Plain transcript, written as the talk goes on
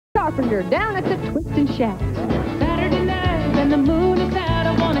Carpenter down at the Twist and Shout. Saturday night and the moon is out.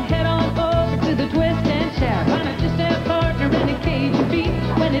 I want to head on over to the Twist and Shout. Find a two-step partner and a Cajun beat.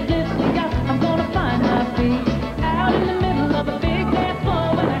 When it lifts me up, I'm gonna find my feet. Out in the middle of a big dance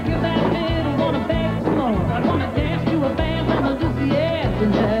floor. When I hear that fiddle, wanna beg some more. I wanna dance to a band from Louisiana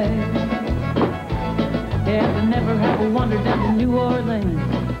tonight. Yeah, I never have wandered down to New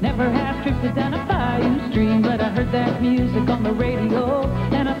Orleans. Never have drifted down a bayou stream. But I heard that music on the radio,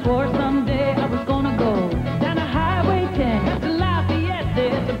 and I swore someday I was gonna go down a Highway 10 to Lafayette.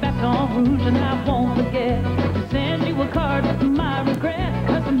 There's a Baton Rouge, and I won't forget to send you a card with my regret,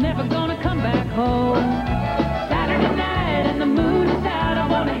 'cause I'm never gonna come back home. Saturday night and the moon is out. I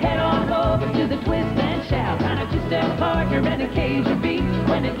wanna head on over to the Twist and Shout. Find a two-step partner and a Cajun beat.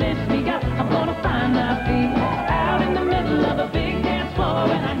 When it lifts me up, I'm gonna find my feet. Out in the middle of a big dance floor,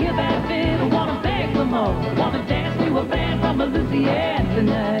 and I hear that fiddle, wanna beg for more. Wanna dance to a band from Louisiana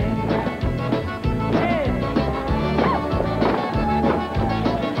tonight. Hey.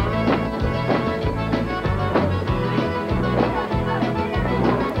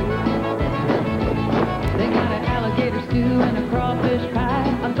 They got an alligator stew and a crawfish pie.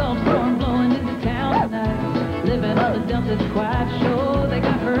 A Gulf storm blowing into town tonight. Living on the dumps, it's quite sure. They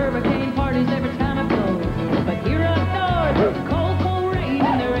got hurricane parties every time I go. But here up north, it's cold, cold rain,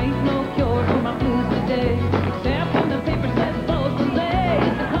 and there ain't no cure for my blues today. Except when the paper says both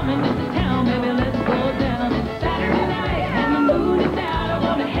delays are coming into town, baby, let's go down. It's Saturday night and the moon is out. I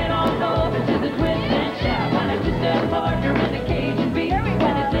wanna head on over to the Twist and Shout. Find a two-step partner and a Cajun beat.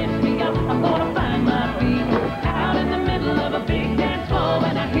 When it lifts me up, I'm gonna find my feet. Out in the middle of a big dance floor,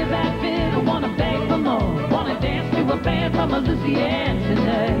 when I hear that fiddle, wanna beg for more. Wanna dance to a band from Louisiana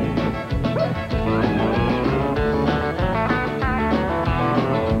tonight.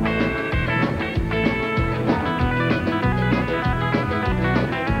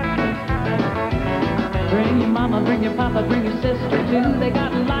 Bring your mama, bring your papa, bring your sister too. They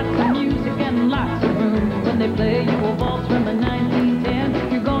got lots of music and lots of room. When they play you a waltz from a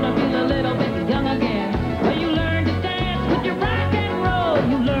 1910, you're gonna feel a little bit young again. When you learn to dance with your rock and roll,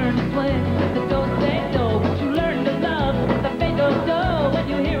 you learn to play with the do-say-do, but you learn to love the fade-do-do when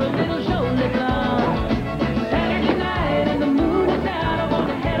you hear a little shoulder drum. Saturday night and the moon is out. I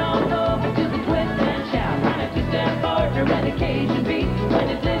wanna head on over to the Twist and Shout. Find a two-step partner and a Cajun beat. When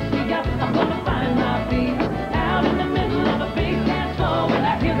it lifts me up, I'm gonna find my feet. Out in the middle of a big dance floor, when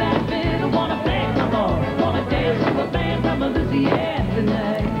I hear that fiddle, wanna beg some more. Wanna dance to a band from Louisiana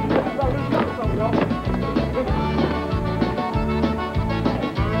tonight.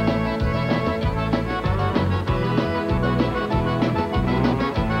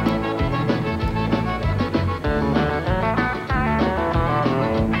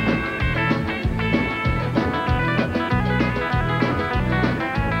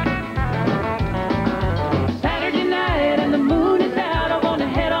 Saturday night and the moon is out. I wanna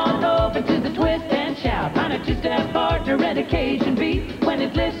head on over to the Twist and Shout. Find a two-step partner and a Cajun beat. When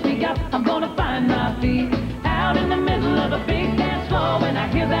it lifts me up, I'm gonna find my feet. Out in the middle of a big dance floor, when I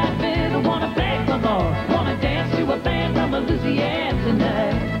hear that fiddle, wanna beg for more. Wanna dance to a band from Louisiana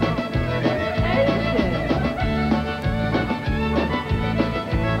tonight.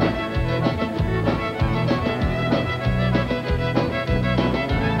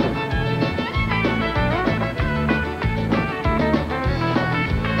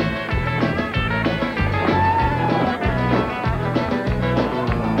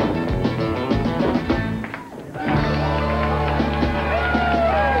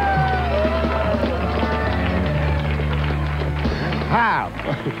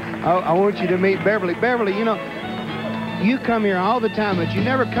 I want you to meet Beverly. Beverly, you know, you come here all the time, but you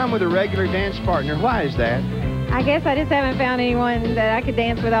never come with a regular dance partner. Why is that? I guess I just haven't found anyone that I could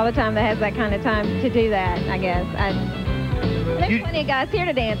dance with all the time that has that kind of time to do that, I guess. There's plenty of guys here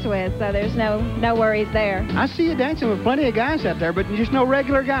to dance with, so there's no worries there. I see you dancing with plenty of guys out there, but just no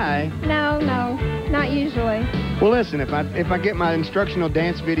regular guy. No, not usually. Well, listen, if I get my instructional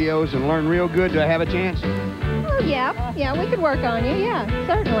dance videos and learn real good, do I have a chance? Oh, yeah, we could work on you, yeah,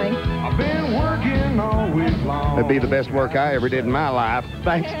 certainly. I've been working all week long. That'd be the best work I ever did in my life.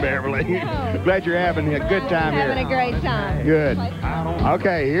 Thanks, Beverly. Glad you're having a good time here. Having a great time. Good.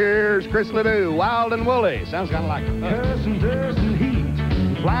 Okay, here's Chris Ledoux, Wild and Woolly. Sounds kind of like... Cuss and dust and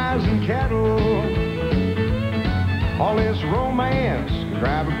heat, flies and cattle. All this romance can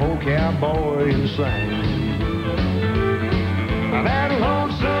drive a poor cowboy insane. Now that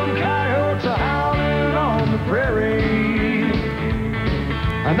lonesome coyote's a howling on the prairie,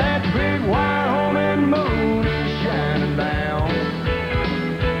 and that big Wyoming moon is shining down.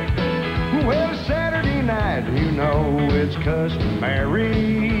 Well, Saturday night, you know it's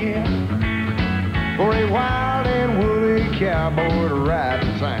customary for a wild and woolly cowboy to ride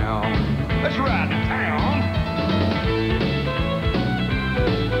to town. Let's ride to town.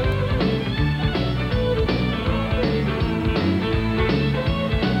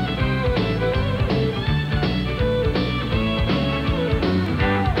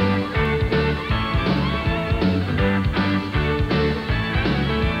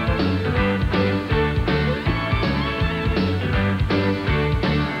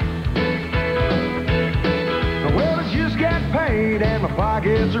 And my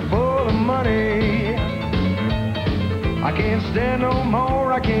pockets are full of money. I can't stand no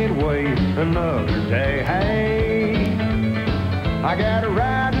more, I can't wait another day. Hey, I gotta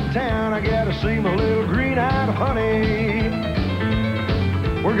ride to town, I gotta see my little green-eyed honey.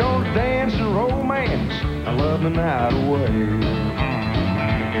 We're gonna dance and romance, I love the night away.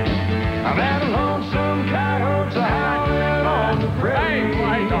 Now that lonesome coyotes are howling on the prairie. Hey,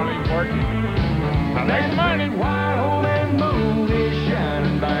 why don't it work? Now that money wide home and moon is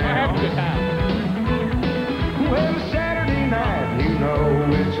shining down. Well, it's Saturday night, you know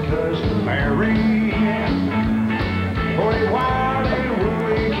it's customary for a wild and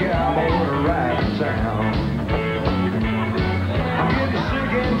woolly cowboy to ride to town. I'm getting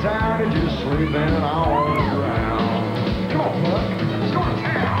sick and tired of just sleeping on the ground. Come on, Buck, let's go to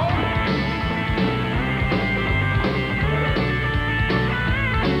town.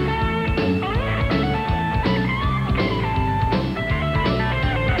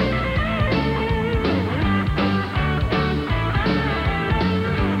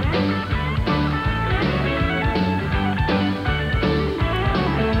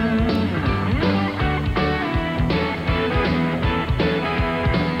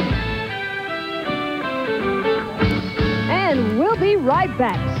 Be right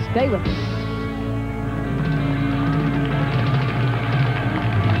back. Stay with us.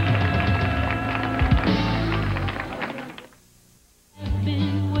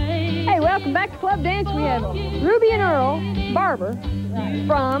 Hey, welcome back to Club Dance. We have Ruby and Earl Barber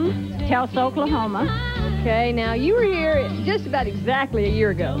from Tulsa, Oklahoma. Okay, now you were here just about exactly a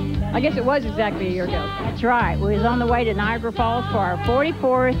year ago. I guess it was exactly a year ago. That's right. We was on the way to Niagara Falls for our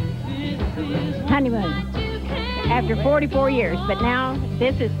 44th honeymoon. After 44 years, but now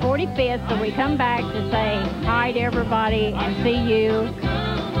this is 45th, so we come back to say hi to everybody and see you.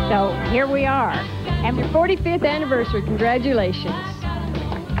 So here we are. And your 45th anniversary, congratulations.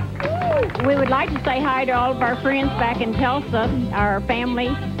 We would like to say hi to all of our friends back in Tulsa, our family,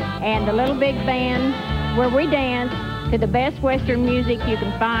 and the Little Big Band, where we dance to the best Western music you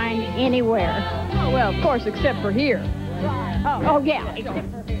can find anywhere. Oh, well, of course, except for here. Oh yeah, except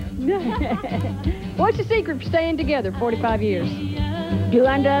for here. What's the secret for staying together 45 years? Do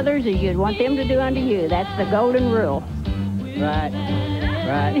unto others as you'd want them to do unto you. That's the golden rule. Right.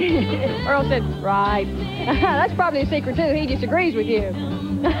 Earl said, right. That's probably a secret, too. He just agrees with you.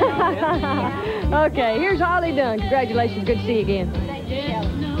 Okay, here's Holly Dunn. Congratulations. Good to see you again.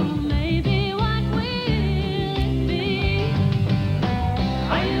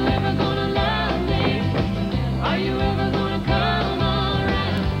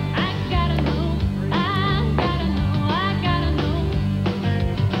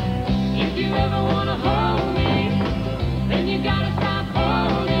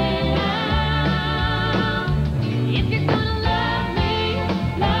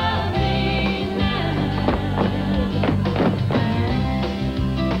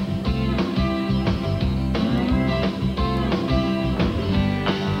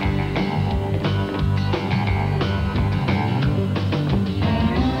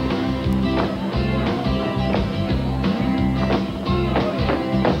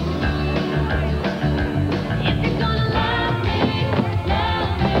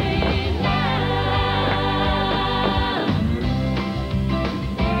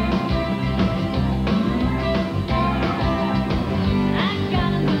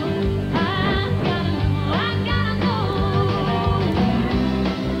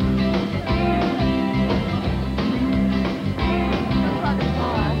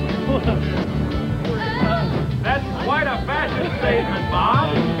 That's quite a fashion statement,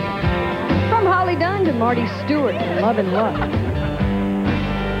 Bob. From Holly Dunn to Marty Stewart, Love and Luck.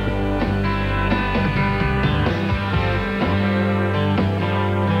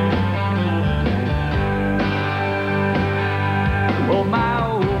 Well, my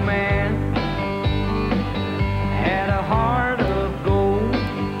old man had a heart of gold.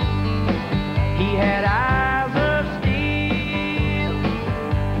 He had eyes of steel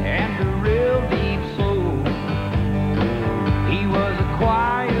and a real deep soul. He was a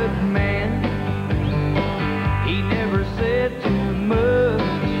quiet man. He never said too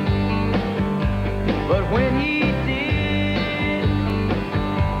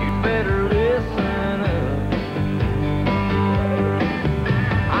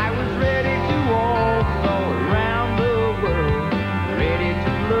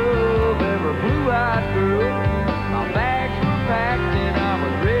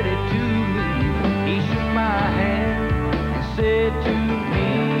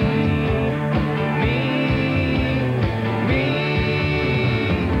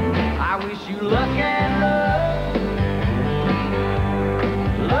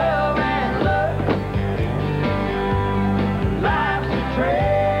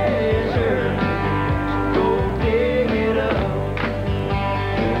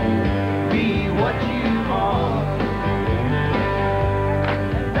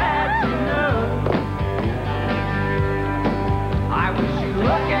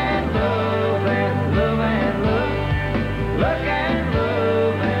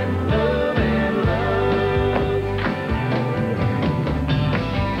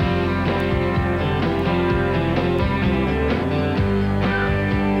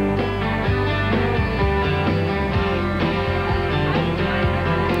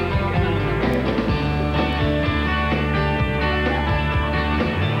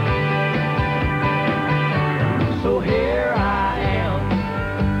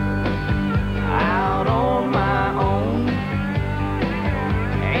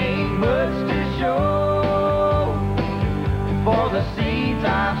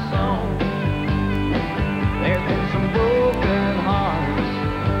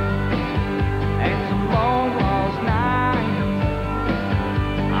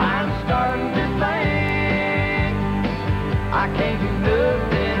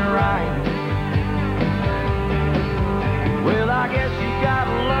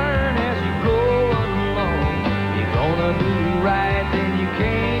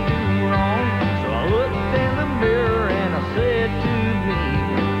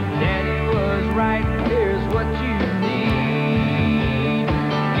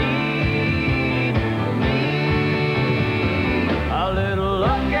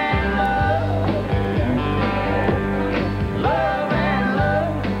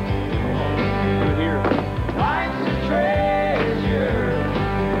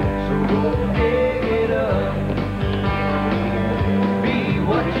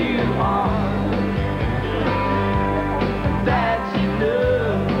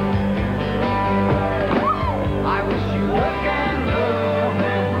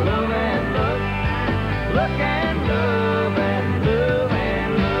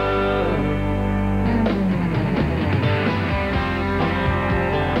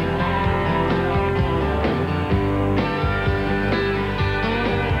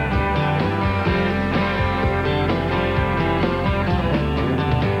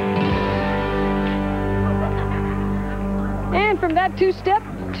that two-step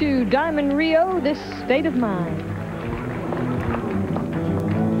to Diamond Rio, This State of Mind.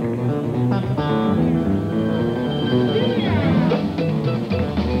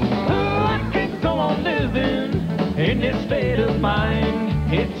 I can't go on living in this state of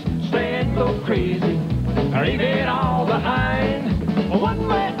mind. It's staying so crazy, I leave it all behind. One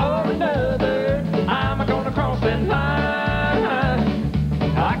way or another, I'm gonna cross that line.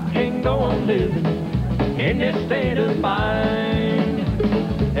 I can't go on living in this state of mind.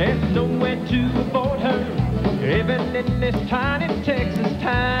 There's nowhere to avoid her, living in this tiny Texas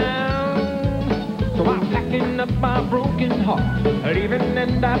town. So I'm packing up my broken heart, leaving,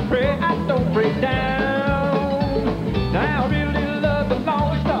 and I pray I don't break down. Now I really love the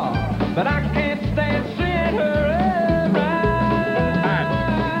Lone Star, but I can't stand seeing her around.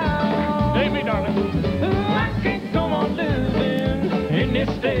 Hey, me, darling. I can't go on living in this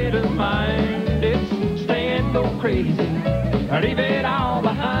state of mind. It's staying so crazy, leave it all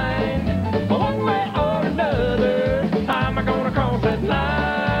behind. One way or another, I'm gonna cross that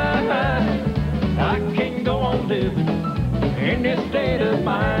line. I can't go on living in this state of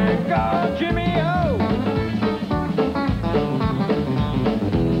mind. God, Jimmy, oh.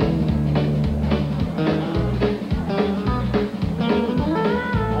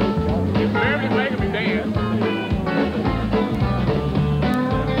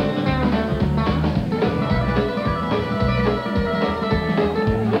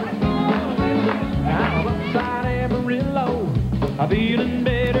 I'm feeling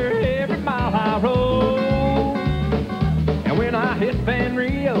better every mile I roll. And when I hit Van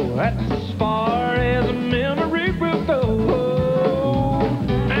Rio, that's as far as a memory will go.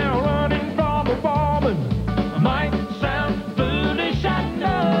 Now running from a woman might sound foolish, I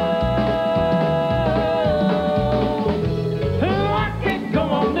know. Oh, I can't go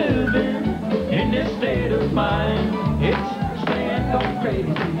on living in this state of mind. It's staying so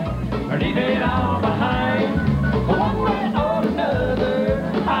crazy, leave it all behind. One way or another,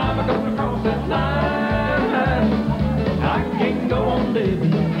 I'm gonna cross that line. I can't go on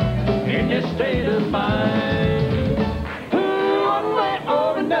living in this state of mind. One way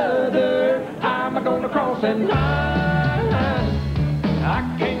or another, I'm gonna cross that line.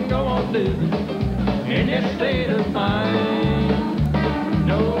 I can't go on living in this state of mind.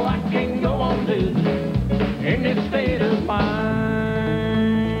 No, I can't go on living in this state of mind.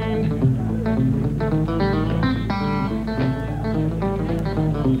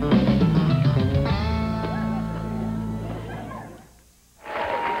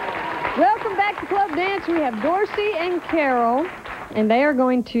 Welcome back to Club Dance. We have Dorsey and Carol, and they are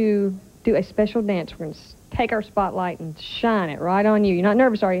going to do a special dance. We're going to take our spotlight and shine it right on you. You're not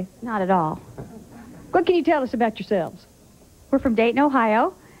nervous, are you? Not at all. What can you tell us about yourselves? We're from Dayton,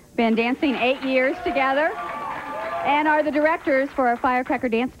 Ohio. Been dancing 8 years together, and are the directors for our Firecracker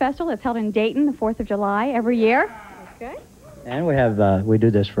Dance Festival. It's held in Dayton the 4th of July every year. Okay. And we have, we do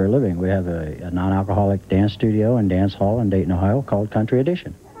this for a living. We have a non-alcoholic dance studio and dance hall in Dayton, Ohio called Country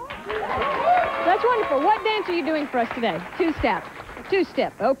Edition. That's wonderful. What dance are you doing for us today? Two-step.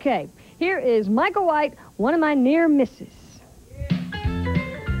 Two-step. Okay. Here is Michael White, One of My Near Misses.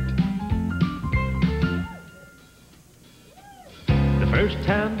 The first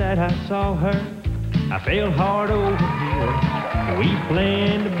time that I saw her, I fell hard over here. We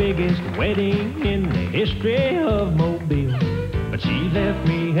planned the biggest wedding in the history of Mobile. But she left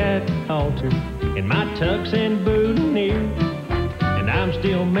me at the altar in my tux and boutonniere. And I'm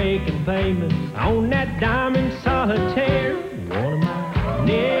still making payments on that diamond solitaire. One of my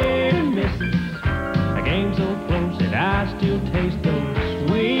near misses. I came so close that I still taste those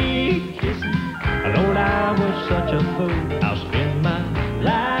sweet kisses. Lord, I was such a fool. I'll spend my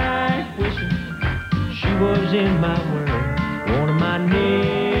life wishing she was in my world. One of my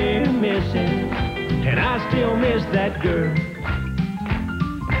near misses. And I still miss that girl.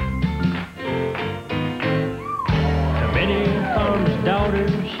 Farmer's daughter,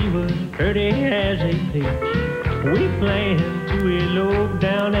 she was pretty as a peach. We planned to elope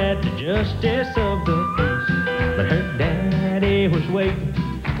down at the Justice of the Peace. But her daddy was waiting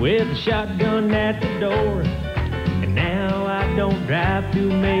with a shotgun at the door. And now I don't drive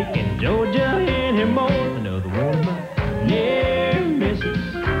through Macon, Georgia anymore. Another one of my near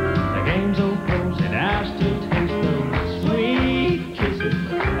misses. The game's so close that I still taste those sweet kisses.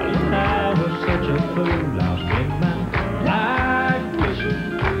 I was such a fool, I'll spend my life wishing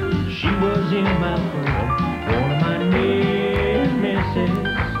she was in my world. One of my near misses.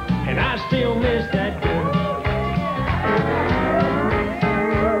 And I still miss that girl.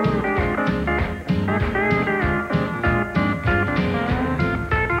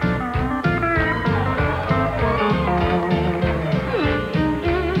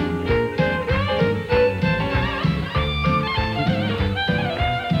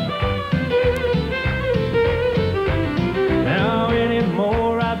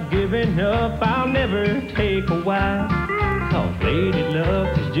 take a wife. 'Cause lady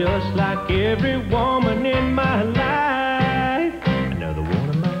luck is just like every woman in my life. Another one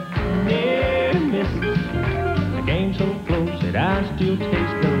of my near misses. The game so close that I still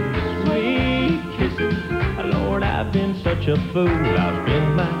taste those sweet kisses. Lord, I've been such a fool. I've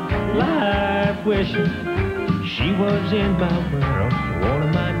spent my life wishing she was in my world, one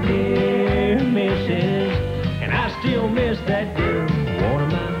of my near misses. And I still miss that girl, one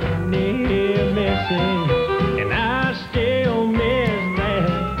of my near misses. And I still miss that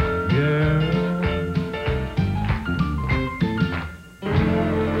girl.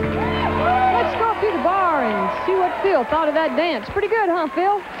 Let's go up to the bar and see what Phil thought of that dance. Pretty good, huh,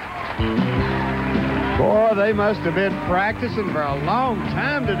 Phil? Boy, they must have been practicing for a long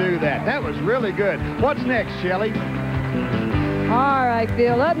time to do that. That was really good. What's next, Shelley? All right,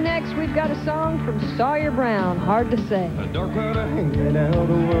 Phil. Up next, we've got a song from Sawyer Brown, Hard to Say. A dark cloud hanging out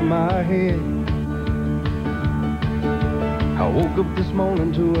over my head. I woke up this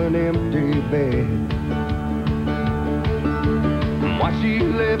morning to an empty bed. Why she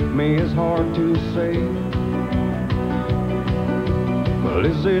left me is hard to say. Well,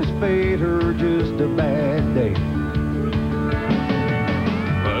 is this fate or just a bad day?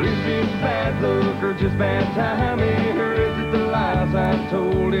 Well, is this bad luck or just bad timing? Or is it the lies I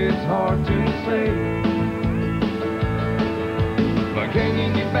told? It's hard to say. But can you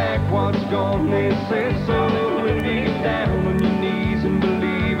get back what's gone? They said so. If you get down on your knees and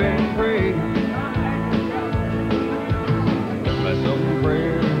believe and pray. But some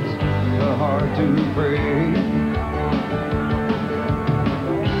prayers are hard to pray.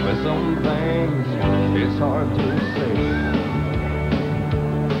 Some things it's hard to say.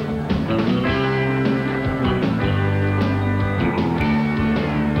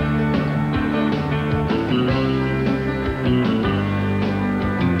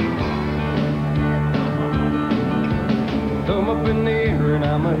 Thumb up in the air and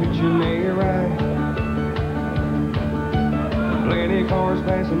I'ma hit you near right. Plenty cars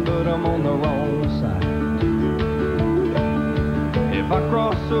passing, but I'm on the wrong side. If I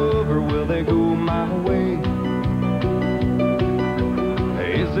cross over, will they go my way?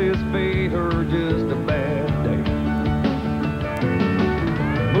 Is this fate or just a bad day?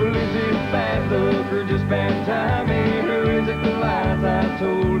 Well, is it bad luck or just bad timing? Or is it the lies I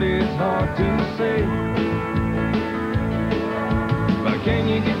told? It's hard to say. But can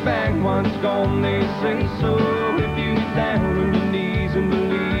you get back what's gone? They say so. If you get down on your knees and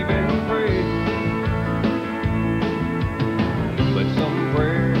believe and pray. But some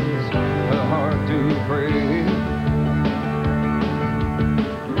prayers are hard to pray.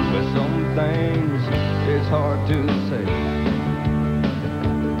 But some things it's hard to say.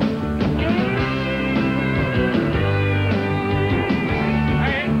 I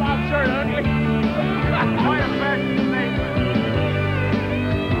ain't Bob Shirt ugly. Quite a fashion statement.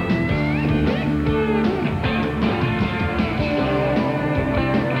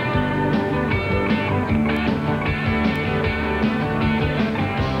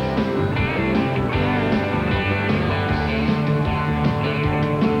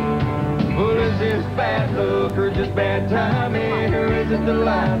 Bad luck or just bad timing? Or is it the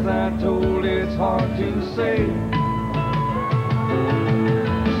lies I told? It's hard to say.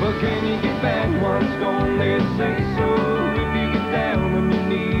 But can you get back what's gone? They say so. If you get down on your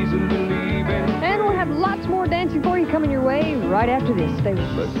knees and believe in. And we'll have lots more dancing for you coming your way right after this. Stay with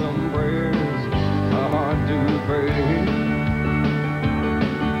us. But some prayers are hard to pray.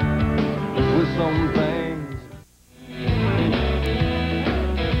 With some things.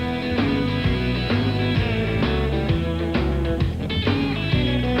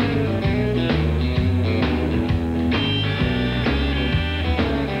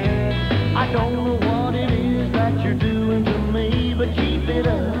 I don't know what it is that you're doing to me, but keep it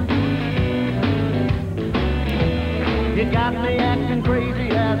up. You got me acting crazy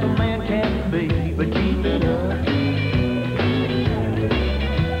as a man can be, but keep it up.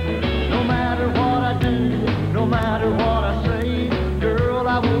 No matter what I do, no matter what I say, girl,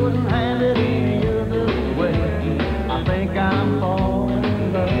 I wouldn't have it any other way. I think I'm falling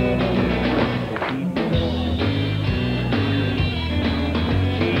in love.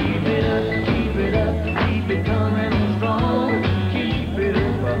 Keep it up. Keep it up, keep it coming strong. Keep it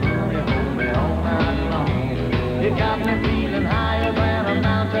up, honey, hold me all night long. You got me feeling higher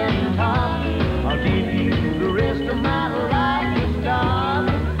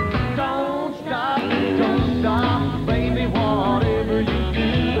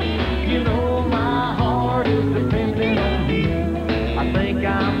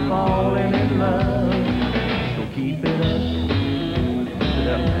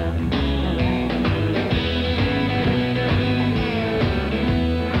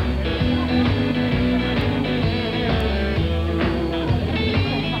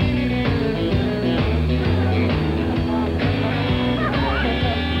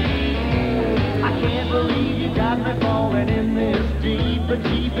believe you got me falling in this deep, but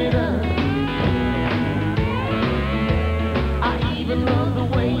keep it up. I even love the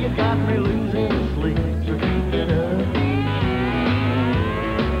way you got me losing sleep, so keep it up.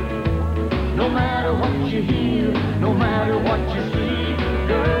 No matter what you hear, no matter what you see,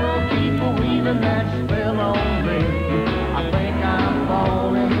 girl, keep weaving that spell on me. I think I'm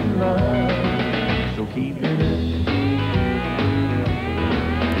falling in love, so keep it up.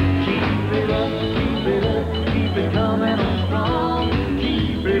 Keep it up, keep it up, keep it coming on strong.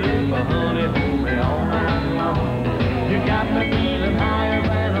 Keep it up, honey, hold me all night long. You got me feeling higher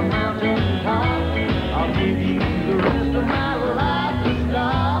than a mountain top. I'll give you the rest of my life to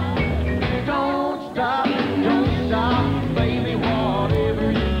stop. Don't stop, baby,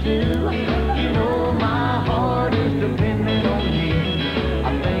 whatever you do. You know my heart is depending on you. I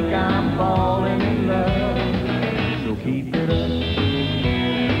think I'm falling in love, so keep it up.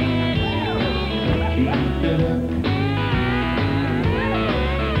 Keep it up. Keep it up.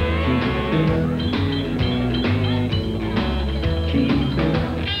 Keep it up.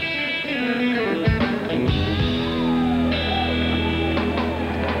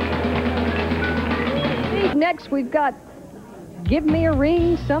 Next, we've got Give Me a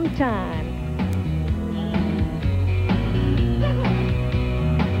Ring Sometime.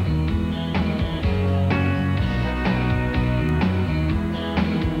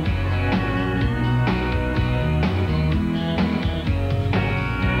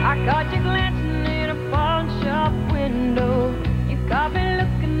 I caught you glancing in a pawn shop window. You caught me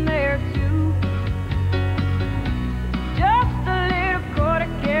looking there too. Just a little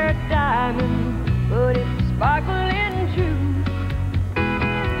quarter-carat diamond, but it's sparkling true.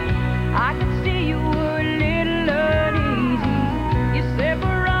 I could see you were a little uneasy. You said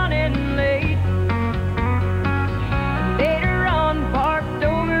we're running late. Later on, parked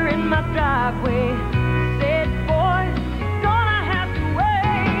over in my driveway. Said, boy, you're gonna have to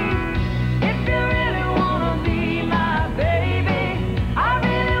wait. If you really wanna be my baby, I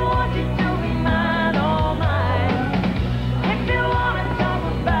really want you to be mine, all mine. If you wanna talk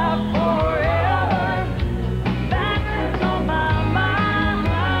about forever, that's what's on my mind.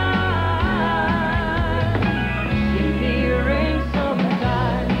 Give me a ring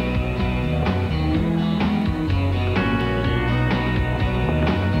sometime.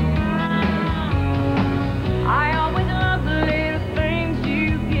 I always love the little things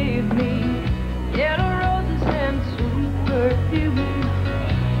you give me. Yellow roses and sweet perfume.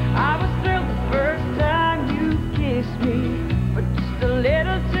 I was thrilled the first time you kissed me, but just a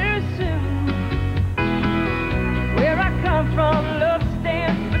little too soon. Where I come from, love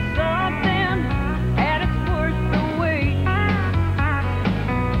stands for something, and it's worth the wait.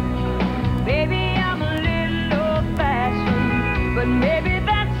 Baby, I'm a little old-fashioned, but maybe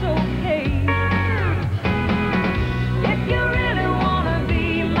that's okay. If you really wanna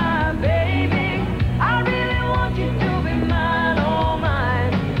be my baby, I really want you to be mine, all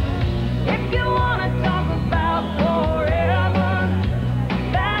mine. If you wanna talk about forever,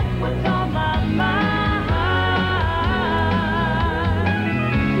 that's what's on my mind.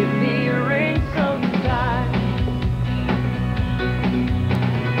 Give me a ring sometime.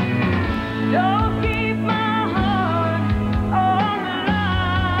 Don't keep my heart on the line.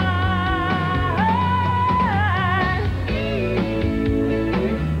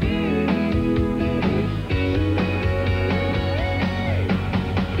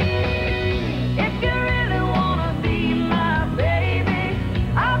 If you really wanna be my baby,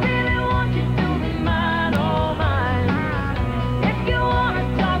 I really want you to be mine, all mine. If you wanna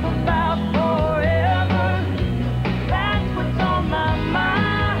talk about forever, that's what's on my mind.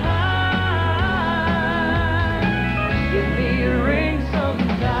 Give me a ring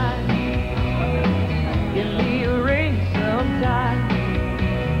sometime. Give me a ring sometime.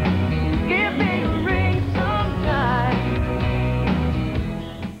 Give me a ring sometime.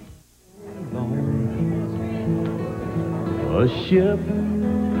 A ship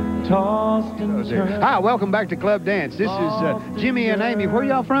tossed and turned. Hi, welcome back to Club Dance. This is Jimmy and Amy. Where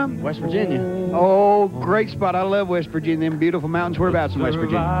y'all from? West Virginia. Oh, great spot. I love West Virginia. Them beautiful mountains. Whereabouts in West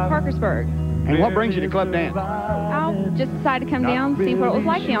Virginia? Parkersburg. And what brings you to Club Dance? I just decided to come down and see what it was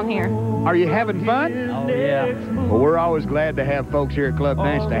like down here. Are you having fun? Oh, yeah. Well, we're always glad to have folks here at Club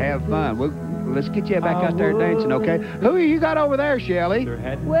Dance to have fun. Let's get you back out there dancing, okay? Who you got over there, Shelley?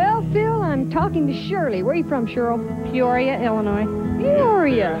 Well, Phil, I'm talking to Shirley. Where are you from, Cheryl? Peoria, Illinois.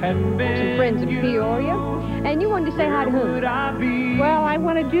 Peoria. Some friends in Peoria. And you wanted to say hi to who? Well, I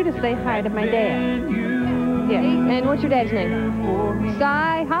wanted you to say hi to my dad. Yeah. And what's your dad's name?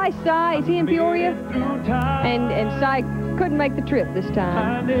 Cy. Hi, Cy. Is he in Peoria? And Cy couldn't make the trip this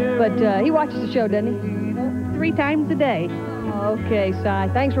time. But he watches the show, doesn't he? 3 times a day. Okay,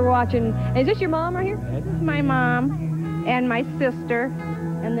 Si. Thanks for watching. Is this your mom right here? This is my mom and my sister,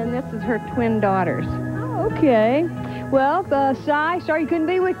 and then this is her twin daughters. Oh, okay. Well, Si, sorry you couldn't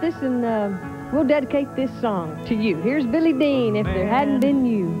be with us, and we'll dedicate this song to you. Here's Billy Dean, If There Hadn't Been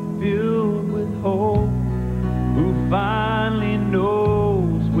You. Filled with hope, who finally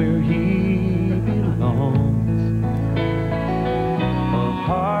knows where he belongs. A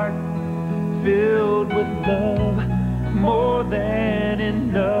heart filled with love, more than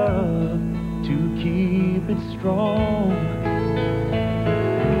enough to keep it strong.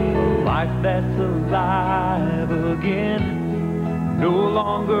 A life that's alive again, no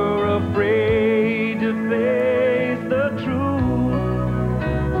longer afraid to face the truth.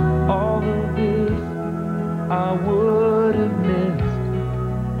 All of this I would have missed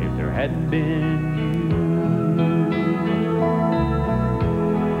if there hadn't been you.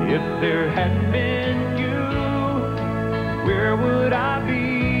 If there hadn't been you, where would I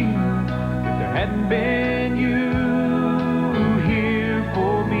be? If there hadn't been you here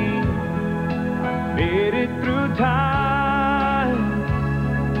for me, I made it through time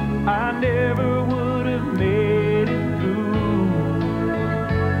I never would have made it through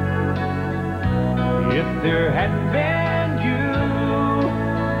if there hadn't been you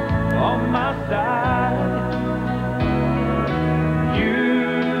on my side.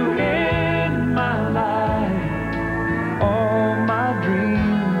 You in my life, all my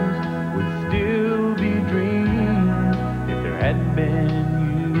dreams would still be dreams if there hadn't been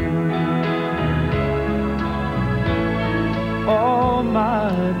you. All my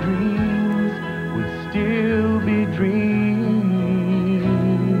dreams would still be dreams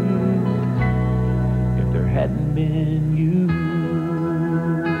if there hadn't been you.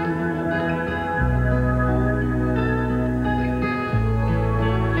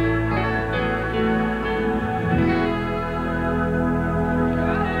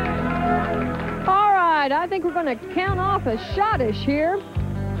 All right, I think we're going to count off a shottish here.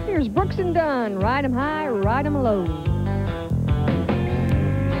 Here's Brooks and Dunn, Ride 'em High, Ride 'em Low.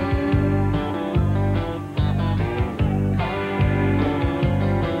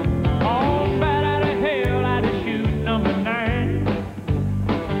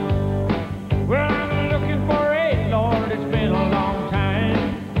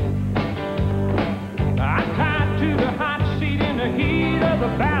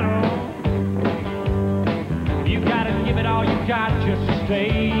 Just to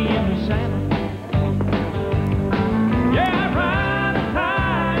stay in the saddle. Yeah, I ride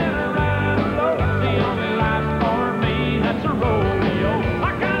high and I ride low. The only life for me that's a rodeo. I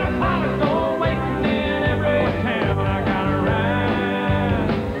got a polyphone waiting in every town. I gotta ride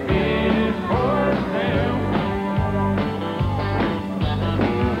this horse down.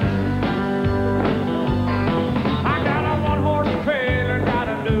 I got a one-horse trailer, got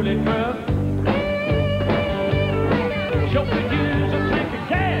a dually truck. Show me use a tank of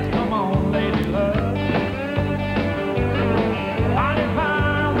gas, come on, lady love. I done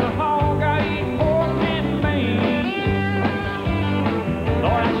found the hog, I eat pork and beans.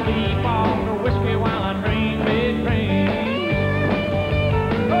 Lord, I sleep on the whiskey while I dream big dreams.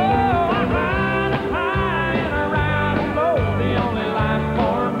 Oh, I ride high and I ride low. The only life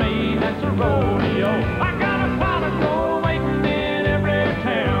for me that's a rodeo. I got a pot of gold waiting in every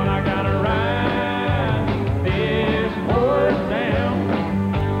town. I gotta ride this horse down.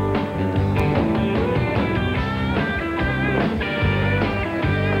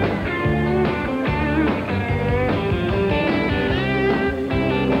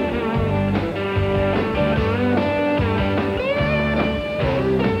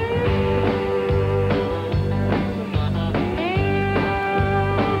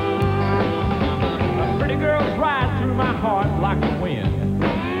 A pretty girl's ride through my heart like the wind.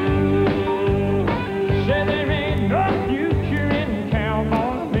 Said there ain't no future in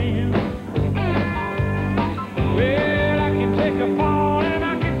cowboy men. Well, I can take a fall and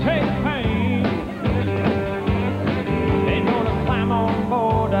I can take pain. Ain't gonna climb on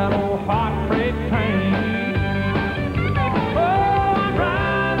board that old hot freight train. Oh, I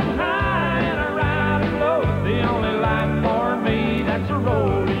ride high and I ride low. The only life for me that's a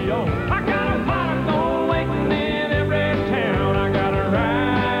rodeo. I got a pot of gold waiting in every town. I gotta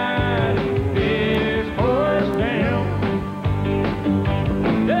ride this horse down.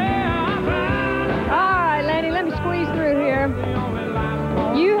 Yeah, I ride. All right, Lanny, let me squeeze through here.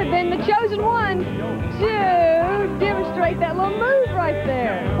 You have been the chosen one to demonstrate that little move right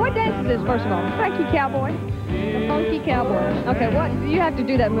there. What dance is this, first of all? Funky cowboy. The funky cowboy. Okay, what? You have to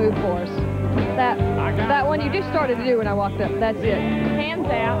do that move for us. That one you just started to do when I walked up. That's it. Hands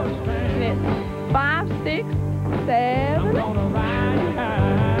out. And it's 5, 6, 7.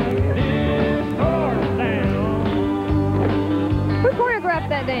 Who choreographed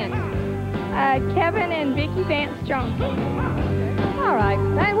that dance? Kevin and Vicki Vance Johnson. All right.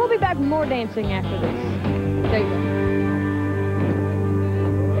 And we'll be back with more dancing after this. Stay tuned.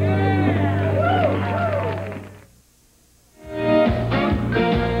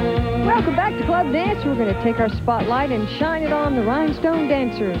 Welcome back to Club Dance. We're going to take our spotlight and shine it on the Rhinestone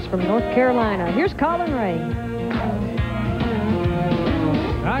Dancers from North Carolina. Here's Colin Ray.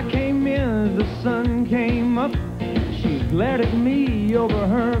 I came in as the sun came up. She glared at me over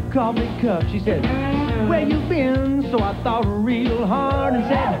her coffee cup. She said, "Where you been?" So I thought real hard and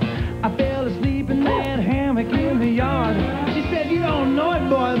said, "I fell asleep in that hammock in the yard." She said, "You don't know it,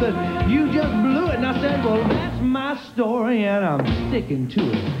 boy, but you just blew it." And I said, "Well, that's my story, and I'm sticking to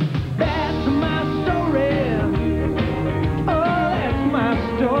it. That's my story. Oh, that's my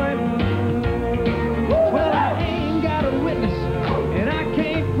story. Well, I ain't got a witness, and I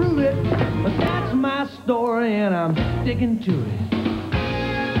can't prove it, but that's my story, and I'm sticking to it."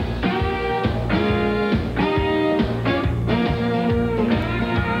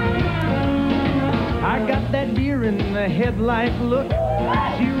 I got that deer in the headlight look.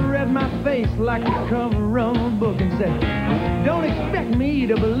 She read my face like the cover of a book and said, "Don't expect me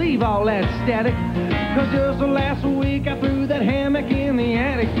to believe all that static, 'cause just last week I threw that hammock in the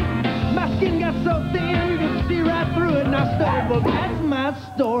attic. My skin got so thin you could see right through it." And I stuttered, "Well, that's my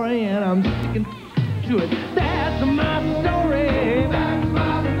story, and I'm sticking to it. That's my story.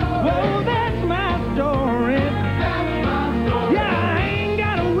 Whoa, that's my story. Yeah, I ain't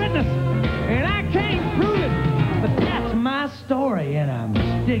got a witness, and I can't prove it, but that's my story, and I'm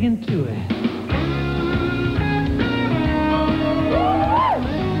sticking to it."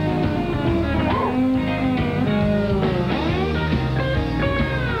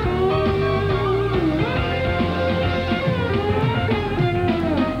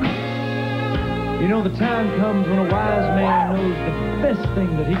 You know, the time comes when a wise man knows the best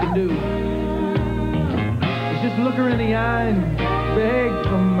thing that he can do is just look her in the eye and beg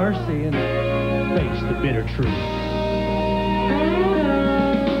for mercy and face the bitter truth.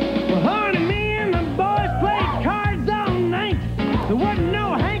 Well, honey, me and the boys played cards all night. There wasn't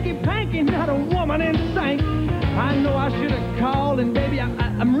no hanky-panky, not a woman in sight. I know I should have called, and baby,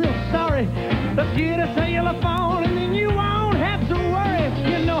 I'm real sorry. Let's get a cellular phone, and then you won't have to worry.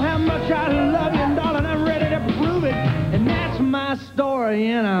 You know how much I love you, and darling, I'm ready to prove it. And that's my story,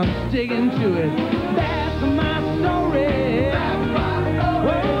 and I'm sticking to it. That's my story.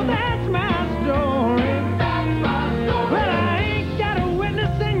 Well, that's my story. Well, I ain't got a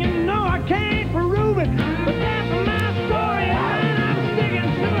witness, and you know I can't prove it. But that's my story, and I'm sticking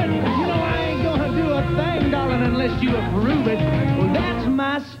to it. You know I ain't gonna do a thing, darling, unless you approve it. Well, that's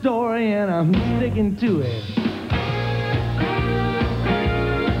my story, and I'm sticking to it.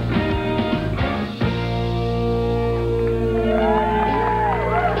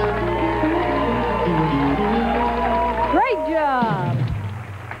 Great job.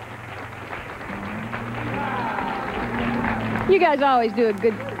 You guys always do a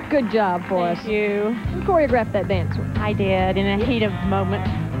good job for us. Thank you. Who choreographed that dance? I did, in a heat of moment.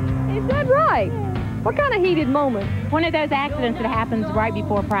 Is that right? What kind of heated moment? One of those accidents that happens right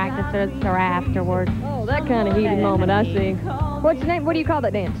before practice or afterward. Oh, that kind of heated moment, I see. What's the name? What do you call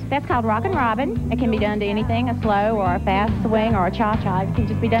that dance? That's called Rockin' Robin. It can be done to anything, a slow or a fast swing or a cha-cha. It can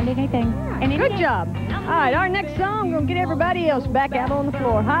just be done to anything. Good job. All right, our next song, we're going to get everybody else back out on the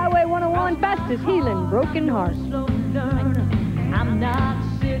floor. Highway 101, Fastest Healing Broken Heart. I'm not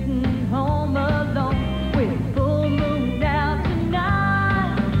sitting home alone with full moon out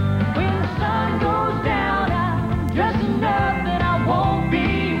tonight. When the sun goes down, I'm dressing up and I won't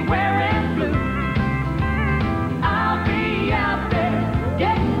be wearing blue. I'll be out there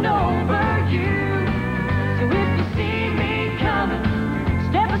getting over you. So if you see me coming,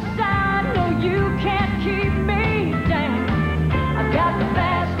 step aside. No, you can't keep me down. I've got the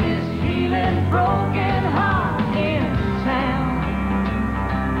fastest healing broken heart in town.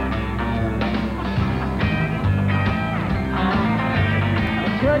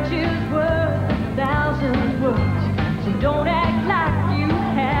 Touch is worth 1,000 words, so don't act like you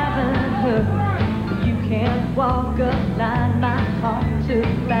haven't heard. You can't walk a line my heart took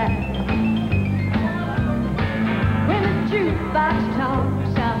back. When the jukebox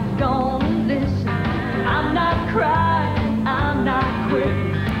talks, I'm gonna listen. I'm not crying, I'm not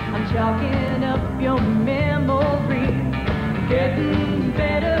quitting. I'm chalking up your memory, getting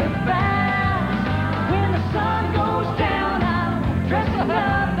better fast. When the sun goes down, I'm dressing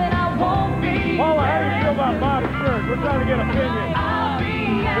up and I won't be feel about Bob's shirt? We're trying to get opinion.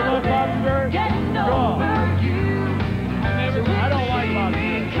 You like Bob's shirt? Draw. I don't like Bob's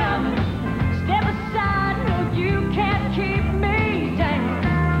shirt. Step aside, no, you can't keep me down.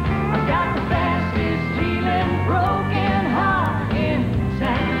 I've got the fastest healing broken heart in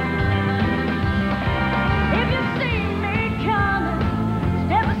town. If you see me coming,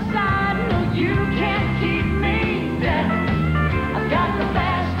 step aside, no, you can't keep me down. I've got the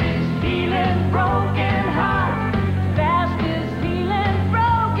fastest healing broken heart, fastest healing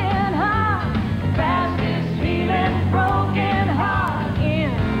broken heart, fastest healing broken heart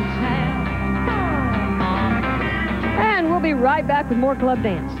in town. And we'll be right back with more Club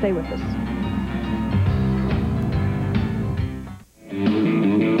Dance. Stay with us.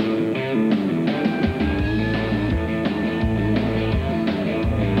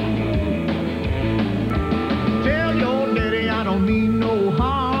 Tell your daddy I don't mean no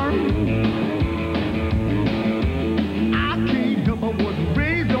harm. I can't help I was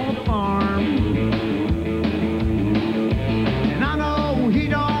raised on a farm. And I know he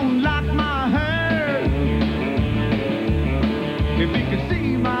don't like my hair. If he could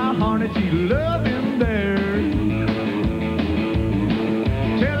see my heart, he'd love him there.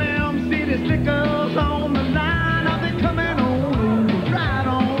 Tell him city slickers on the line. I'll be coming on right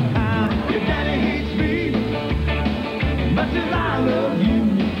on time. Your daddy hates me much as I love you.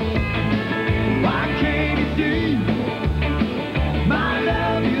 Why can't he see my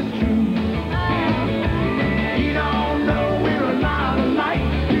love is true? He don't know we're a lot alike.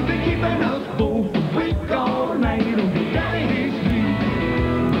 You've been keeping us both awake all night. Oh, your daddy hates me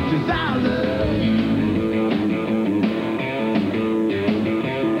much as I love you.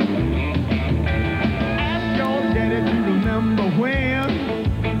 Ask your daddy to remember when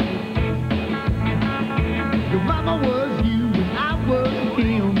your mama was you and I was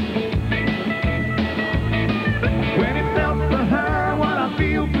him. When he felt for her what I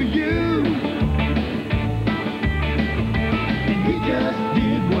feel for you. And he just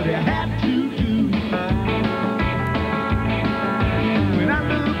did what he had to do. When I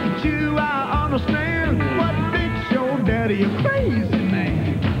look at you, I understand what makes your daddy a crazy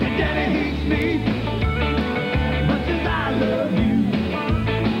man. Your daddy hates me much as I love you.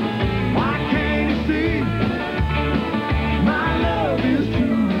 Why can't he see my love is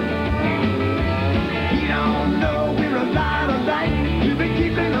true? He don't know we're a lot alike. You've been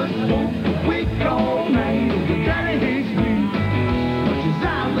keeping us both awake all night. Oh, your daddy hates me much as I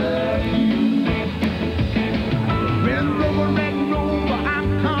love you. Red Rover, I'm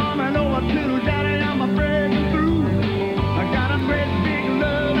coming over to daddy. I'm afraid you're through. I got a great big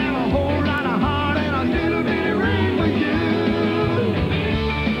love and a whole lot of heart and a little bitty ring for you.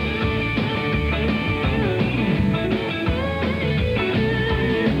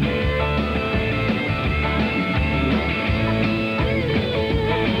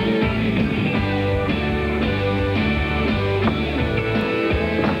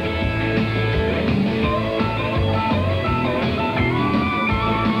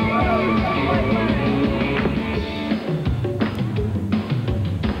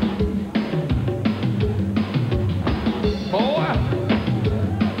 Boy,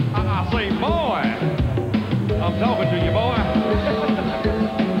 I say boy. I'm talking to you, boy.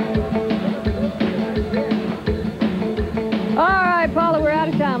 All right, Paula, we're out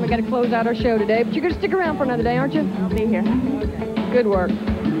of time. We got to close out our show today, but you're going to stick around for another day, aren't you? I'll be here. Good work.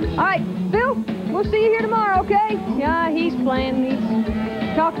 All right, Bill, we'll see you here tomorrow, okay? Yeah, he's playing. He's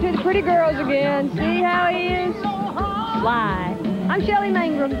talking to the pretty girls again. See how he is? Sly. I'm Shelley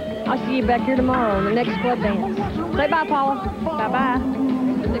Mangrum. I'll see you back here tomorrow on the next Club Dance. Say bye, Paula. Bye-bye.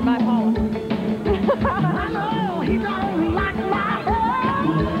 Say bye, Paula. I know he don't like my love.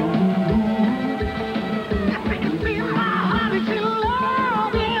 I can feel my heart is in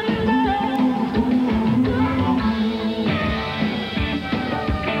love in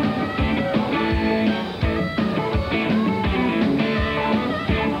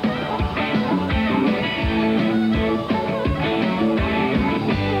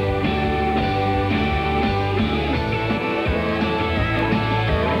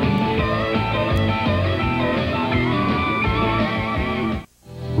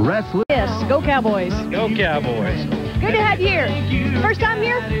Wrestling. Yes, go Cowboys. Go Cowboys. Good to have you here. First time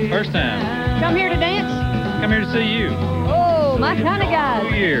here? First time. Come here to dance? Come here to see you. Oh, my kind of guys.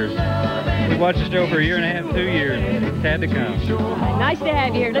 2 years. We watched the show for a year and a half, 2 years. Had to come. Nice to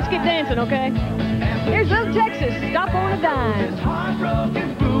have you here. Let's get dancing, okay? Here's Little Texas. Stop on a dime.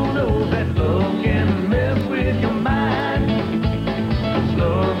 Heartbroken fool knows that love can mess with your mind.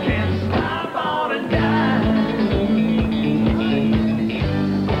 Love can stop on a dime.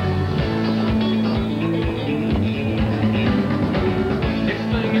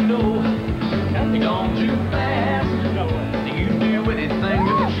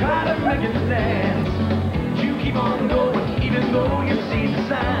 dance. You keep on going, even though you see the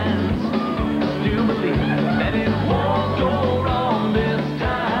signs. Still believe that it won't go wrong this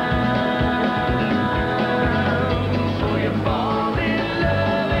time. So you fall in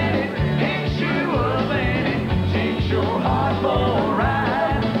love and it picks you up and it takes your heart for a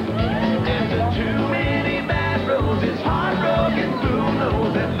ride. After too many bad roads, it's heartbroken. Who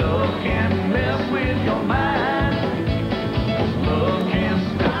knows that love can mess with your mind? Love can't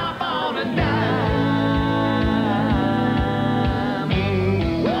stop on a dime.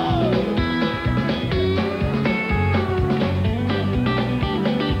 Whoa!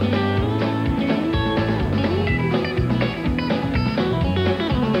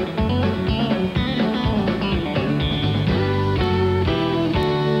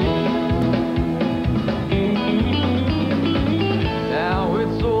 Now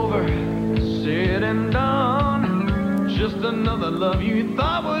it's over, said and done. Just another love you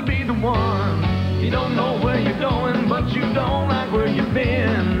thought would be the one. You don't know where you're going, but you don't like where you've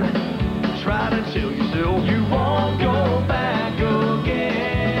been. Try to tell yourself you won't go back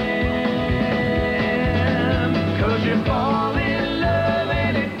again. 'Cause you fall in love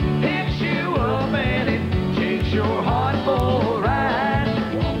and it picks you up and it takes your heart for a ride.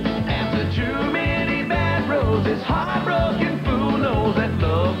 After too many bad roads, it's heartbroken. Fool knows that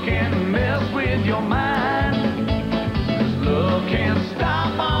love can mess with your mind. 'Cause love can't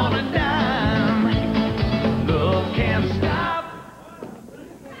stop on a dime. Love can't stop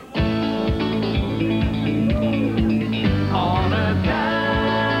on a dime.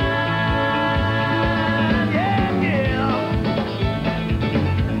 Yeah, yeah.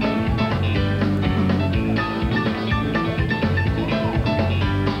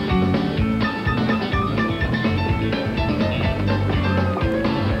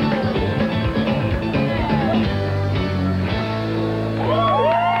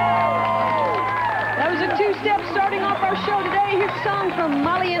 That was a two-step starting off our show today. Here's a song from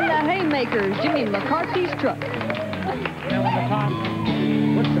Molly and the Haymakers, Jimmy McCarthy's Truck.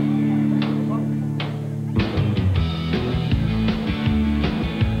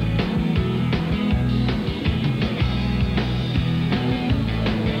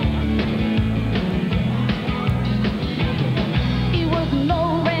 It was an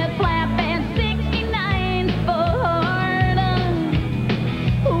old red flatbed 69 Ford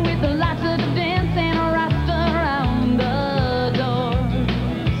with the lights of the dance and a rasta around the doors.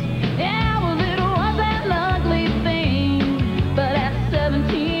 Yeah, well, it was an ugly thing, but as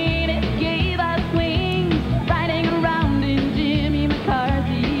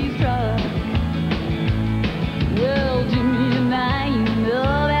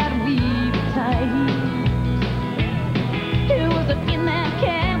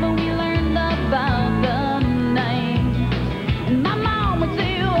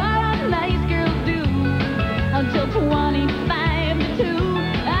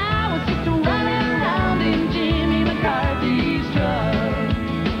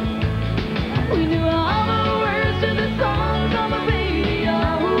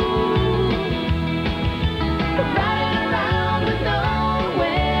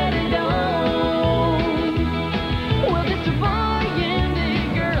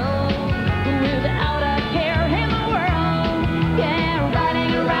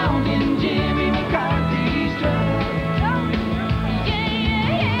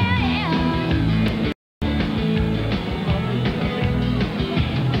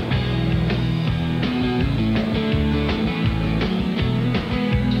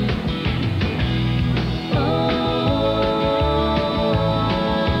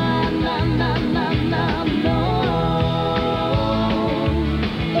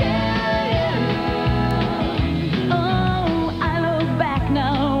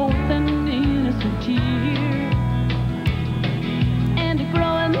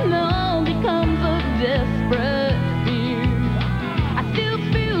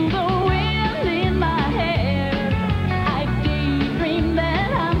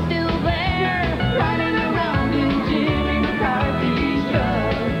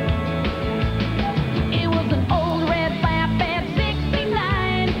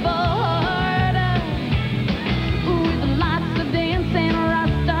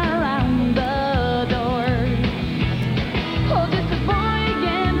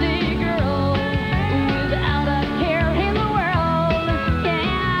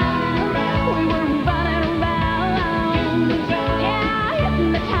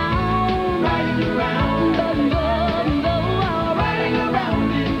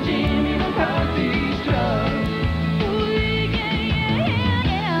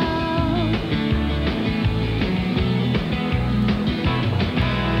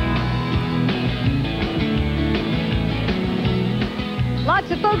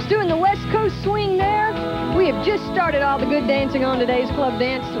folks doing the West Coast swing there. We have just started all the good dancing on today's Club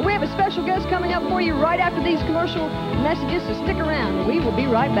Dance. We have a special guest coming up for you right after these commercial messages, so stick around. We will be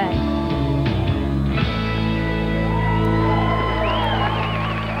right back.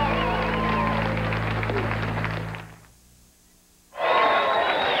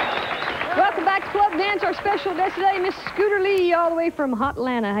 Welcome back to Club Dance. Our special guest today, Miss Scooter Lee, all the way from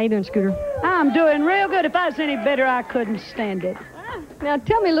Hotlanta. How you doing, Scooter? I'm doing real good. If I was any better, I couldn't stand it. Now,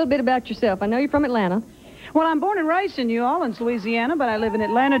 tell me a little bit about yourself. I know you're from Atlanta. Well, I'm born and raised in New Orleans, Louisiana, but I live in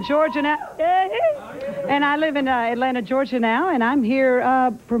Atlanta, Georgia now. And I live in Atlanta, Georgia now, and I'm here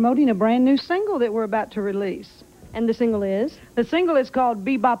promoting a brand new single that we're about to release. And the single is? The single is called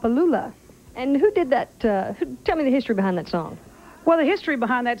Bebopalula. And who did that? Tell me the history behind that song. Well, the history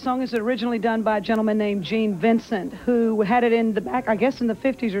behind that song is originally done by a gentleman named Gene Vincent, who had it in the back, I guess in the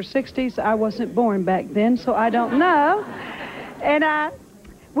 50s or 60s. I wasn't born back then, so I don't know. And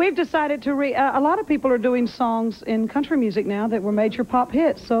we've decided to a lot of people are doing songs in country music now that were major pop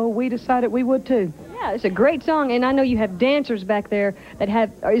hits, so we decided we would too. Yeah, it's a great song, and I know you have dancers back there that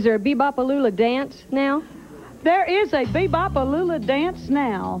have, is there a Bebopalula dance now? There is a Bebopalula dance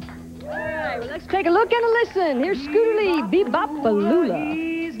now. All right, well, let's take a look and a listen. Here's Scooter Lee, Bebopalula.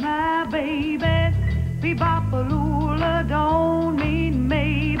 He's my baby. Bebopalula don't mean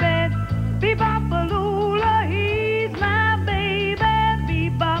maybe. Bebopalula, he's my baby.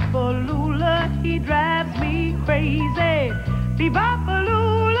 Bebopalula, he drives me crazy.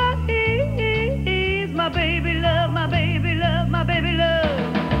 Bebopalula, he's my baby love, my baby love, my baby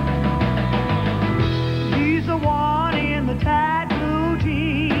love. He's the one in the tight blue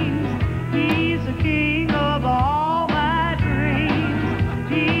jeans. He's the king of all my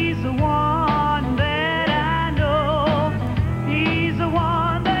dreams. He's the one that I know. He's the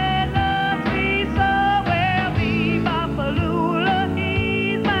one that loves me so well. Bebopalula,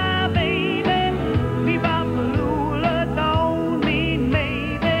 he's my baby. Bebopalula don't mean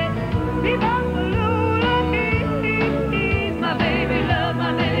maybe. Bebopalula, he's my baby love,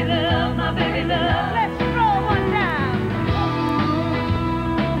 my baby love, my baby love. Let's roll one time.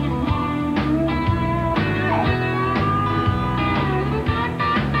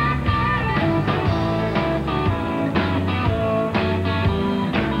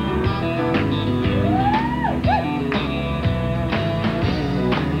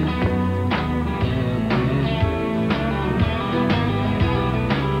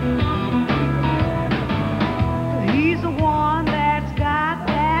 He's the one that's got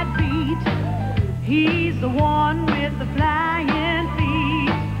that beat. He's the one with the flying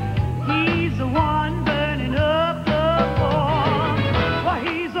feet. He's the one burning up the floor. Well,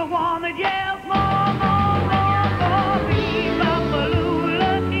 he's the one that yells more, more, more, more.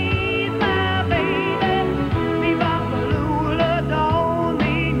 Bebopalula, he's my baby. Bebopalula don't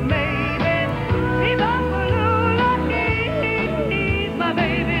mean maybe. Bebopalula, he's my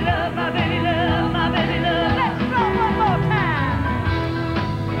baby love, my baby love, my baby love. Let's roll one more time.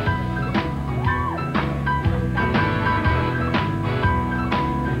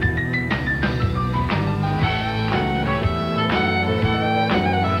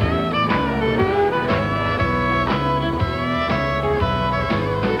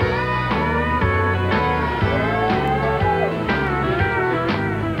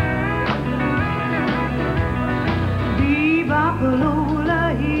 Bebopalula,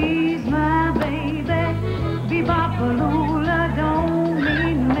 he's my baby. Bebopalula don't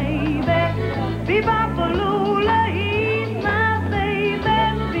mean maybe. Bebopalula, he's my baby.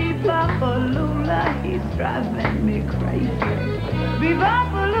 Bebopalula, he's driving me crazy.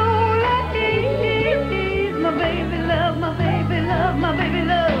 Bebopalula, he's my baby love, my baby love, my baby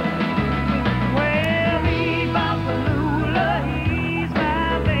love. Well, Bebopalula, he's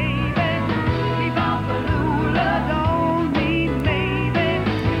my baby. Bebopalula don't mean maybe.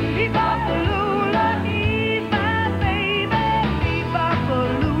 Bebopalula, he's my baby.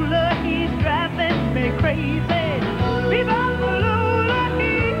 Bebopalula, he's driving me crazy. Bebopalula,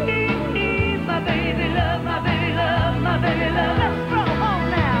 he's my baby love, my baby love, my baby love. Let's roll home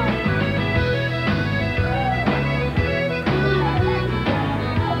now.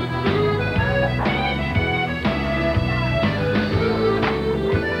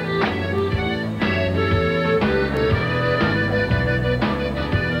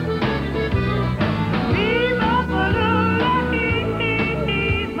 Bebopalula,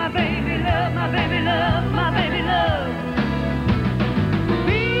 he's my baby love, my baby love, my baby love.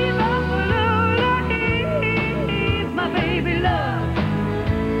 Bebopalula, he's my baby love.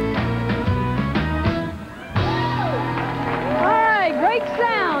 All right, great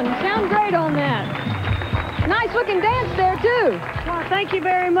sound. Sound great on that. Nice looking dance there, too. Why, Thank you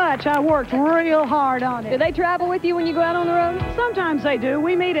very much. I worked real hard on it. Do they travel with you when you go out on the road? Sometimes they do.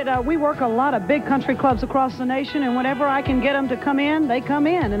 We meet at, we work a lot of big country clubs across the nation, and whenever I can get them to come in, they come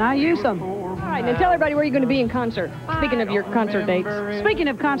in, and I use them. All right, now tell everybody where you're going to be in concert. Speaking of your concert dates. Speaking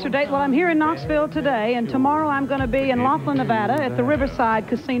of concert dates, well, I'm here in Knoxville today, and tomorrow I'm going to be in Laughlin, Nevada at the Riverside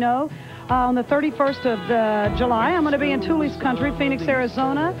Casino. On the 31st of July, I'm going to be in Tulley's Country, Phoenix,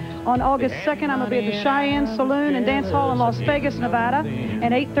 Arizona. On August 2nd, I'm going to be at the Cheyenne Saloon and Dance Hall in Las Vegas, Nevada.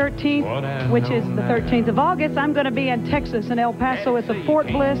 And 8/13, which is the 13th of August, I'm going to be in Texas, in El Paso, at the Fort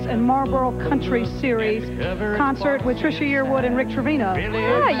Bliss and Marlboro Country Series concert with Trisha Yearwood and Rick Trevino.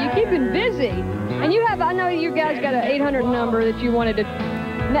 Yeah, you're keeping busy. And you have, I know you guys got an 800 number that you wanted to,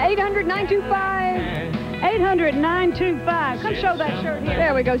 800-925. 800-925. Come show that shirt here.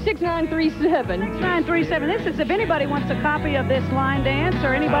 There we go, 6937. 6937. This is if anybody wants a copy of this line dance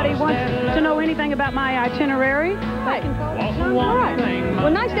or anybody wants to know anything about my itinerary. Right. All right.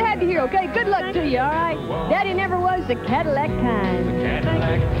 Well, nice to have you here, okay? Good luck to you, all right? Daddy never was the Cadillac kind. The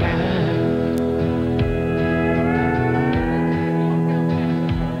Cadillac kind.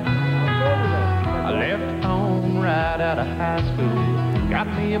 I left home right out of high school. Got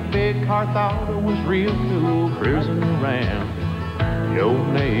me a big car, thought it was real cool, cruising around the old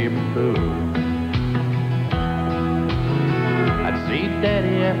neighborhood. I'd see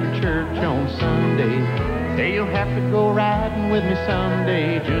Daddy after church on Sunday. Say you'll have to go riding with me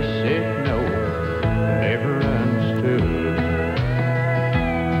someday. Just said no, never understood.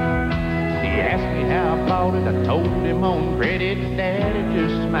 He asked me how I bought it, I told him on credit. Daddy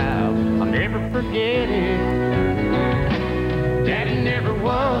just smiled, I'll never forget it. Daddy never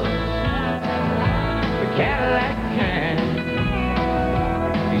was the Cadillac kind.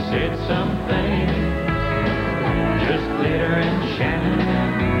 He said something just glitter and shine.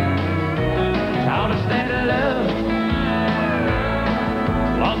 Taught us that love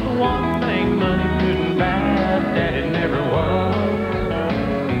was the one thing money couldn't buy. Daddy never was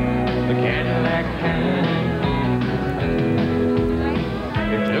the Cadillac kind.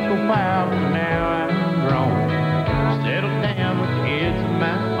 It took a while, but now I'm grown. Settled down with kids of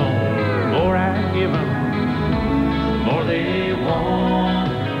my own. The more I give them, the more they want.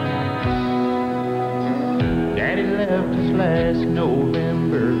 Daddy left us last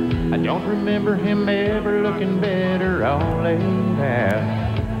November. I don't remember him ever looking better, all laid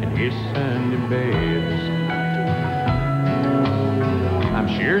out in his Sunday best. I'm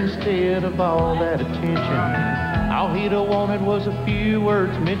sure instead of all that attention, all he'd have wanted was a few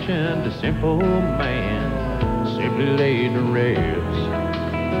words mentioned. A simple man simply laid to rest.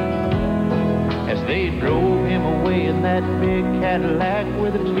 As they drove him away in that big Cadillac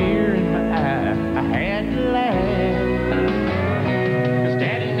with a tear in my eye, I had to laugh. 'Cause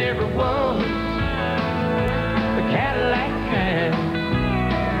Daddy never was the Cadillac kind.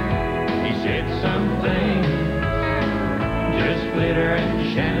 He said something just glitter and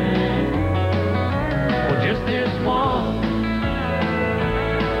shine. Well, just this one,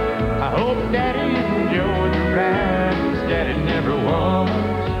 I hope Daddy enjoyed the ride, 'cause Daddy never was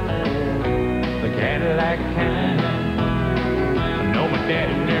the Cadillac kind. I know my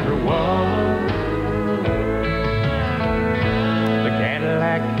Daddy never was the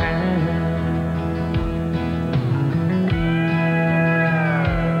Cadillac kind.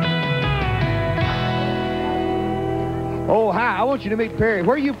 Oh, hi, I want you to meet Perry.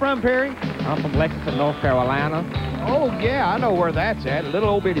 Where are you from, Perry? I'm from Lexington, North Carolina. Oh, yeah, I know where that's at. A little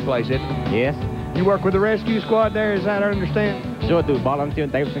old bitty place, isn't it? Yes. You work with the rescue squad there, is that I understand? Sure do. Volunteer in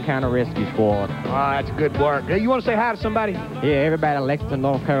Davidson County Rescue Squad. Oh, that's good work. Hey, you want to say hi to somebody? Yeah, everybody in Lexington,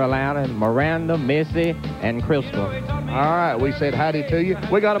 North Carolina, and Miranda, Missy, and Crystal. All right, we said howdy to you.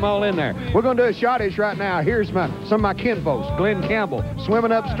 We got them all in there. We're going to do a shottish right now. Here's some of my kinfolks. Glenn Campbell,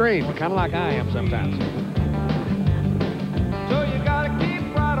 swimming upstream, kind of like I am sometimes. So you gotta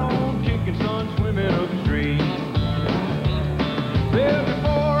keep right on kicking, son, swimming upstream. Well,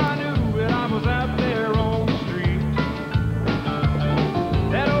 before I knew it, I was out there on the street.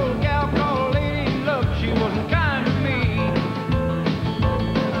 That old gal called Lady Luck, she wasn't kind to me.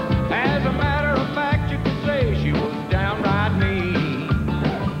 As a matter of fact, you could say she was downright mean.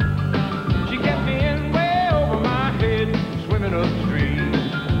 She kept me in way over my head, swimming upstream.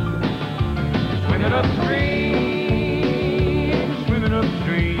 Swimming upstream.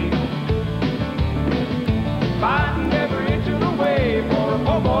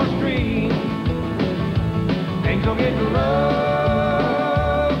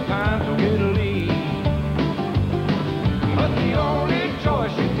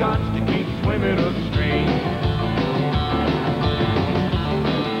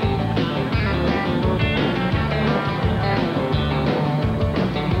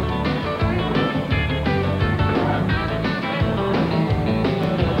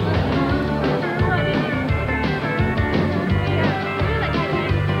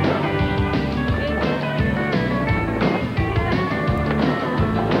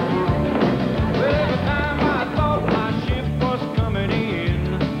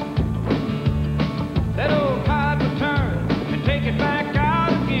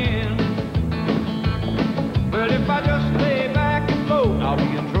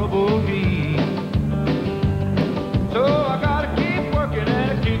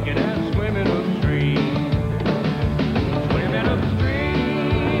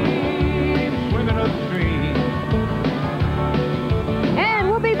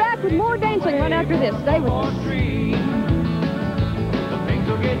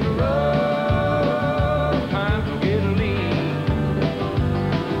 rough times will get lean.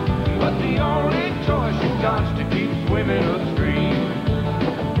 But the only choice you got's to keep swimming upstream.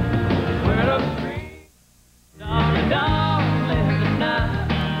 Swimming upstream. Darling, darling, tonight,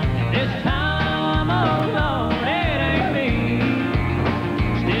 this time, oh Lord, it ain't me.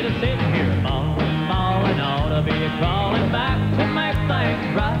 Instead of sitting here falling, ought to be crawling back to make things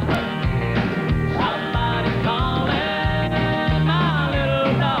right. Somebody calling my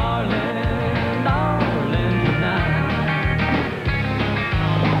little darling, darling tonight.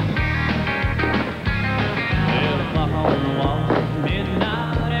 12 o'clock on the wall,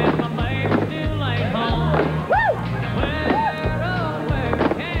 midnight, and my baby still ain't home. Where, oh, where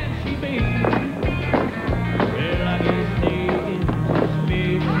can she be? Well, I guess it must be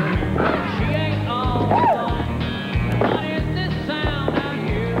she ain't all alone. What is this sound I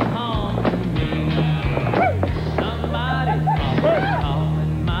hear haunting me? Somebody's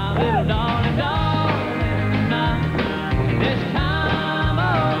calling my little darling, darling tonight. This time,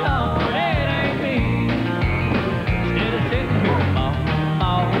 oh Lord, it ain't me. Instead of sitting here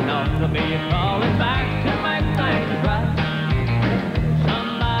falling, ought to be crawling back to make things right.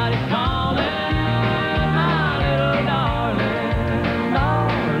 Somebody's calling my little darling,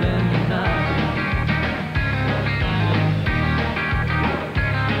 darling tonight.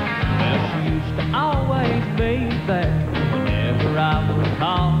 Well, she used to always be there whenever I would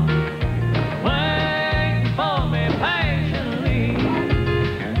call, waiting for me patiently.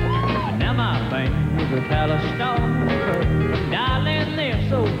 But now my fingers tell a story, darling, they're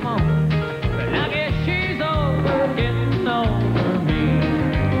so long. But I guess she's over getting over me.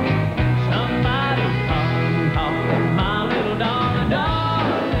 Somebody's calling my little darling,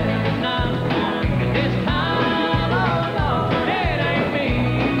 darling tonight. This time, oh Lord, it ain't me.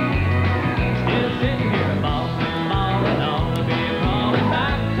 Still sitting here falling, ought to be crawling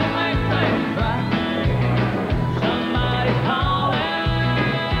back to make things right. Somebody's calling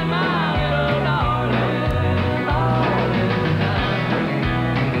my little darling, darling tonight.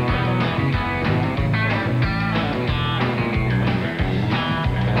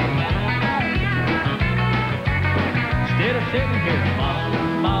 Instead of sitting here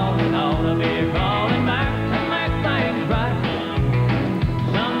falling, ought to be crawling back to make things right.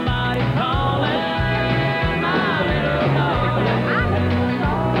 Somebody's calling my little darling, darling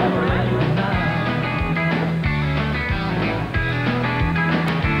tonight.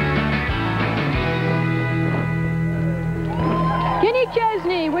 Kenny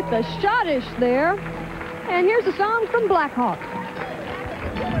Chesney with the Schottish there. And here's a song from Black Hawk.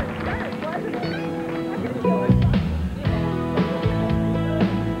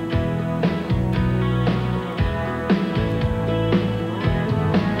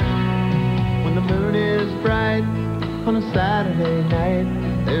 When the moon is bright on a Saturday night,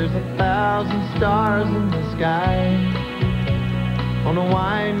 there's 1,000 stars in the sky. On a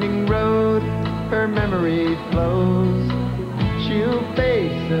winding road, her memory flows. She'll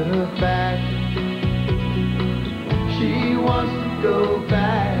face the fact she wants to go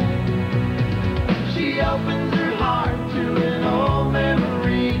back. She opens her heart to an old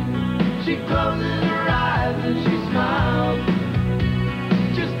memory. She closes her eyes and she smiles.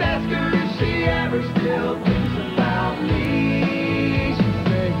 Just ask her if she ever still thinks about me. She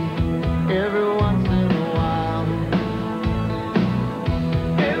says every once in a while.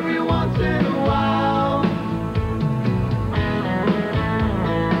 Every once in a while.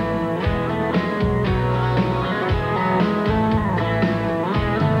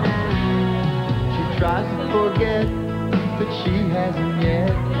 She tries to forget, but she hasn't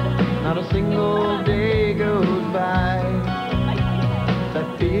yet. Not a single day goes by. That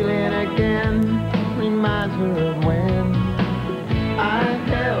feeling again reminds her of when I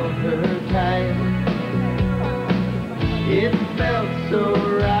held her tight. It felt so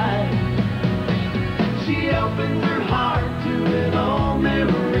right. She opens her heart to an old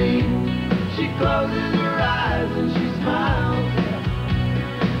memory. She closes her eyes and she smiles.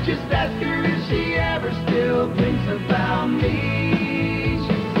 Just ask her if she ever still thinks about me.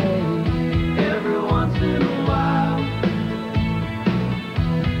 She says every once in a while.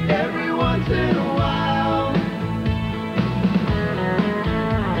 Every once in a while.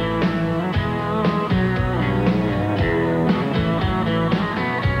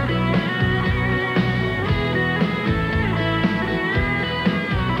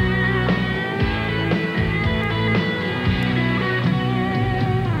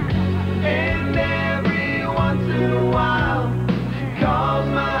 And every once in a while.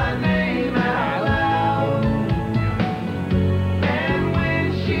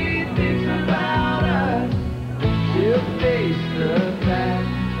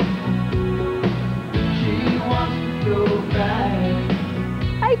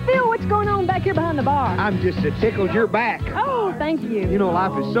 I'm just tickled you're back. Oh, thank you. You know,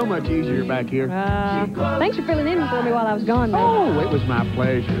 life is so much easier back here. Thanks for filling in for me while I was gone, man. Oh, it was my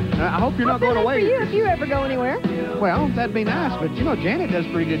pleasure. I hope you're not going away. For you if you ever go anywhere. Well, that'd be nice, but you know, Janet does a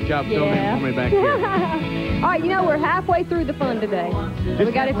pretty good job filling in for me back here. All right, you know, we're halfway through the fun today.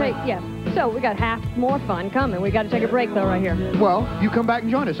 We got to take, so we got half more fun coming. We got to take a break, though, right here. Well, you come back and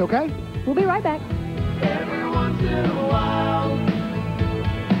join us, okay? We'll be right back. Every once in a while.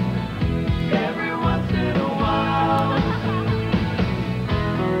 Every once in a while.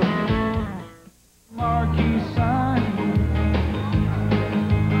 Marquee sign.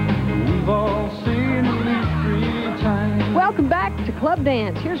 We've all seen at least 3 times. Welcome back to Club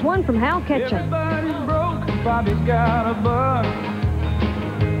Dance. Here's one from Hal Ketchum. Everybody's broke, Bobby's got a buck.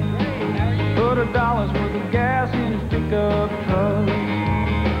 Put $1 worth of gas in his pickup truck.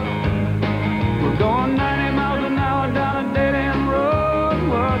 We're going 90 miles an hour down a dead-end road.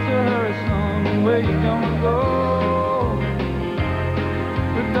 What's a hurry, son? Where you gonna go?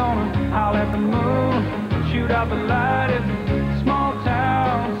 We're gonna howl at the moon, shoot out the light. It's a small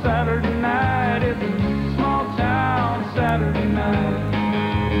town Saturday night. It's a small town Saturday night.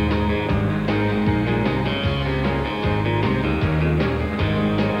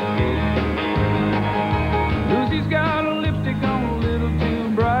 Lucy's got a lipstick on a little too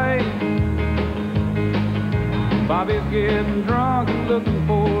bright. Bobby's getting drunk and looking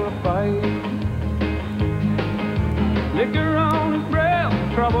for a fight. Liquor on his breath,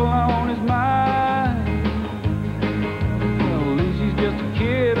 trouble on his mind. Well, Lucy's just a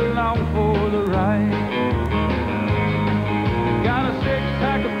kid along for the ride. Got a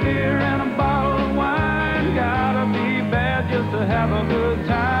 6-pack of beer and a bottle of wine. Gotta be bad just to have a good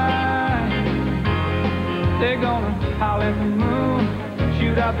time. They're gonna howl at the moon,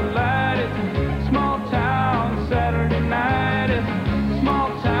 shoot out the light. It's a small town Saturday night. It's a small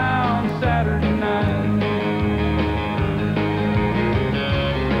town Saturday night.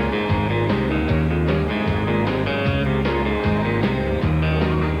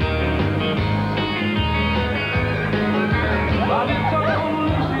 Bobby told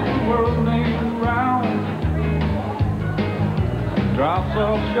Lucy the world ain't round. Drops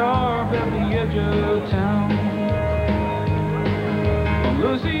off sharp at the edge of town. Well,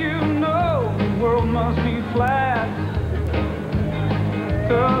 Lucy, you know the world must be flat.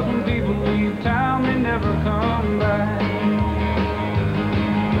 'Cause when people leave town, they never come back.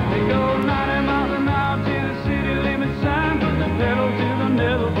 They go 90 miles an hour to the city limit sign, put the pedal to the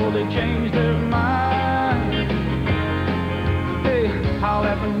metal before they change their mind. Hey, howl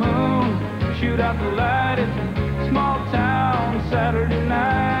at the moon, shoot out the light. It's a small town Saturday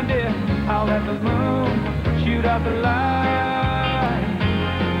night. Yeah, howl at the moon, shoot out the light.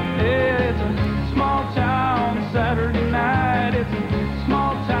 Yeah, it's a small town Saturday night. It's a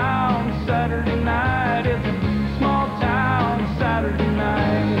small town Saturday night. It's a small town Saturday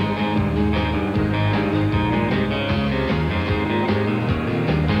night.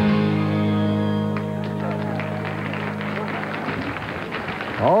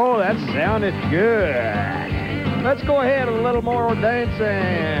 Oh, that sounded good. Let's go ahead and a little more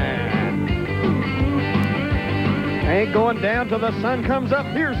dancing. Ain't going down till the sun comes up.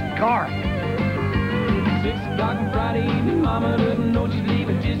 Here's Garth. 6 o'clock on Friday evening, Mama doesn't know she's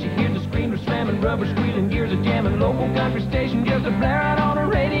leaving. Just you hear the screamer slamming, rubber squealing, gears are jamming. Local country station just a blare out on the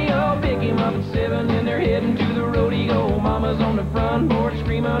radio. Pick him up at 7 and they're heading to the rodeo. Mama's on the front porch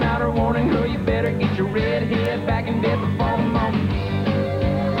screaming out her warning. Girl, you better get your red head back in bed before the morning.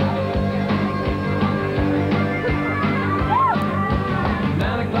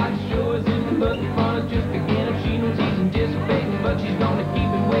 9 o'clock show is in, but the fun is just beginning. She knows he's anticipating, but she's gonna keep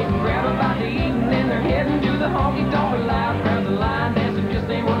it waiting. Grab a bite to eat and then they're heading to the honky-tonk. Loud crowds of line dancing just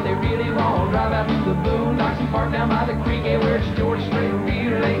ain't what they really want. Drive out to the boondocks and park down by the creek, yeah, where it's George Strait,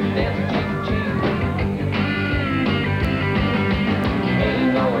 real late, dancing cheek to cheek.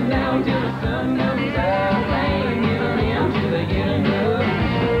 Ain't going down till the sun comes out. Ain't giving in till they get enough.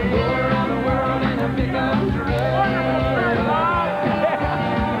 Go around the world in a pickup truck.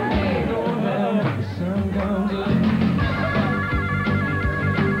 Ain't going down till the sun comes up.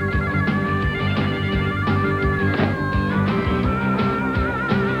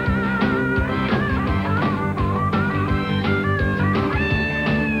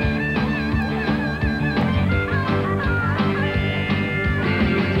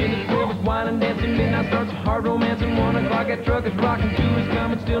 Starts a hard romance at 1 o'clock. That truck is rocking, 2 is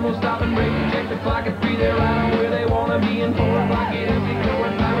coming, still no stopping. Break, check the clock at 3. They're right on where they wanna be. And 4 o'clock, 8 is 6 over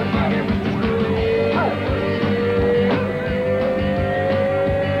 5 o'clock. Everything's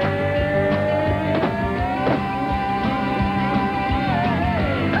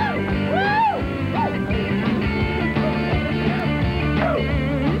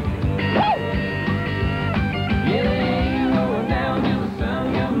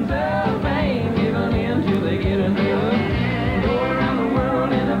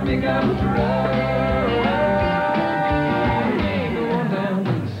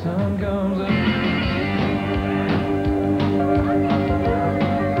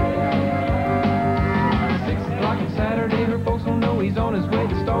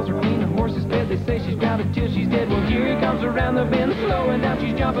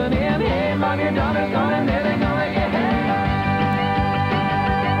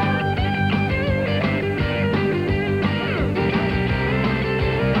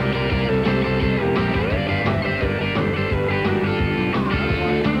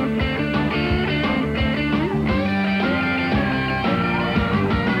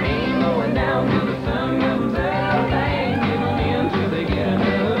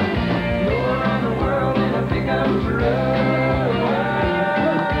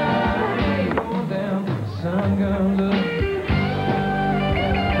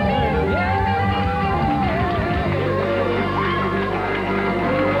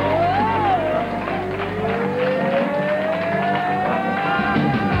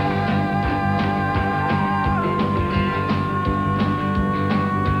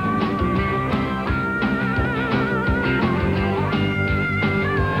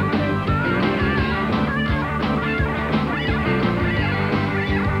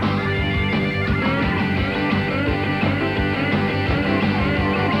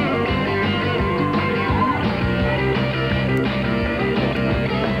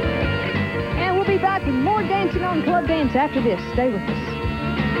Dance after this. Stay with us.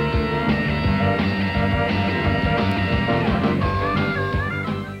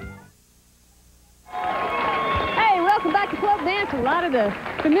 Welcome back to Club Dance. A lot of the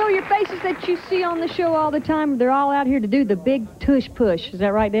familiar faces that you see on the show all the time, they're all out here to do the big tush push. Is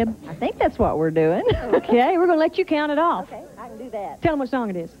that right, Deb? I think that's what we're doing. Okay, we're going to let you count it off. Okay, I can do that. Tell them what song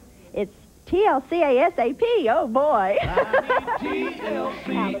it is. It's TLCASAP. Oh, boy.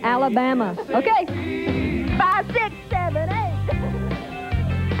 Alabama. Okay. 5, 6, 7, 8.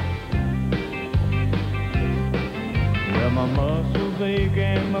 Well, my muscles ache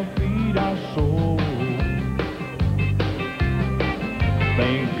and my feet are sore.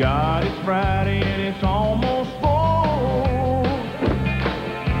 Thank God it's Friday and it's almost 4.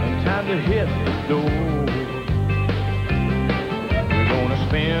 And time to hit the door. We're gonna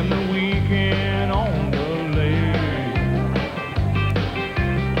spend the weekend on the lake.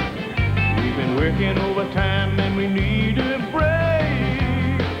 We've been working overtime and we need a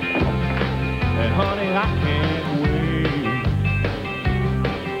break. And honey, I can't wait.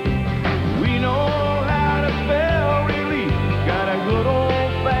 We know how to spell relief. Got a good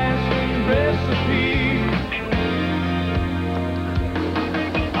old-fashioned recipe.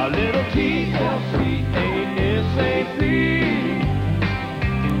 A little TLCASAP.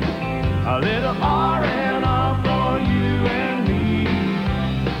 A little R&R for you and me.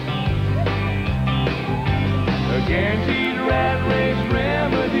 A guaranteed rat race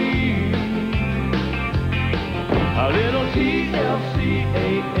remedy. A little TLCASAP.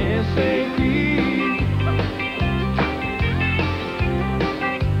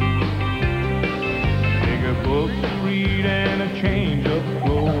 Books to read and a change of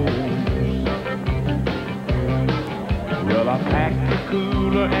clothes. Well, I packed the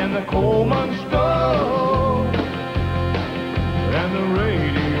cooler and the Coleman stove and the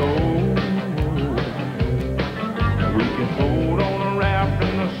radio. We can float on a raft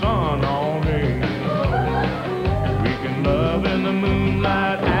in the sun all day. We can love in the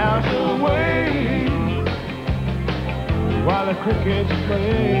moonlight hours away while the crickets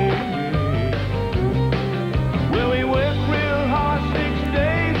play. Well, we work real hard 6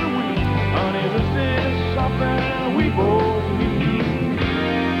 days a week. Honey, this is something we both need.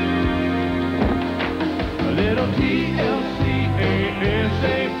 A little TLCASAP.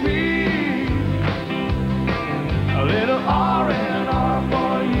 A little R&R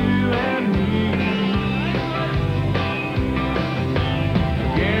for you and me.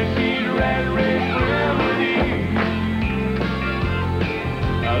 Guaranteed rat race remedy.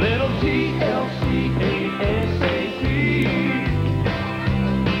 A little TLCASAP.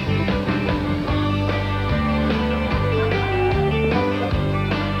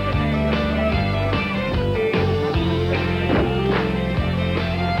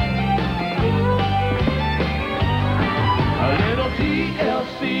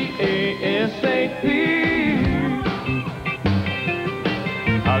 TLCASAP.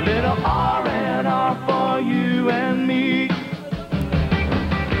 A little R&R for you and me.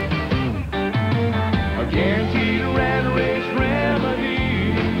 A guaranteed rat race remedy.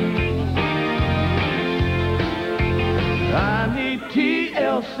 I need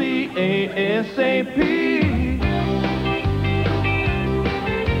TLCASAP.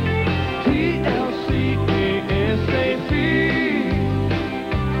 TLCASAP.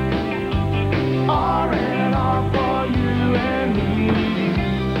 R&R for you and me.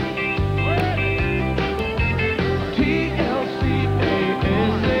 TLCASAP.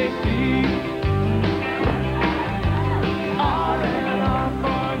 R&R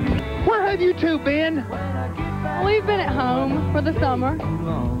for you. Where have you two been? We've been at home for the summer.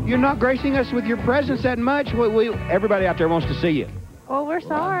 You're not gracing us with your presence that much. Everybody out there wants to see you. Well, we're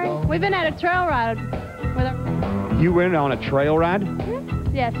sorry. We've been at a trail ride with our... You went on a trail ride?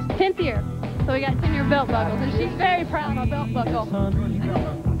 Yes, 10th year. So we got 10-year belt buckles, and she's very proud of our belt buckle.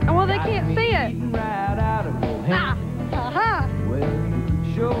 Well, they can't see it. Ah, aha.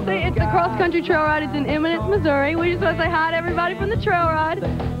 See, it's the cross-country trail ride. It's in Eminence, Missouri. We just want to say hi to everybody from the trail ride.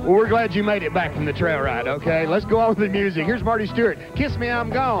 Well, we're glad you made it back from the trail ride, okay? Let's go on with the music. Here's Marty Stewart. Kiss Me,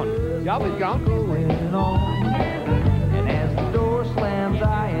 I'm Gone. Y'all been gone. And as the door slams,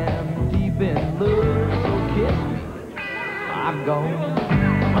 I am deep in love. So kiss me, I'm gone.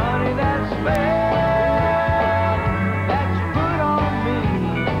 Honey, that spell that you put on me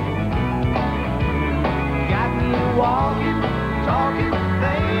got me walking, talking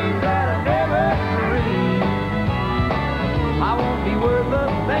things that I never dreamed. I won't be worth a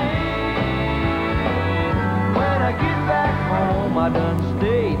thing when I get back home. I done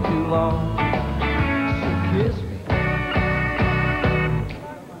stayed too long. So kiss me,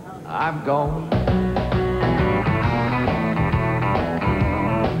 I'm gone.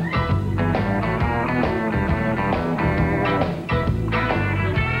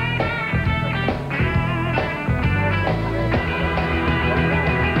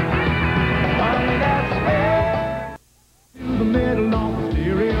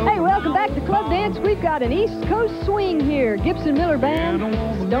 got an East Coast swing here. Gibson Miller Band,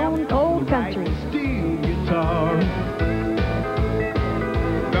 Stone Cold Country. Steel guitar,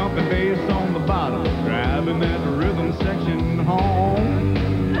 dumping bass on the bottom, driving that rhythm section home.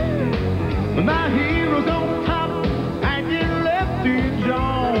 But my hero's on top, acting Lefty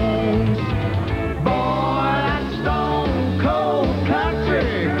Jones. Boy, that Stone Cold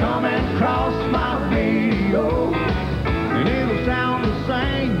Country coming across my radio, and it'll sound the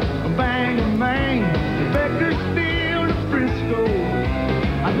same, bang and bang, Bakersfield to Frisco.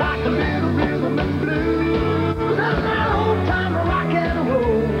 I like a little rhythm and blues, and that old time rock and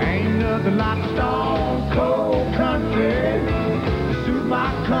roll. Ain't nothing like Stone Cold Country to suit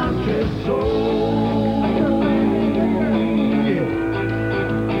my country soul. Yeah.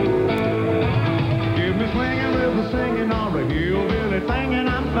 Give me swinging, river singing, or a hillbilly thing, and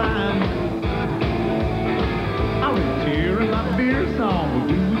I'm fine. I'll be tearing my beer song will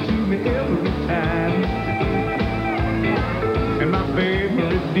do it to me every time. And my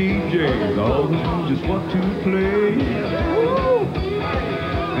favorite DJ always knows just what to play. Woo!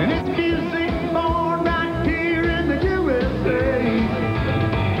 And it's music born right here in the USA.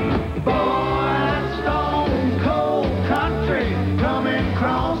 Boy, that Stone Cold Country coming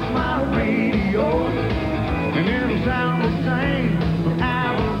across my radio, and it'll sound the same from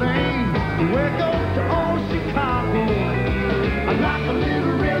Abilene to Waco to old Chicago. I like a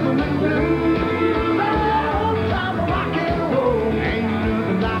little rhythm and blues, old time rock and roll. Ain't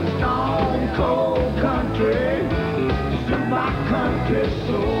nothing like Stone Cold Country to suit my country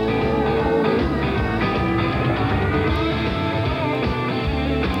soul.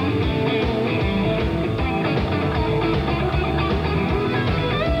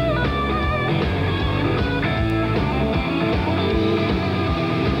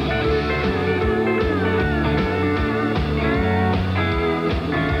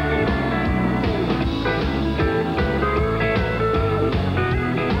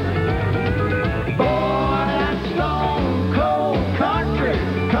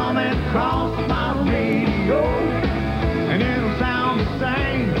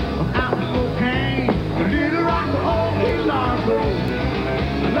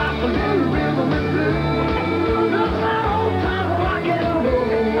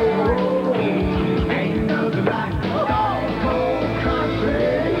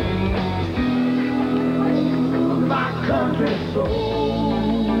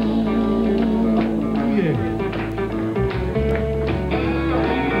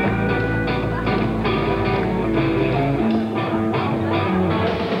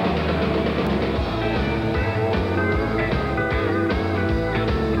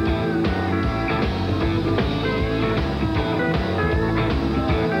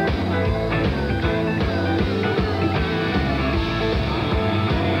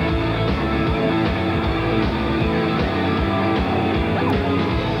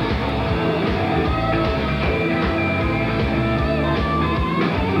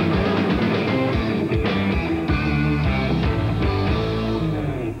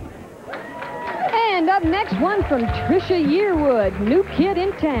 Next one from Trisha Yearwood, New Kid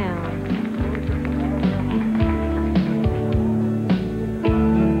in Town.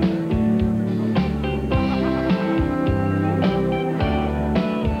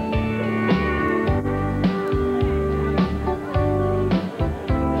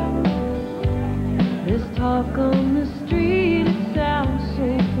 This talk on the street, it sounds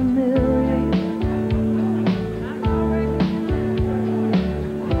so familiar.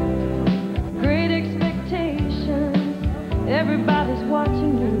 Great expectations, everybody's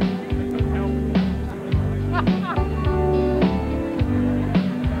watching you.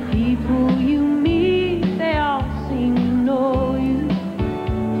 People you meet, they all seem to know you.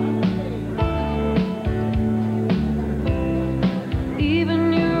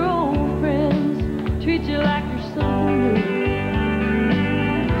 Even your old friends treat you like you're someone new.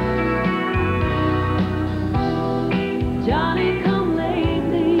 Johnny come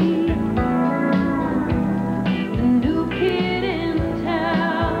lately, the new kid in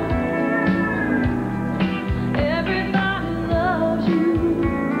town. Everybody loves you,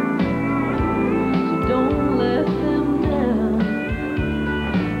 so don't let them down.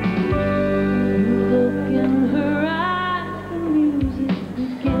 You look in her eyes, the music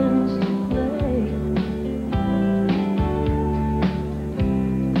begins to play.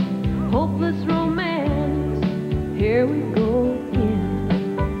 Hopeless romance, here we go again.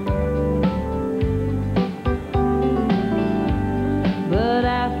 But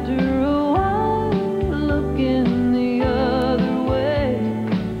after a while, looking the other way,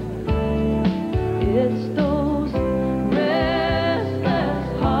 it's those restless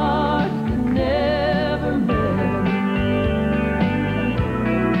hearts that never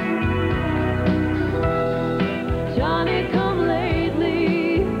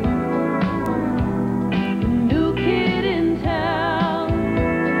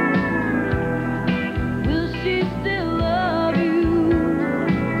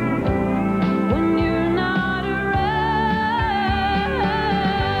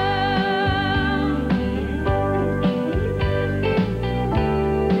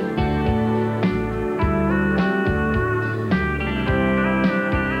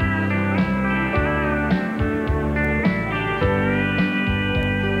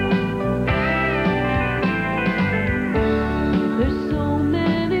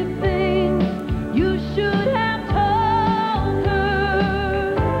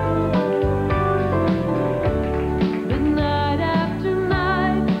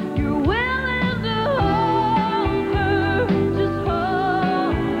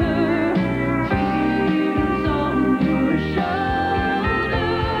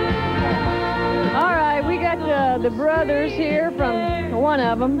the brothers here from, one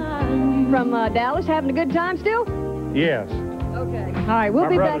of them, from Dallas, having a good time still? Yes. Okay. All right, we'll My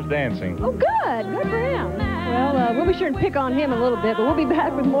be brother's back. dancing. Oh, good. Good for him. Well, we'll be sure to pick on him a little bit, but we'll be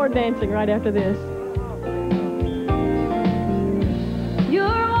back with more dancing right after this.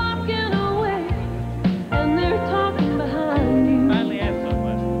 You're walking away, and they're talking behind you. Finally had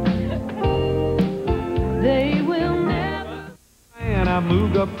someone. They will never. And I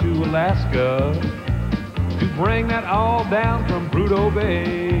moved up to Alaska to bring that all down from Prudhoe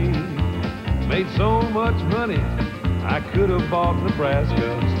Bay. Made so much money, I could have bought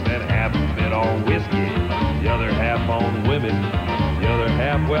Nebraska. Spent half of it on whiskey, the other half on women, the other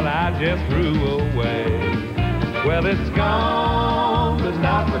half, well, I just threw away. Well, it's gone, but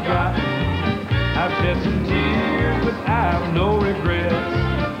not forgotten. I've shed some tears, but I have no regrets.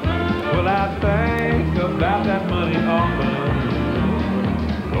 Well, I think about that money often.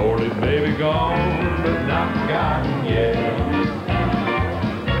 Lord, it may be gone, but not forgotten yet.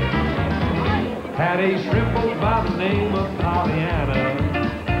 Had a shrimp boat by the name of Pollyanna.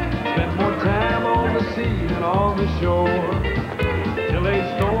 Spent more time on the sea than on the shore. Till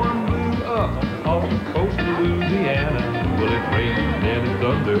a storm blew up off the coast of Louisiana. Well, it rained and it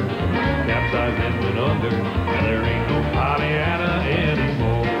thundered, capsized and went under, and there ain't no Pollyanna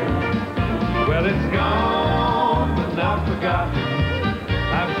anymore. Well, it's gone, but not forgotten.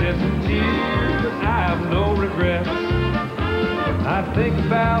 I've shed some tears, but I have no regrets. I think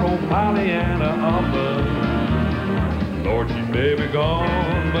about old Pollyanna often. Lord, she may be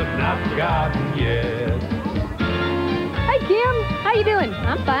gone, but not forgotten yet. Hey, Kim. How you doing?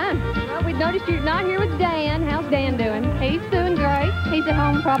 I'm fine. Well, we noticed you're not here with Dan. How's Dan doing? He's doing great. He's at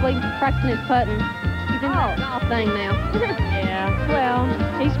home probably practicing his putting. He's in that golf thing now. Yeah, well,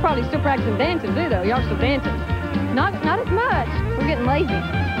 he's probably still practicing dancing, too, though. Y'all still dancing. Not as much. We're getting lazy.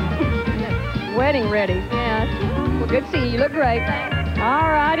 Wedding ready. Yeah. Well, good to see you. You look great.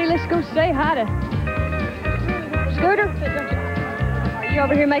 All righty, let's go say hi to Scooter. Are you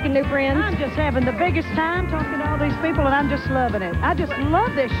over here making new friends? I'm just having the biggest time talking to all these people, and I'm just loving it. I just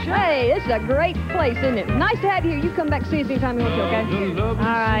love this show. Hey, this is a great place, isn't it? Nice to have you here. You come back and see us anytime you want to, okay? All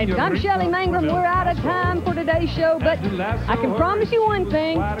right. I'm Shelley Mangrum. We're out of time for today's show, but I can promise you one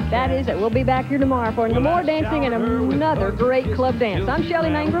thing. That is that we'll be back here tomorrow for more dancing and another great club dance. I'm Shelley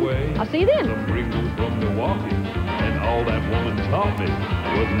Mangrum. I'll see you then. From Milwaukee, and all that woman taught me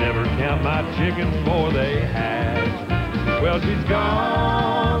was never count my chickens before they hatch. Well, she's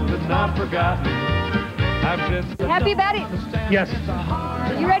gone, but not forgotten. I've just Happy about it? Yes.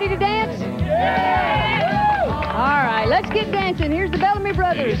 Are you ready to dance? Yeah! All right, let's get dancing. Here's the Bellamy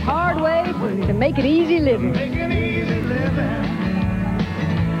Brothers. Hard way to make it easy living. Make it easy living.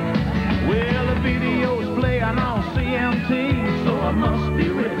 Well, the videos play on CMT, so I must be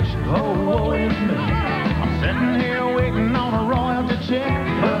rich. Oh, woe is me. I'm sitting here waiting on a royalty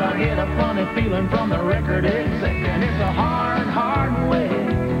check, but I get a funny feeling from the record exec. And it's a hard, hard way.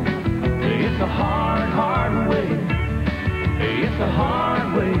 It's a hard, hard way. It's a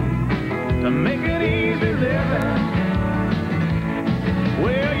hard way to make it easy living.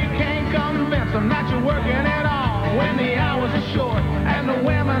 Well, you can't convince them that you're working at all when the hours are short and the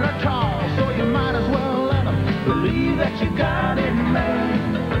women are tall. So you might as well let them believe that you got it made.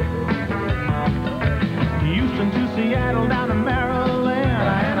 Houston to Seattle down to Maryland,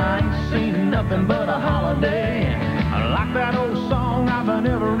 and I ain't seen nothing but a holiday. I like that old song, I've been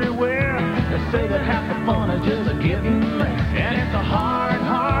everywhere. They say that half the fun is just getting there. And it's a hard,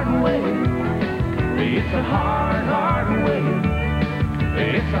 hard way. It's a hard, hard way.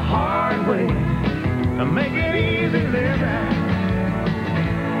 It's a hard way to make it easy living.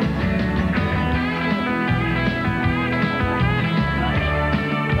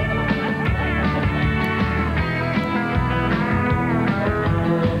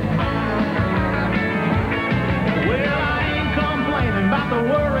 The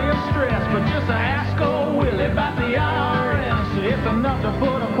worry and stress, but just ask old Willie about the IRS. It's enough to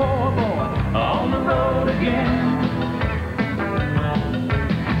put a poor boy on the road again.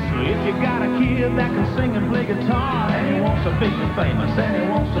 So if you got a kid that can sing and play guitar, and he wants to be famous and he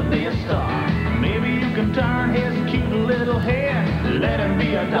wants to be a star, maybe you can turn his cute little head, let him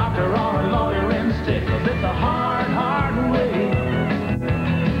be a doctor or a lawyer instead. 'Cause it's a hard, hard way.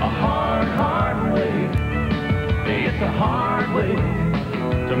 A hard, hard way. It's a hard way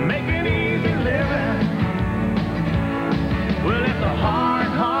to make it easy living. Well, it's a hard,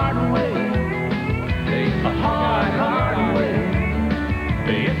 hard way. It's a hard, hard way.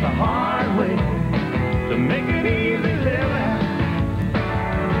 It's a hard way to make it easy living.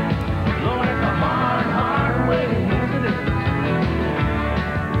 Lord, it's a hard, hard way. Yes, it is.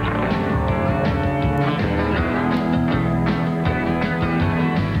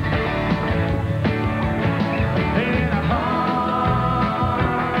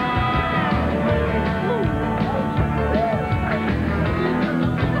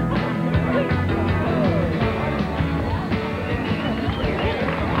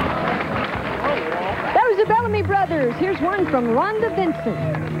 Directors. Here's one from Rhonda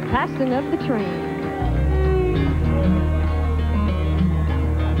Vincent, Passing of the Train.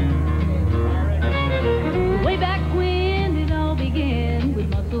 Way back when it all began with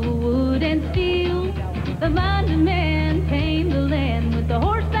muscle, wood, and steel, the mind of man came to land with the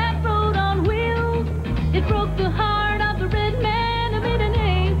horse that rode on wheels. It broke the heart of the red man and made a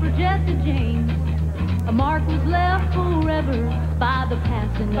name for Jesse James. A mark was left forever by the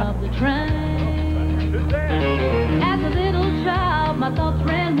passing of the train. As a little child, my thoughts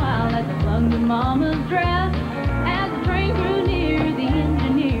ran wild as I clung to Mama's dress. As the train grew near, the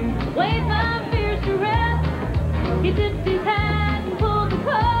engineer waved my fears to rest. He tipped his hat and pulled the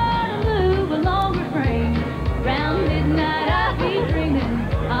cord to move along the train. Round midnight, I'd be dreaming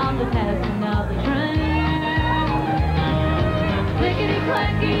of the passing of the train.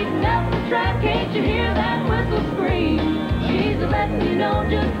 Clickety-clacking up the track, can't you hear that whistle scream? She's letting you know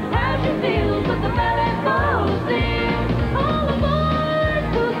just how she feels with the ballet bow sing. All aboard,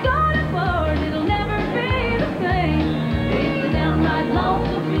 who's going aboard? It'll never be the same. It's a downright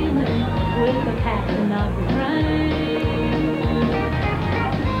lonesome feeling with the passing of the train.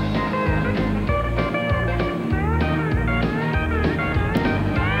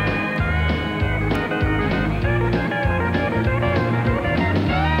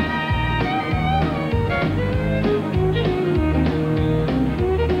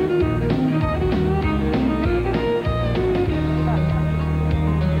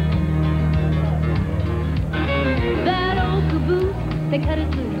 They cut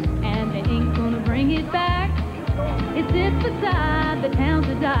it loose, and they ain't gonna bring it back. It sits beside the towns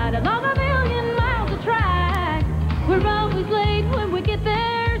that died along 1,000,000 miles of track. We're always late when we get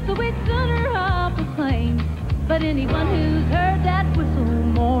there, so we'd sooner up a plane. But anyone who's heard that whistle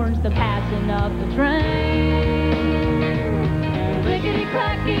mourns the passing of the train.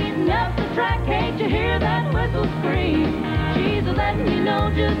 Clickety-clacking up the track, can't you hear that whistle scream? She's letting you know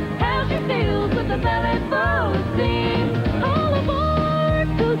just how she feels with the ballet bow sing. All aboard,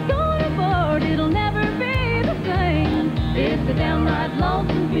 who's going aboard? It'll never be the same. It's a downright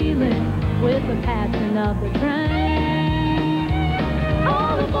lonesome feeling with the passing of the train.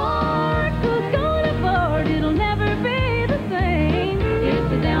 All aboard, who's going aboard? It'll never be the same.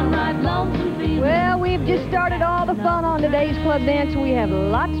 It's a downright lonesome feeling. Well, we've just started all the fun on today's Club Dance. We have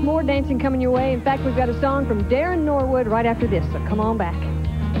lots more dancing coming your way. In fact, we've got a song from Darren Norwood right after this, so come on back.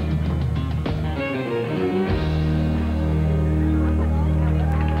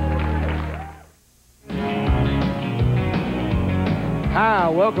 Hi,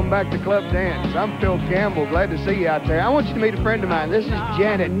 welcome back to Club Dance. I'm Phil Campbell. Glad to see you out there. I want you to meet a friend of mine. This is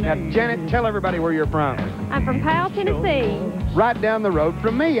Janet. Now, Janet, tell everybody where you're from. I'm from Powell, Tennessee. Right down the road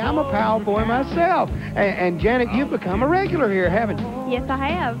from me. I'm a Powell boy myself. And Janet, you've become a regular here, haven't you? Yes, I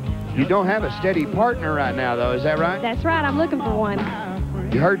have. You don't have a steady partner right now, though. Is that right? That's right. I'm looking for one.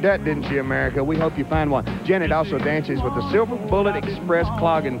 You heard that, didn't you, America? We hope you find one. Janet also dances with the Silver Bullet Express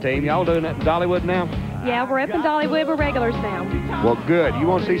clogging team. Y'all doing that in Dollywood now? Yeah, we're up in Dollywood. We're regulars now. Well, good. You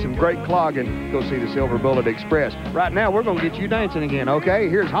want to see some great clogging, go see the Silver Bullet Express. Right now, we're going to get you dancing again, okay?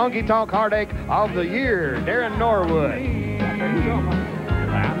 Here's Honky Tonk Heartache of the Year, Darren Norwood.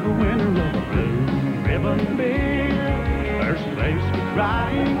 I'm the winner of the blue ribbon beer. First place with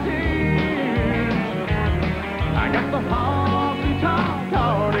crying tears. I got the honky tonk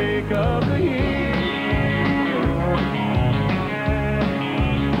heartache of the year.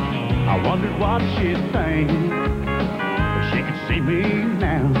 I wondered what she'd think if she could see me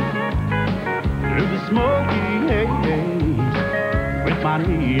now through the smoky haze with my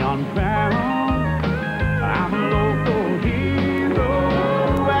neon crown. I'm a local hero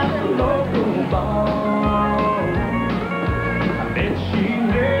at the local bar. I bet she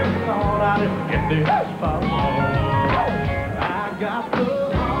never thought I'd ever get this far. I got the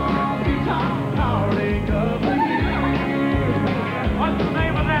honky tonk heartache of the year. What's the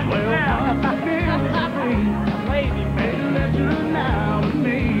name of that? Well, I feel free. Made a legend out of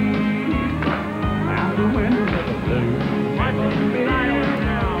me. I'm the winner of the blue ribbon beer.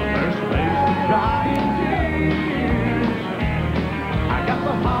 First place with crying tears. I got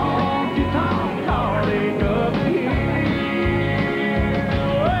the honky tonk heartache of the year.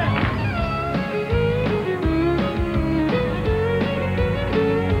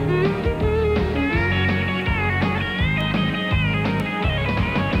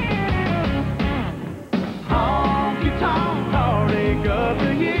 Honky tonk heartache of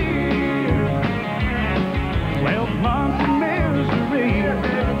the year. 12 months of misery.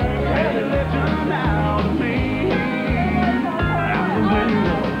 Had a legend out of me. I'm the winner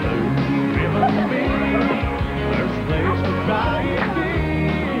of the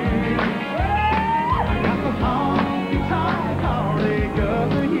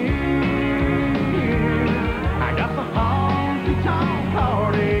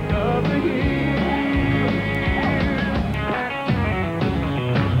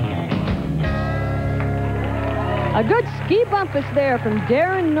A good ski bumpus there from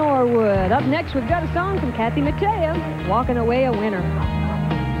Darren Norwood. Up next, we've got a song from Kathy Mattea, Walking Away a Winner.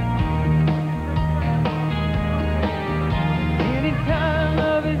 Anytime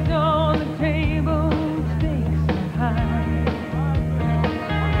love is on the table, stakes are high.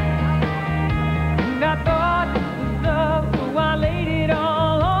 And I thought this was love, so I laid it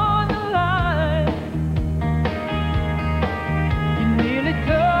all on the line. You nearly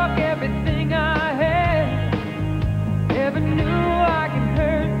took everything I had. Never knew I could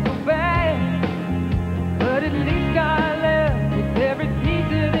hurt so bad. But at least I left with every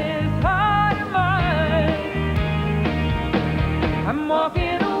piece of this heart of mine. I'm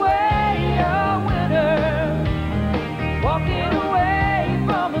walking away a winner, walking away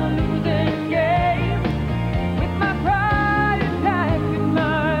from a losing game. With my pride intact and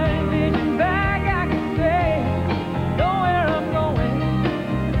my vision back, I can say, know where I'm going,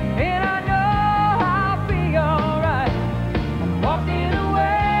 and I know I'll be alright. I'm walking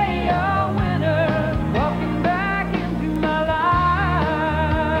away a winner, walking back into my life.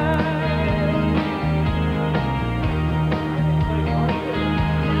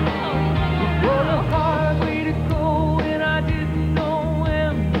 It was a hard way to go, and I didn't know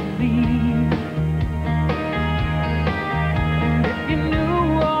when to leave. And if you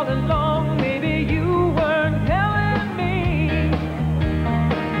knew all along, maybe you weren't telling me.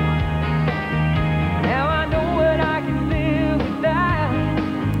 Now I know what I can live without.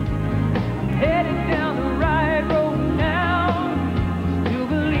 I'm headed down the right road now, still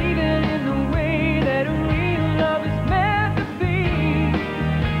believing in the way that real love is meant to be.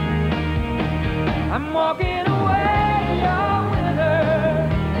 I'm walking away a winner,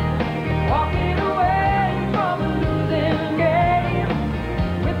 walking away from a losing game.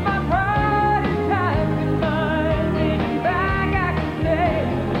 With my pride intact and my vision back, I can say,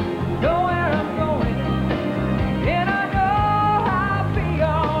 know where I'm going, and I know I'll be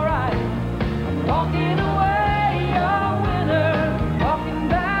alright. I'm walking away a winner, walking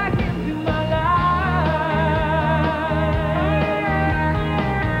back into my life.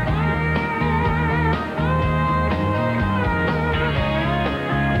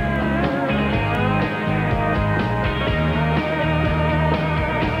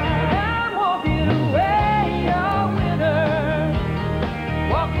 I'm walking away a winner,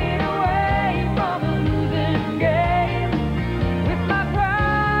 walking away from a losing game. With my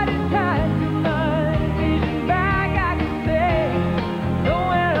pride intact and my vision back, I can say, know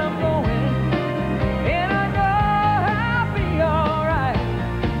where I'm going, and I know I'll be alright.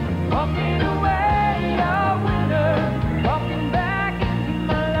 Walking away a winner, walking back into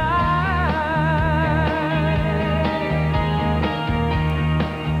my life.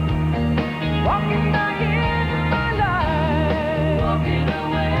 Walking back into my life. Walking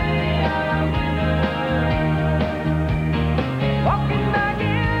away a winner. Walking back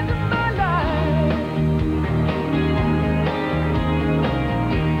into my life.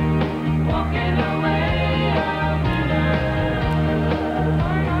 Walking away a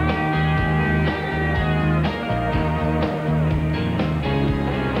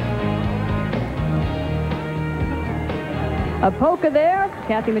A polka there,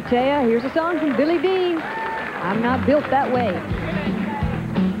 Kathy Mattea. Here's a song from Billy Dean, I'm Not Built That Way.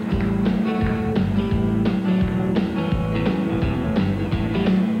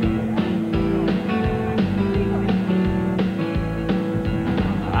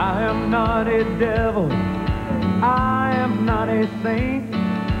 I am not a devil, I am not a saint.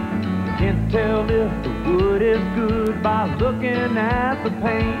 Can't tell if the wood is good by looking at the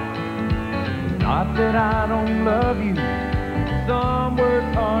paint. Not that I don't love you, some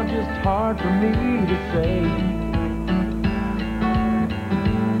words are just hard for me to say.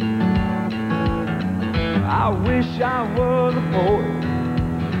 I wish I was a poet,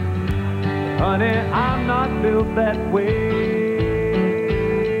 honey, I'm not built that way.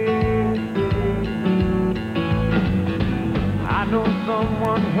 I know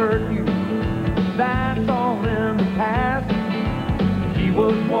someone hurt you, that's all in the past. He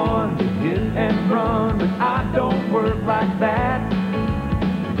was one to hit and run, but I don't work like that.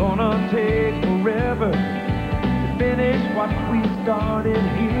 It's gonna take forever to finish what we started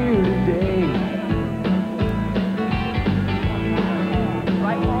here today.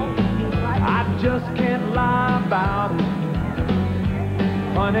 I just can't lie about it,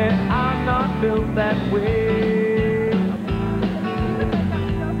 honey, I'm not built that way.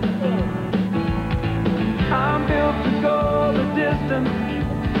 I'm built to go the distance,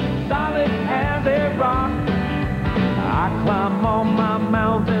 solid as a rock. I climb all my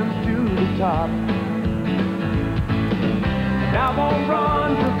mountains to the top. I won't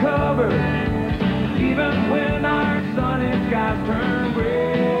run for cover, even when our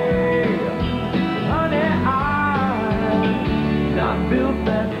built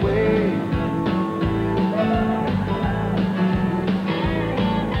that way.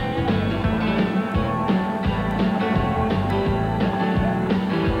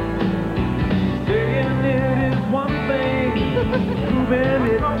 Saying it is one thing, proving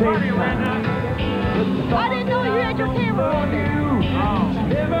it takes time. I didn't know you had your camera on there.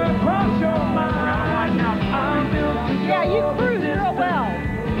 Never cross your mind. I'm built to Yeah, you cruise real well.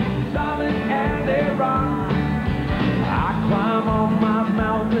 solid as a rock. I climb on my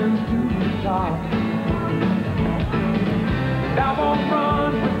mountains to the top. I won't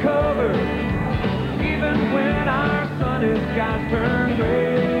run for cover, even when our sunny skies turn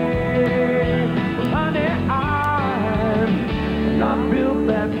gray. Well, honey, I'm not built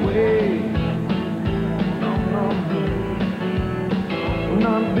that way. No, no, I'm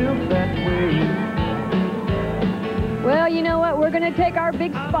not built that way. Well, you know what? We're going to take our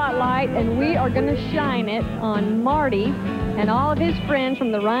big spotlight and we are going to shine it on Marty and all of his friends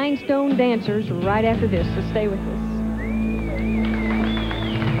from the Rhinestone Dancers right after this. So stay with us.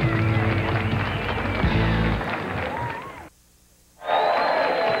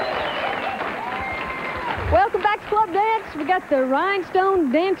 Welcome back to Club Dance. We got the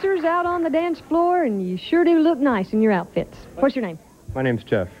Rhinestone Dancers out on the dance floor, and you sure do look nice in your outfits. What's your name? My name's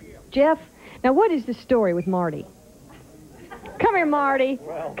Jeff. Jeff. Now, what is the story with Marty? Come here, Marty.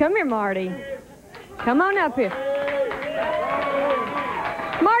 Come here, Marty. Come on up here.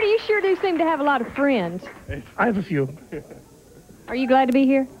 Marty, you sure do seem to have a lot of friends. I have a few. Are you glad to be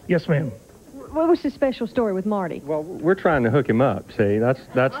here? Yes, ma'am. What was the special story with Marty? Well, we're trying to hook him up, see? That's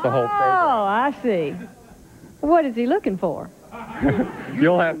the whole program. Oh, I see. What is he looking for?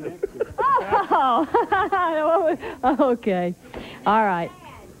 You'll have to... Oh, okay. All right.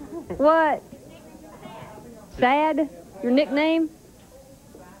 What? Sad? Your nickname?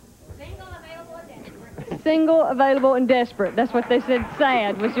 Single, available, and desperate. That's what they said.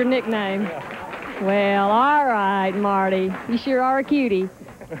 Sad was your nickname. Well, all right, Marty. You sure are a cutie.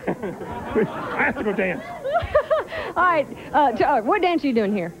 I have to go dance. All right. What dance are you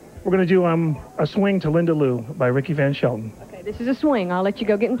doing here? We're going to do a swing to Linda Lou by Ricky Van Shelton. Okay, this is a swing. I'll let you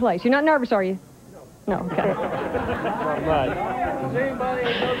go get in place. You're not nervous, are you? No, okay.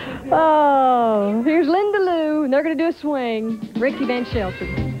 Oh, here's Linda Lou, and they're going to do a swing. Ricky Van Shelton.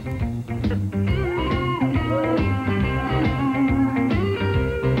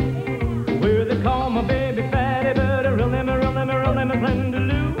 Well, they call my baby fatty, but I real name is Linda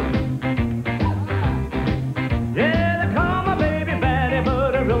Lou. Yeah, they call my baby fatty,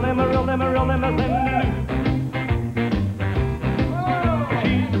 but I real name is Linda Lou.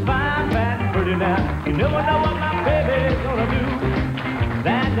 She's a fine, fat, pretty now. You never know what my baby's gonna do.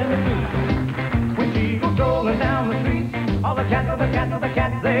 That Linda Lou. When she goes strolling down the street, all the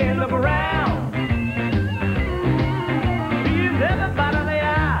cats, they look around. She's everybody they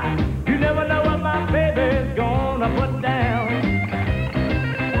are. You never know what my baby's gonna put down.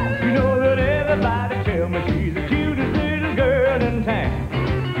 You know that everybody tell me she's the cutest little girl in town.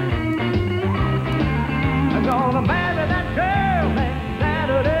 I'm gonna marry that girl next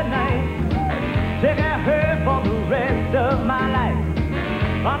Saturday night. Take out her for the rest of my life.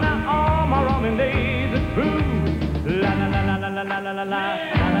 From now on, my roaming days are through. La la la la la la la la la la la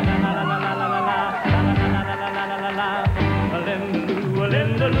la la la la la la la la. Linda Lou,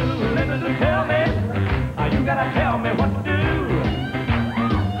 Linda Lou, Linda Lou, tell me, you gotta tell me what to do.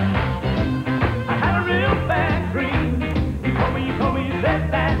 I had a real bad dream. You told me, you said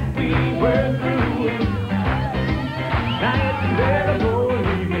that we were through. Now if you ever go and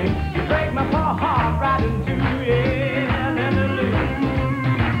leave me, you break my poor heart right in two, yeah, Linda Lou.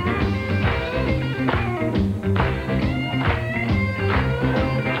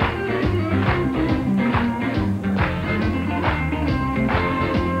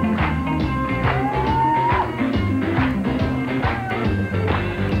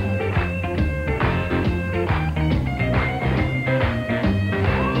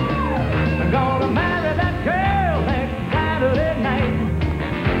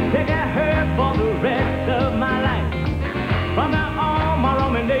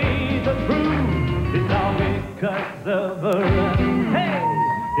 Because of her, hey,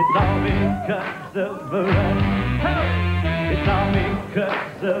 it's all because of her, hey, it's all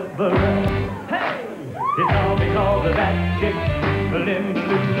because of her, hey, it's all because of that chick, Linda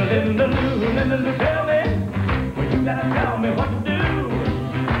Lou, Linda Lou, Linda Lou, tell me, well, you gotta tell me what to do.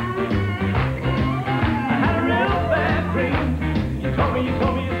 I had a real bad dream. You told me, you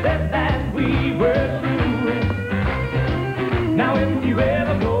said that we were through. Now if you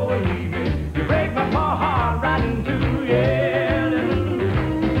ever go and leave me, you break my poor heart right in two, yeah, Linda Lou.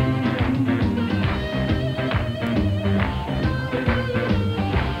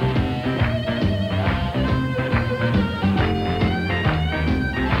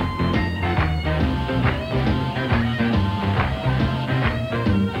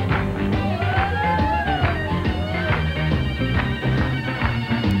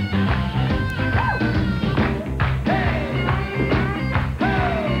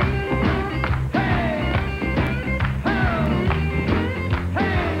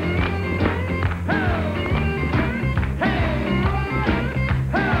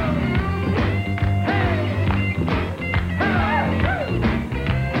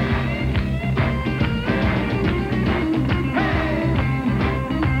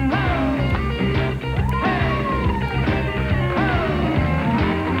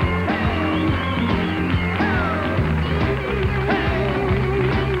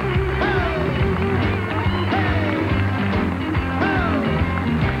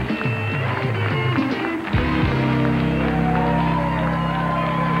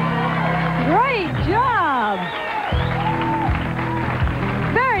 Great job.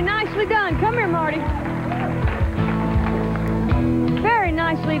 Very nicely done. Come here, Marty. Very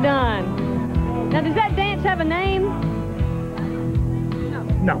nicely done. Now, does that dance have a name?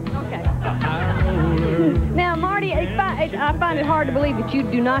 No. Okay. Now, Marty, I find it hard to believe that you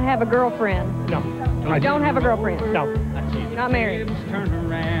do not have a girlfriend. No. You don't have a girlfriend? No. You're not married?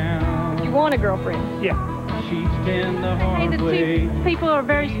 You want a girlfriend? Yeah. Hey, the two people are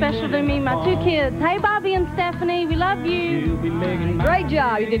very special to me, my two kids. Hey, Bobby and Stephanie, we love you. Great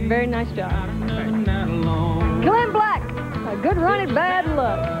job. You did a very nice job. Glenn Black, a good run at bad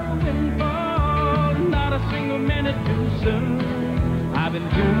luck. Not a single minute too soon. I've been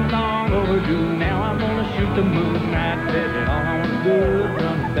too long overdue. Now I'm gonna shoot the moon. I said it all on good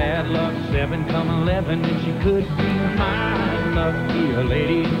run, bad luck. 7 come 11, and she could be mine. Lucky a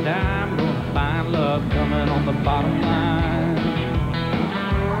lady, and I'm gonna find love coming on the bottom line.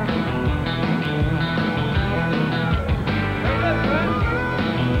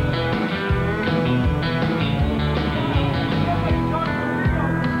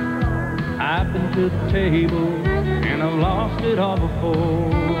 I've been to the table, and I've lost it all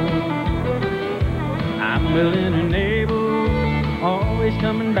before. I'm willing and able, always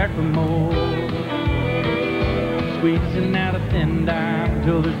coming back for more. Squeezing out a thin dime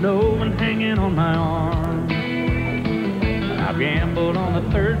till there's no one hanging on my arm. I've gambled on the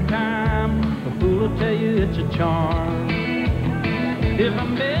 3rd time, a fool will tell you it's a charm. If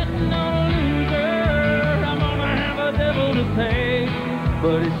I'm betting on a loser, I'm gonna have a devil to pay.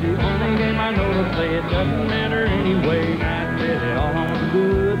 But it's the only game I know to play, it doesn't matter anyway. I bet it all on a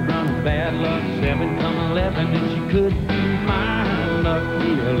good run of bad luck. 7 come 11, and she could be mine.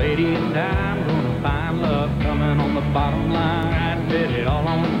 Lucky a lady, and I'm gonna find love coming on the bottom line. I bet it all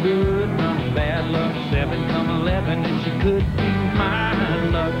on a good run of bad luck. 7 come 11, and she could be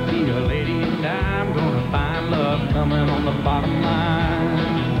mine. Lucky a lady, and I'm gonna find love coming on the bottom line.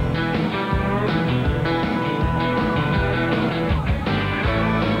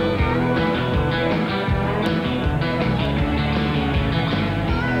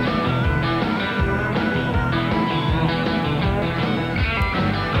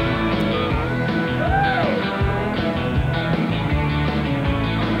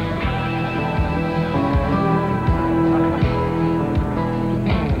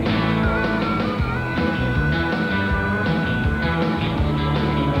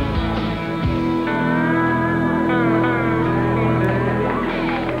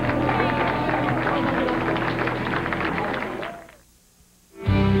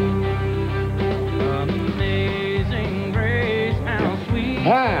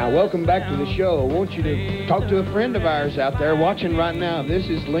 Welcome back to the show. I want you to talk to a friend of ours out there watching right now. This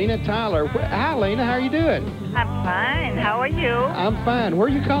is Lena Tyler. Hi, Lena. How are you doing? I'm fine. How are you? I'm fine. Where are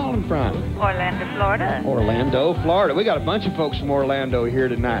you calling from? Orlando, Florida. Orlando, Florida. We got a bunch of folks from Orlando here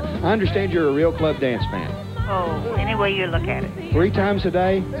tonight. I understand you're a real club dance fan. Oh, any way you look at it. 3 times a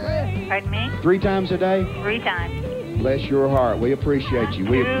day? Pardon me? 3 times a day? 3 times. Bless your heart. We appreciate you.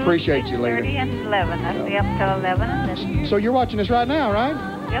 We appreciate you, Lena. 30 and 11. That's the up till 11. And then... So you're watching us right now, right?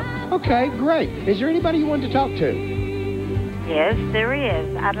 Yep. Okay, great. Is there anybody you want to talk to? Yes, there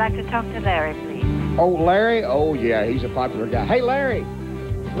is. I'd like to talk to Larry, please. Oh, Larry? Oh, yeah, he's a popular guy. Hey, Larry.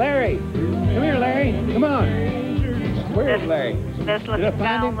 Larry. Come here, Larry. Come on. Where's Larry? Just looking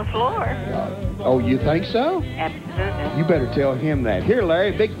down on the floor. Oh, you think so? Absolutely. You better tell him that. Here,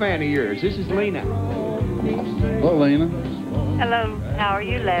 Larry, big fan of yours. This is Lena. Hello, Lena. Hello. How are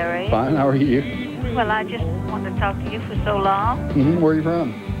you, Larry? Fine. How are you? Well, I just wanted to talk to you for so long. Where are you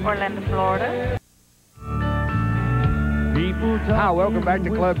from? Orlando, Florida. Hi, welcome back to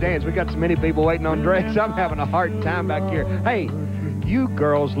Club Dance. We got so many people waiting on drinks. I'm having a hard time back here. Hey, you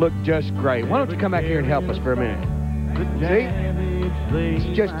girls look just great. Why don't you come back here and help us for a minute? See? It's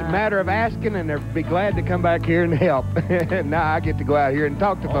just a matter of asking, and they'll be glad to come back here and help. Now I get to go out here and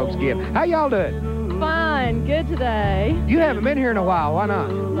talk to folks again. How y'all doing? Fine. Good today. You haven't been here in a while. Why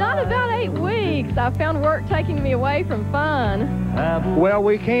not? Not about 8 weeks. I found work taking me away from fun. Well,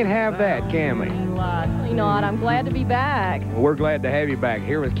 we can't have that, can we? You know what? I'm glad to be back. Well, we're glad to have you back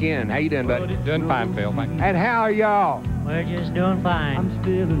here with Ken. How you doing, buddy? Doing fine, Phil. And how are y'all? We're just doing fine. I'm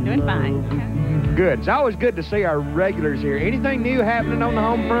doing fine. Good. It's always good to see our regulars here. Anything new happening on the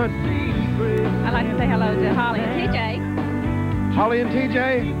home front? I'd like to say hello to Holly and TJ. Holly and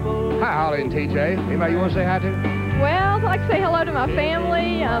TJ? Hi, Holly and TJ. Anybody you want to say hi to? Well, I'd like to say hello to my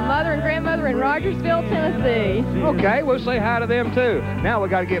family, mother and grandmother in Rogersville, Tennessee. Okay, we'll say hi to them too. Now we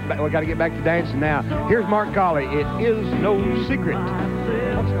got to get back. We got to get back to dancing. Now, here's Mark Colley. It is no secret.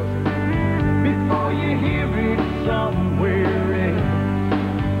 Before you hear it somewhere else,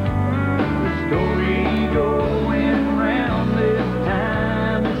 the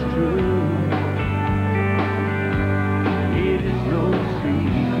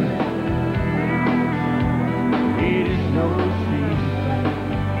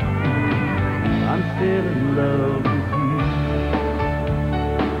I'm still in love with you.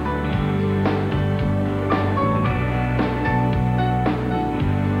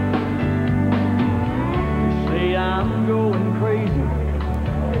 You say I'm going crazy.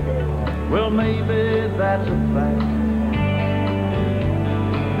 Well, maybe that's a fact.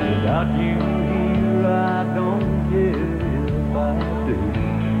 Without you here, I don't care if I do.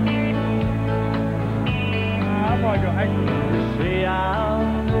 I'm probably going to You say I'll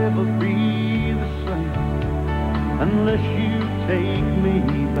never be the same unless you take me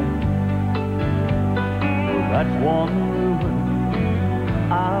back. Well, that's one rumor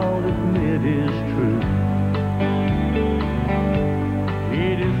I'll admit is true.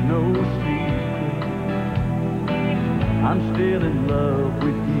 It is no secret, I'm still in love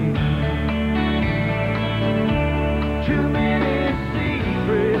with you. Too many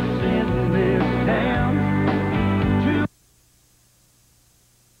secrets in this town.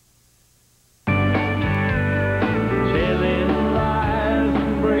 Telling lies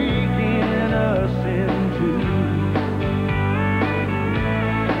and breaking us in two.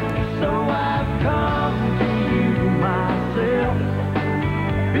 So I've come to you myself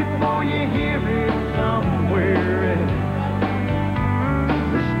before you hear it somewhere else.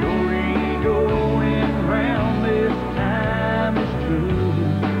 The story going round this time is true.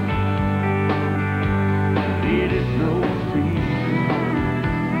 It is no secret.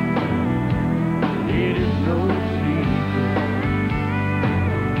 It is no secret.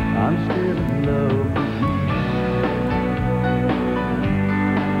 I'm still in love with you.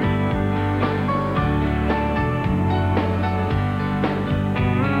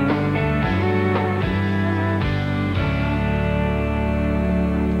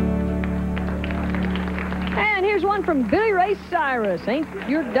 And here's one from Billy Ray Cyrus. Ain't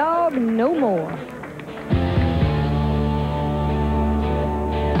your dog no more.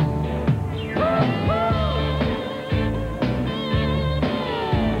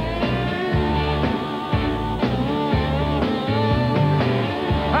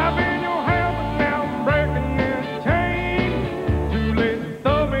 I've been your hand, but now I'm breaking this chain. Too late to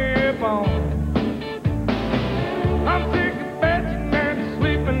throw me a bone. I'm sick of betting and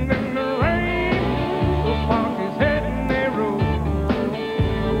sleeping in the rain. The funk is heading their road.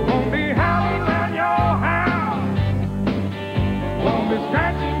 Won't be howling around your house. Won't be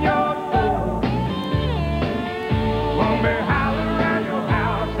scratching your door. Won't be howling around your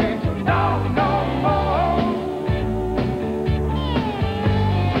house. Ain't your dog no more.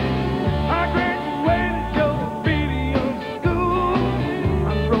 I graduated your video school. I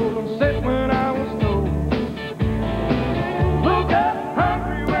rode on set when I was told. Woke up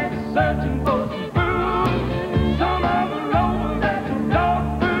hungry, went searching for some food. Some of the rovers that your dog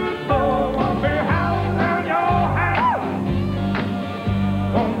food for. Won't be howling around your house.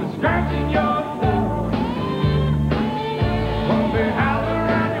 Won't be scratching your door. Won't be howling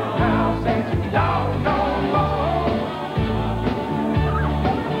around your house. Ain't your dog no more.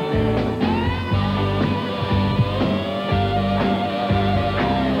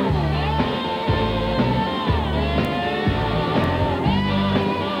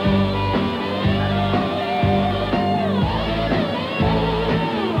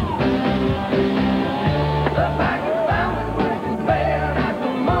 The back of fountain with his bed at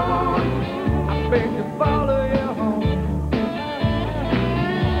the moon. I beg to follow you home.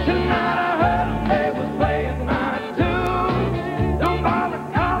 Tonight I heard they was playing my tune. Don't bother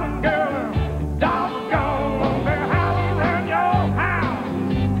calling, girl, I'm doggone. Won't be howling around your house.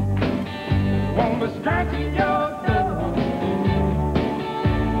 Won't be scratching your door.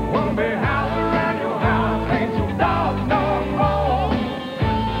 Won't be howling around your house. Ain't your dog no more.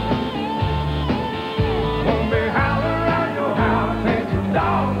 Won't be howling around your house. Ain't your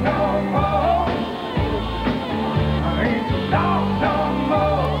dog no more. Ain't your dog no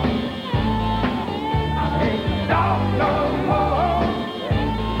more. Ain't your dog no more.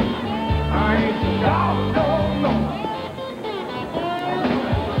 Ain't your dog no more.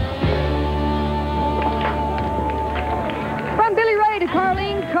 From Billy Ray to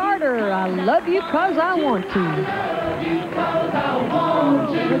Carlene Carter, I love you 'cause I want to.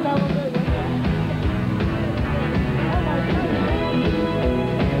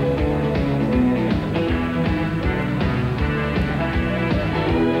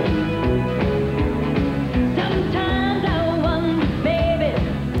 Sometimes I wonder, baby,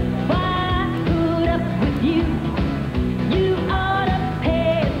 why I put up with you. You ought to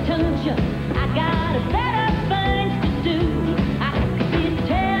pay attention. I got better things to do. I could be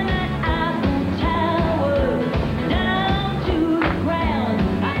tearing that Eiffel Tower down to the ground.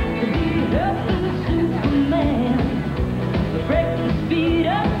 I could be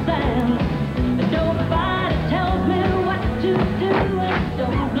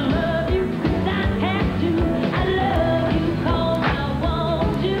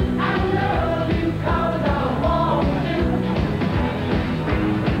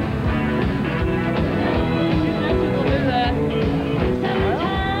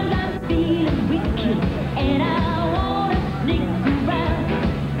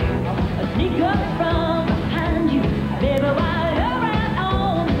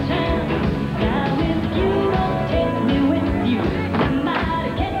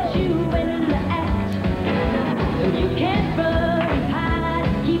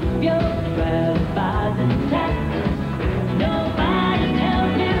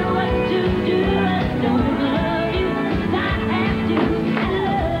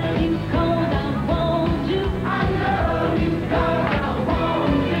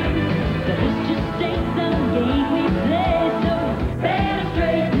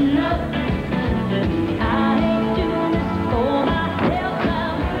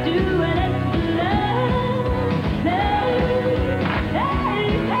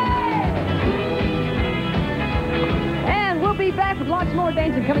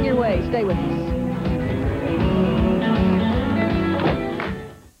coming your way. Stay with us.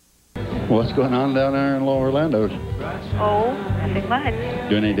 What's going on down there in Lower Orlando? Oh, nothing much.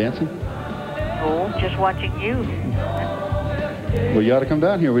 Doing any dancing? Oh, just watching you. Well, you ought to come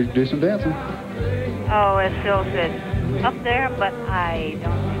down here. We can do some dancing. Oh, as Phil said, up there, but I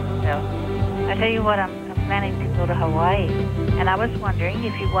don't think so. I tell you what, I'm planning to go to Hawaii, and I was wondering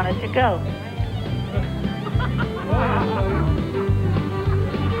if you wanted to go.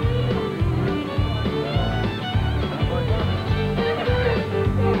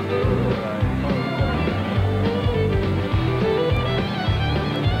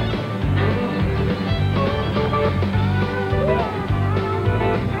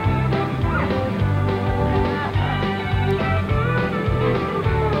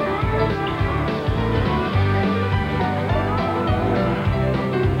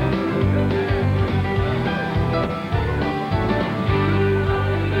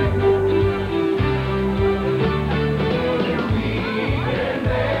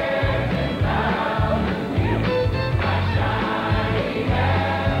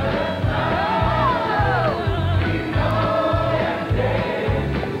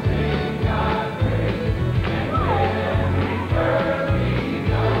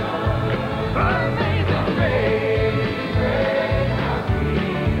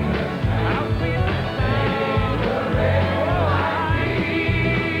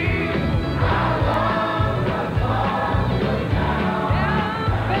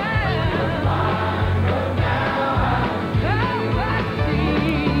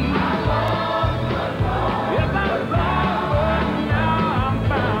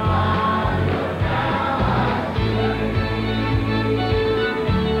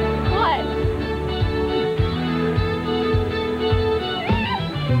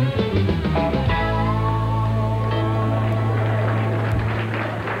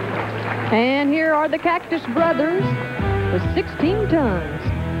 And here are the Cactus Brothers with 16 Tons.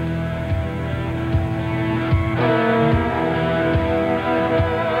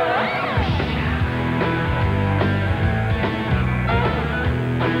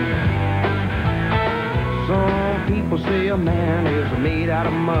 Some people say a man is made out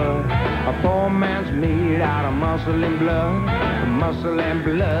of mud. A poor man's made out of muscle and blood. Muscle and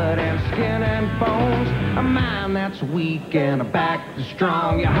blood and skin and bones. A mind that's weak and a back that's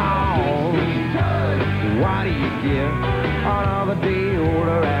strong. You haul. Why do you get another day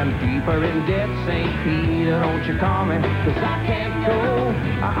older and deeper in debt? St. Peter, don't you call me, 'cause I can't go.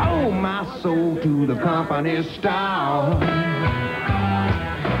 I owe my soul to the company store.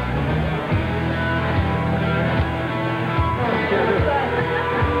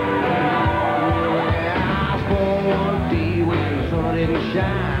 Didn't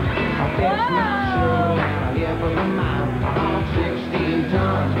shine. I fixed my shirt and I left for the mine. I hauled 16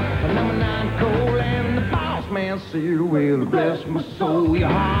 tons, a number 9 coal, and the boss man said, well, bless my soul, you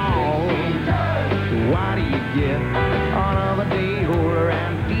haul. Why do you get another day older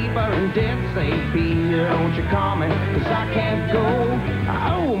and deeper in debt? St. Peter, don't you call me, 'cause I can't go.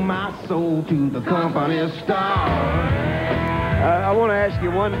 I owe my soul to the company store. I want to ask you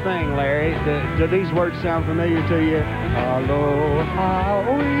one thing, Larry. Do these words sound familiar to you? Aloha.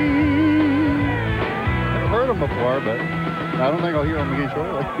 I've heard them before, but I don't think I'll hear them again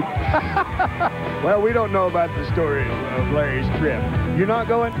shortly. Well, we don't know about the story of Larry's trip. You're not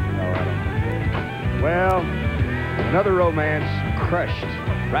going? No, I don't. Well, another romance crushed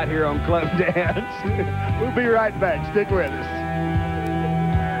right here on Club Dance. We'll be right back. Stick with us.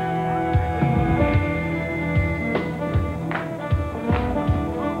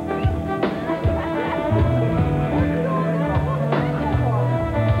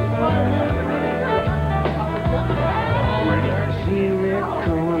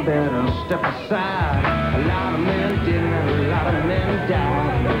 Step aside. A lot of men didn't, a lot of men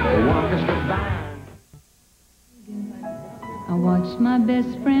died. One is divine. I watched my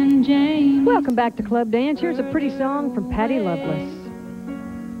best friend James. Welcome back to Club Dance. Here's a pretty song from Patty Loveless.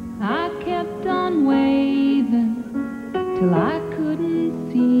 I kept on waving till I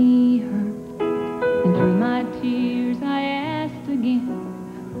couldn't see her. And through my tears I asked again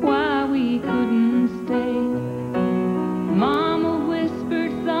why we couldn't stay. Mama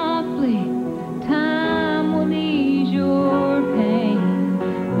whispered softly, time will ease your pain.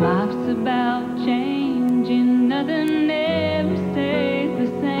 Life's about changing, nothing ever stays the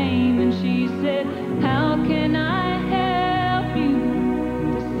same. And she said, how can I help you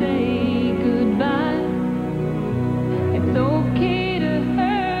to say goodbye? It's okay to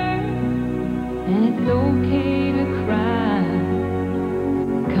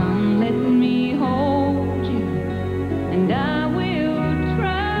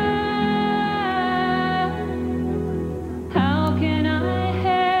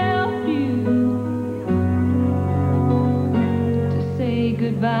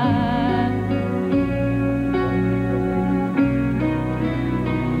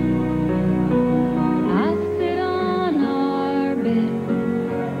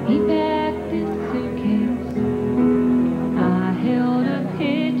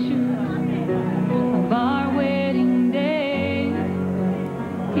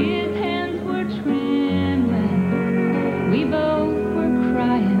His hands were trembling. We both were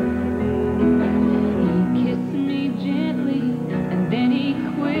crying. He kissed me gently, and then he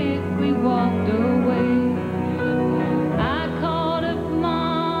quickly walked away. I called up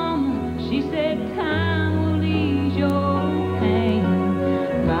Mom. She said time will ease your pain.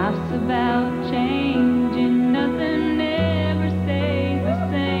 Life's about changing, nothing ever stays the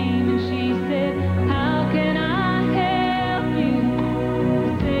same. And she said, how can I help you to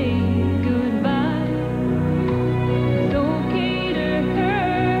say goodbye? It's okay to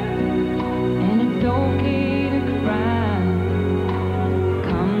hurt, and it's okay to cry.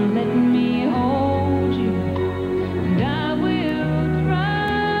 Come let me hold you, and I will try.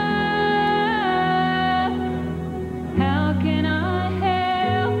 How can I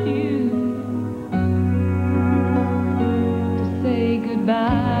help you to say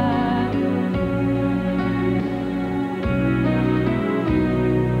goodbye?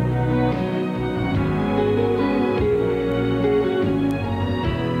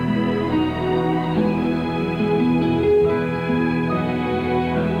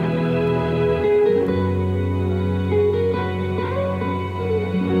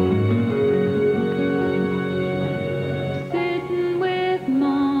 Sitting with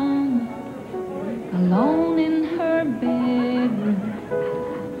Mom, alone in her bedroom.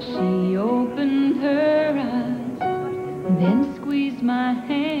 She opened her eyes and then squeezed my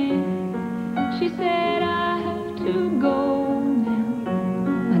hand. She said, I have to go now.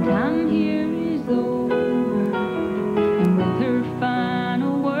 My time here is over. And with her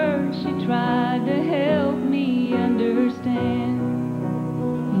final words, she tried to help me understand.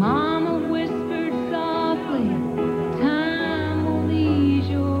 Mama whispered softly, time will ease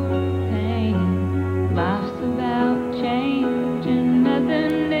your pain. Life's about change and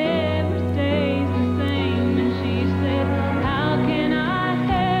nothing ever stays the same. And she said, how can I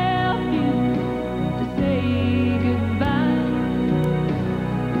help you to say goodbye?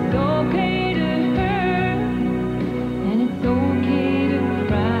 It's okay to hurt, and it's okay to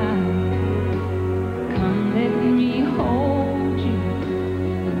cry. Come let me hold you,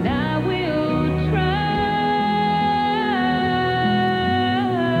 and I will try.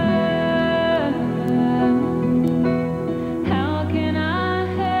 How can I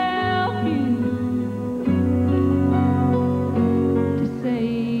help you to say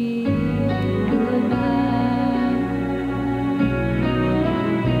goodbye?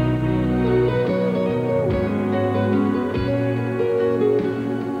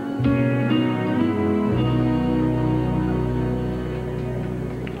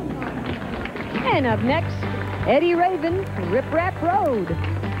 And up next, Eddie Raven, Rip Rap Road.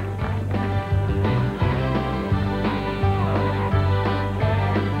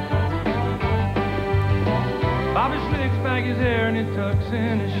 Bobby slicks back his hair and he tucks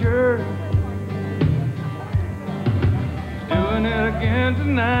in his shirt. He's doing it again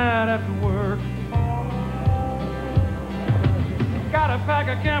tonight after work. Got a pack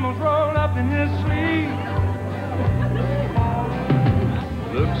of Camels rolled up in his sleeve.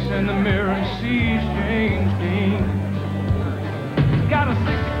 Looks in the mirror and sees James Dean. Got a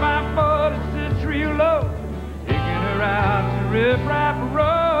 65-foot that sits real low, taking her out to Rip Rap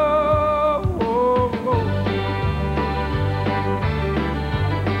Road.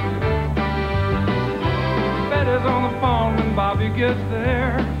 Betty's on the phone when Bobby gets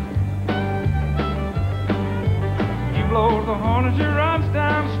there. He blows the horn as she runs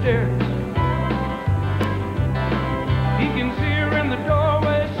downstairs. He can see her in the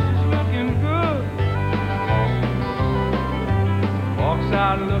doorway, she's looking good. Walks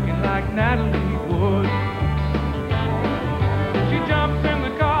out looking like Natalie Wood. She jumps in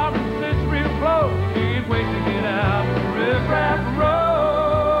the car and sits real close. Can't wait to get out the Rip Rap Road.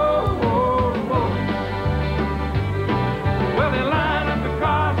 Well, they line up the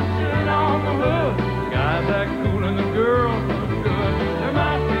cars and sit on the hood. Guys act cool and the girls look good. There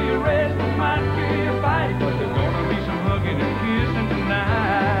might be a race, there might be a fight, but there's gonna be some hugging and kissing tonight.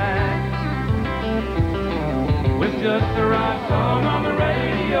 With just the right song on the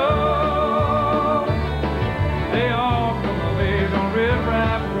radio, they all come of age on Rip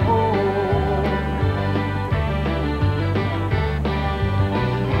Rap Road.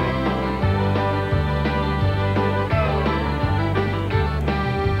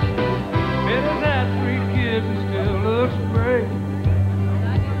 Betty's had 3 kids and still looks great.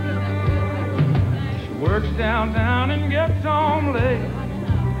 She works downtown and gets home late.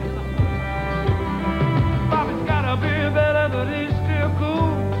 Bobby's gotta be better, but he's still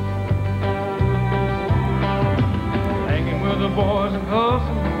cool. Hanging with the boys and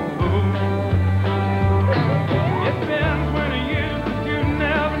hustling booze. It's been 20 years, but you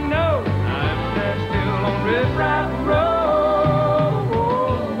never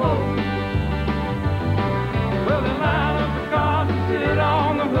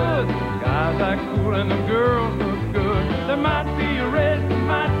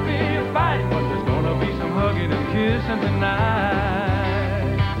dancing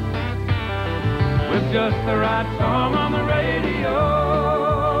tonight with just the right song on the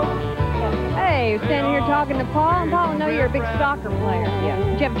radio. Hey, standing here talking to Paul. And Paul, I know you're a big soccer player. Yeah.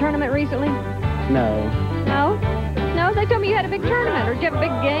 Did you have a tournament recently? No, No? No? They told me you had a big tournament. Or did you have a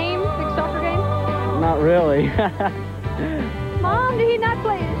big game? Big soccer game? not really. Mom, did he not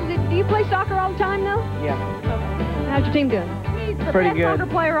play? Do you play soccer all the time, though? Yeah. How's your team doing? He's the Pretty best good.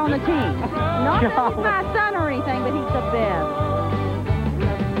 soccer player on the team. Not that he's my son or anything, but he's the best.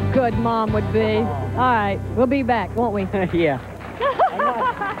 Good mom would be. All right, we'll be back, won't we? Yeah.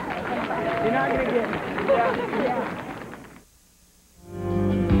 You're not going to get me.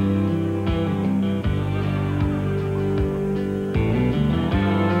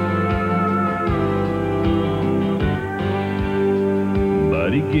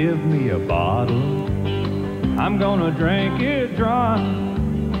 Buddy, give me a bottle. I'm gonna drink it dry.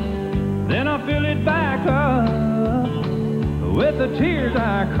 Then I'll fill it back up with the tears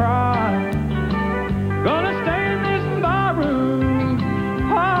I cry. Gonna stay in this barroom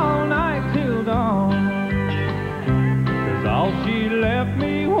all night till dawn. 'Cause all she left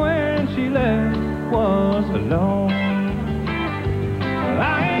me when she left was alone.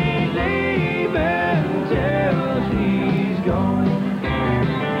 I ain't leaving till she's gone.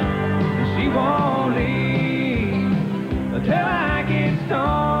 She won't leave until I get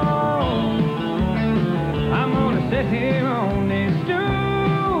stoned. I'm gonna sit here on this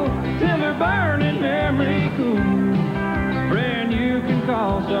stool till her burning memory cool. Friend, you can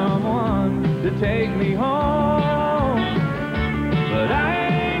call someone to take me home, but I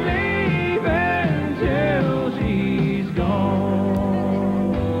ain't leaving till she's gone.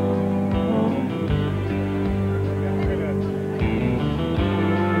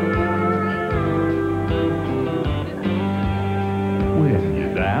 When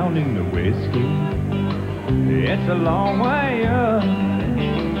you're down in the whiskey, it's a long way up.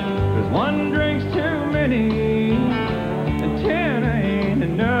 'Cause one drink's too many, and 10 ain't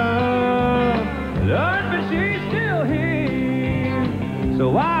enough. Lord, but she's still here,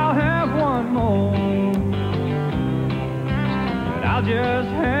 so I'll have one more. And I'll just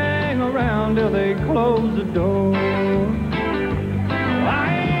hang around till they close the door. I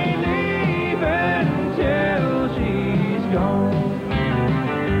ain't leaving till she's gone.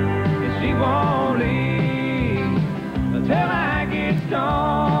 And she won't leave until I get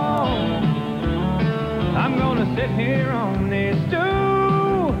stoned. I'm gonna sit here on this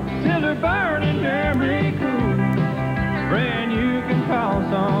stool till her burning memory cool. Friend, you can call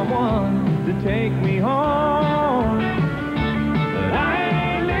someone to take me home, but I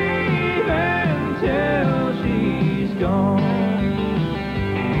ain't leaving till she's gone.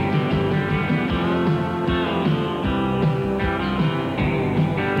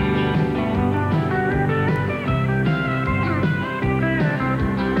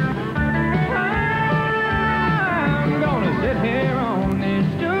 I'm gonna sit here on this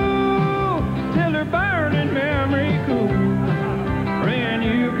stool till her burning memory cool. Friend,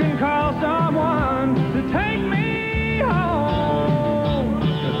 you can call someone to take me home,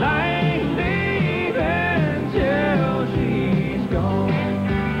 'cause I ain't leaving till she's gone.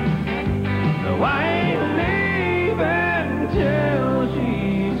 No, I ain't leaving till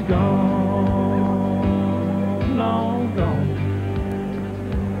she's gone. Long gone.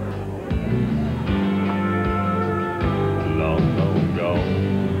 Long, long gone.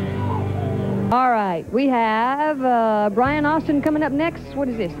 All right, we have Brian Austin coming up next. What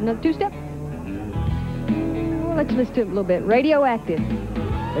is this, another two-step? Well, let's listen to it a little bit. Radioactive.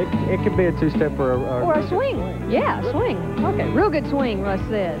 It could be a two-step or Or a swing. Yeah, a swing. Okay, real good swing, Russ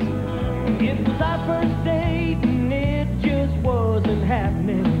says. It was our first date and it just wasn't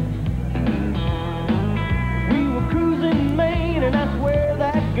happening. We were cruising Maine and I swear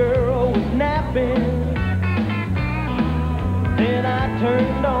that girl was napping. Then I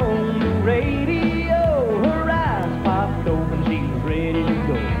turned on the radio, her eyes popped open, she was ready to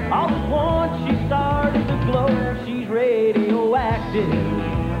go. All at once she started to glow, she's radioactive.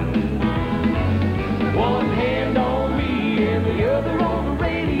 One hand on me and the other on the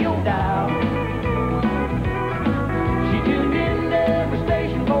radio dial. She tuned in every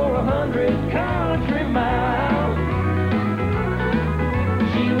station for 100 country miles.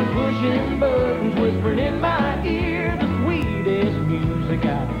 She was pushing buttons, whispering in my ear the sweetest music I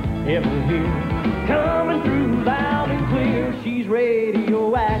ever hear. Coming through loud and clear, she's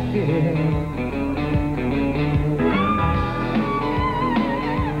radioactive.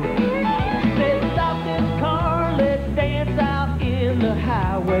 She said, stop this car, let's dance out in the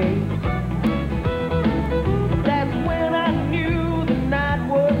highway. That's when I knew the night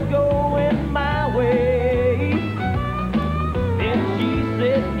was going my way.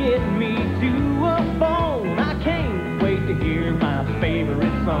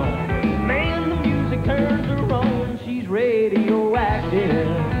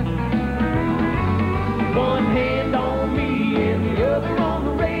 hand on me and the other on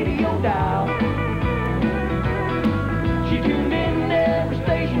the radio dial. She tuned in every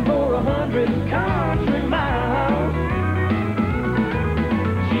station for 100 country miles.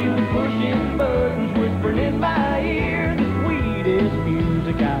 She was pushing buttons, whispering in my ear the sweetest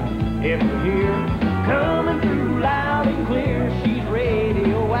music I'll ever hear. Coming through loud and clear, she's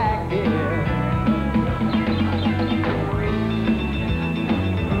radioactive.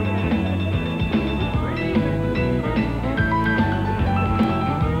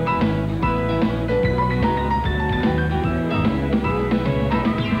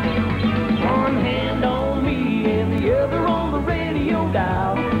 One hand on me and the other on the radio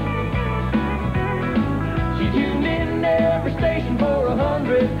dial. She tuned in every station for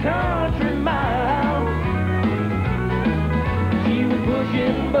 100 country miles. She was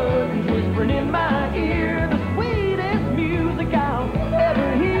pushing buttons, whispering in my ear the sweetest music I'll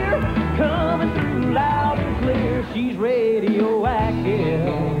ever hear. Coming through loud and clear, she's radioactive.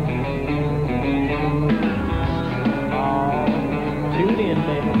 Oh, tune in,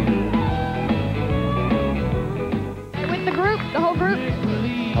 baby. With the group, the whole group?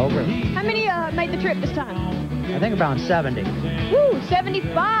 Over. How many made the trip this time? I think around 70. Woo,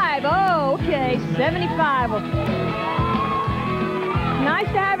 75. Oh, okay, 75. Well, nice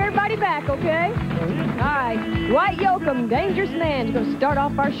to have everybody back, okay? All right, Dwight Yoakam, Dangerous Man, is going to start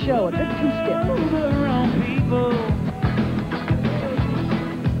off our show with a two-step.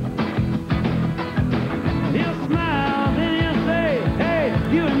 He'll smile, then he'll say, hey,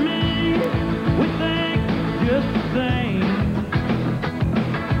 you and me, we think just the same.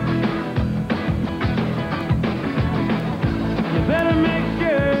 You better make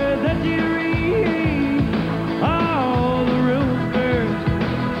sure that you read all the rules first,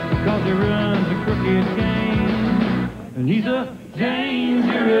 because he runs a crooked game, and he's a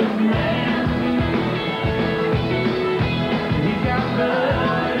dangerous man. He's got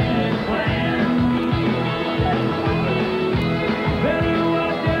blood in his plan. Better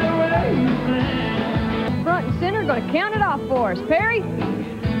watch the way you plan. Front and center, going to count it off for us. Perry?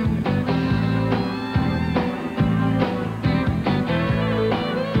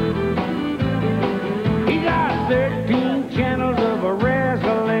 He's got 13 channels of a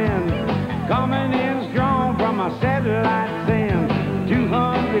wrestling, coming in strong from a satellite send.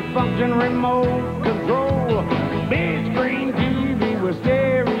 200 function remote control, big screen TV with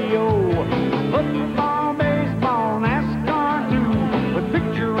stereo. Football, baseball, NASCAR too, with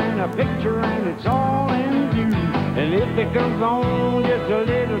picture and a picture and it's all in view. And if it comes on just a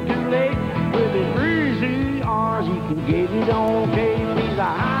little too late, with his 3 CRs he can get it on tape. He's a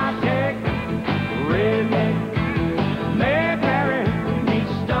high-tech redneck, Mayberry, he's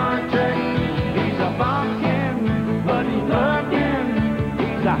Star Trek. He's a bumpkin, but he's loved in.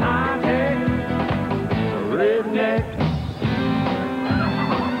 He's a high-tech redneck.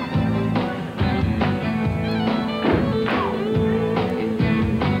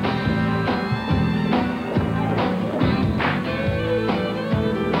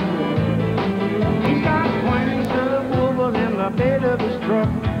 He's got 20 subwoofers in the bed of his truck,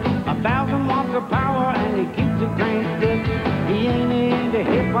 1,000 watts of power, and he keeps it cranked up. He ain't into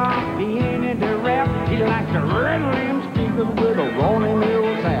hip-hop, he ain't into rap. He likes to rattle them speakers with a Ronnie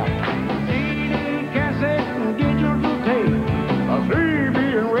Mills tap. CD, cassette, and digital tape, a CB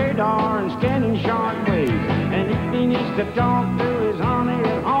and radar and scanning short waves. And if he needs to talk to his honey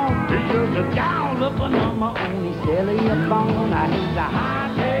at home, he's just a dial up a number on his cellular phone. Now he's a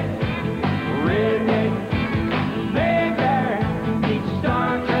high-tech redneck, Mayberry, he's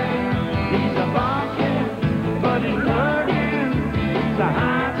Star Trek. He's a bumpkin, but he's learning. He's a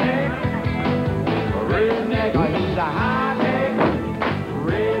high-tech redneck. He's a high-tech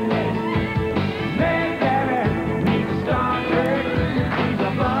redneck, Mayberry, he's Star Trek. He's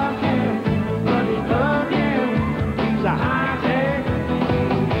a bumpkin, but he's learning. He's a high-tech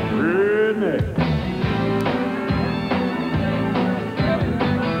redneck.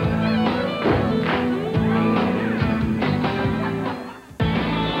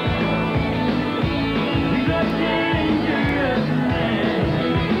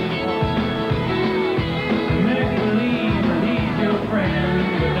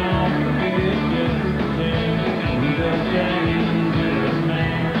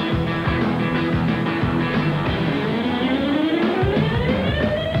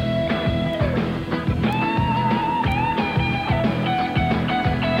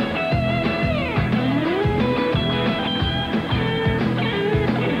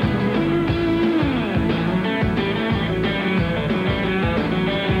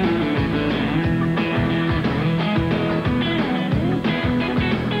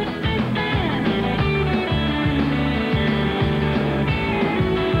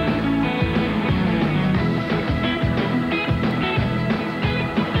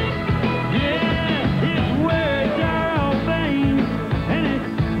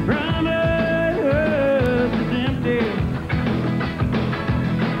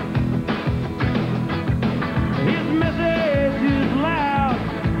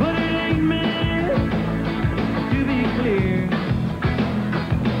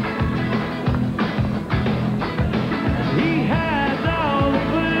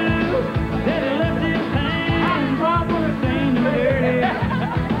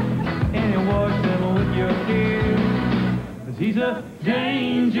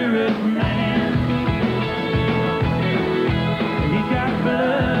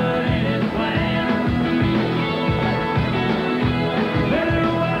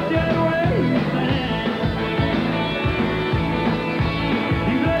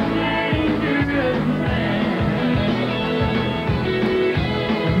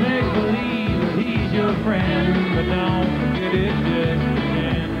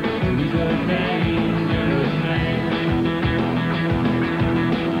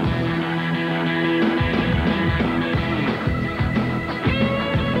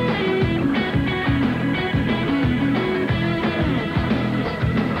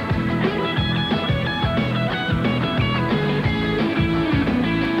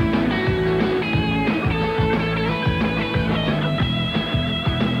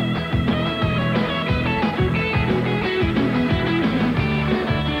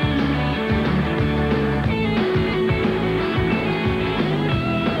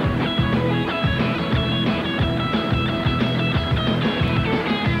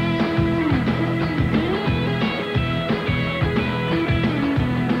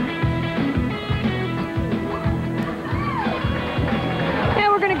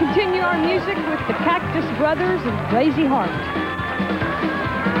 continue our music with the Cactus Brothers and Crazy Heart.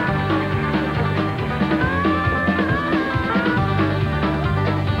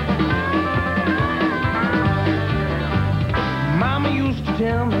 Mama used to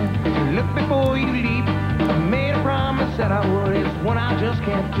tell me, look before you leap. I made a promise that I would, it's one I just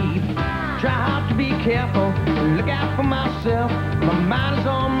can't keep. Try hard to be careful, look out for myself. My mind is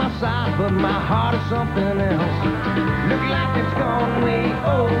on my side, but my heart is something else. Look like it's gone way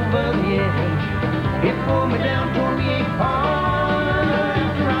over the edge. It pulled me down, tore me apart.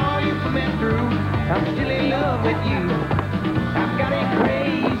 After all you put me through, I'm still in love with you. I've got a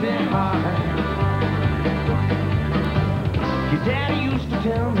crazy heart. Your daddy used to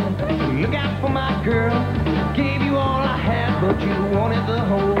tell me, look out for my girl. Gave you all I had, but you wanted the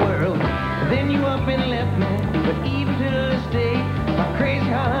whole world. Then you up and left me, but even to this day, my crazy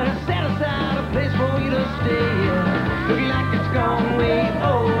heart has set aside a place for you to stay. Looking like it's gone way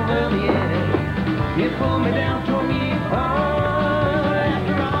over the edge. It pulled me down, tore me apart.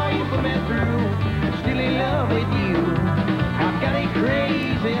 After all you put me through, I'm still in love with you. I've got a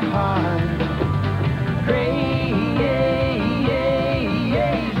crazy heart. Crazy heart.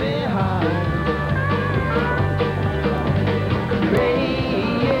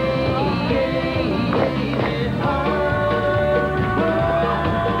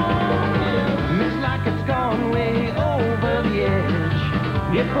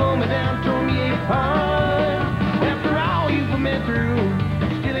 It pulled me down, tore me apart. After all you put me through,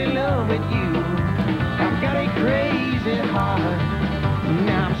 I'm still in love with you. I've got a crazy heart.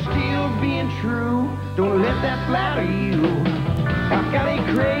 Now I'm still being true. Don't let that flatter you. I've got a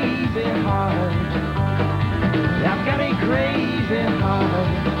crazy heart. I've got a crazy heart.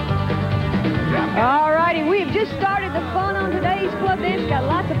 All righty, we have just started the fun on today's Club Dance. Got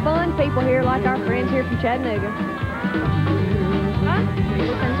lots of fun people here, like our friends here from Chattanooga.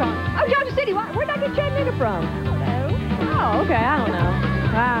 Oh, Georgia City. Where'd I get Chattanooga from? Oh, okay. I don't know.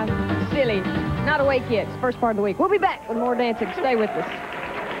 Silly. Not awake yet. It's the first part of the week. We'll be back with more dancing. Stay with us.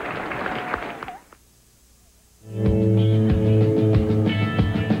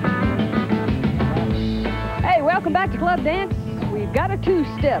 Hey, welcome back to Club Dance. We've got a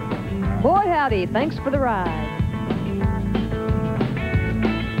two-step. Boy, howdy. Thanks for the ride.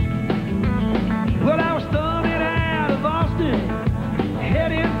 Well, I was thumbing out of Austin,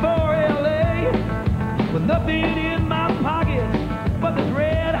 heading for L.A. with nothing in my pockets but this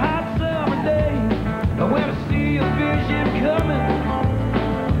red-hot summer day. I went to see a vision coming,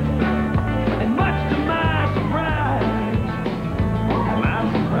 and much to my surprise,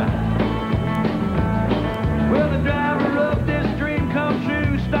 well, the driver of this dream come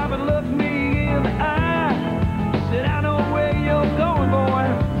true stopped and looked me in the eye. Said, I know where you're going, boy.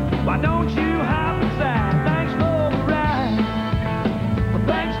 Why don't you hop inside? Thanks for the ride. Well,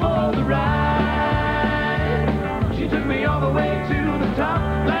 thanks for the ride. She took me all the way to the top.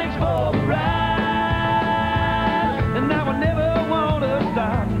 Thanks for the ride. And now I never want to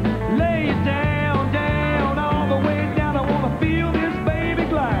stop. Lay it down, down, all the way down. I want to feel this baby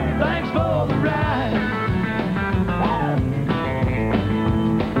glide. Thanks for the ride.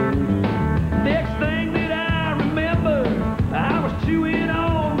 Next thing that I remember, I was chewing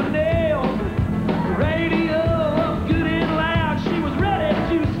on my nails. The radio up good and loud. She was ready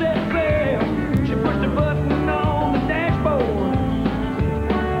to set sail. She pushed a button on the dashboard.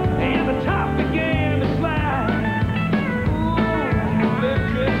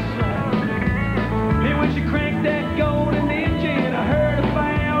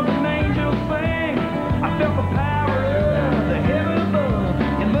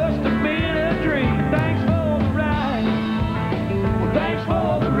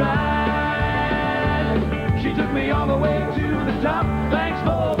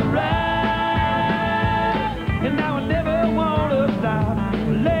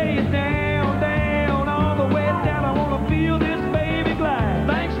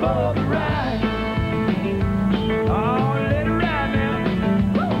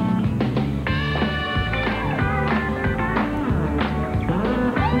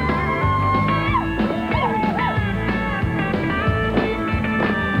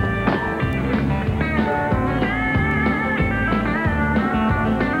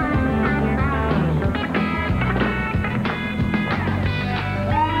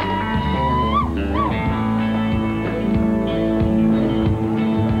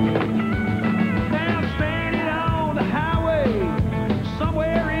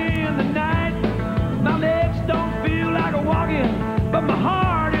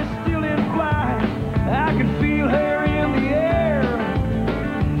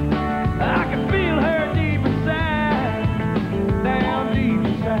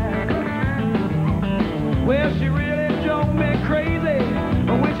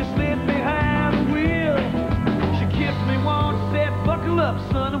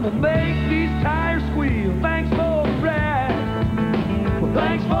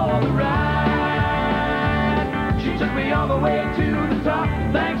 Thanks for the ride. She took me all the way to the top.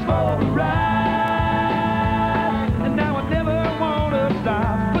 Thanks for the ride. And now I never want to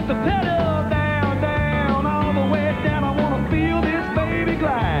stop. Put the pedal down, down, all the way down. I want to feel this baby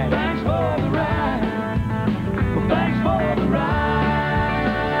glide. Thanks for the ride. Well, thanks for the ride.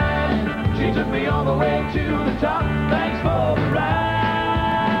 She took me all the way to the top. Thanks for the ride.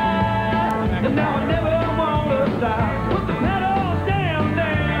 And now I never want to stop. Put the pedal down,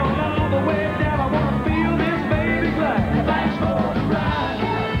 down, all the way down. I want to feel this baby glide. Thanks for the ride.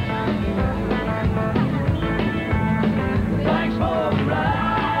 Thanks for the ride.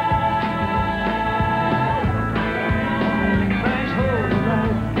 Thanks for the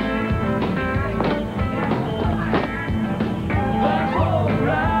ride. Thanks for the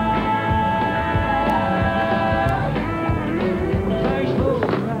ride.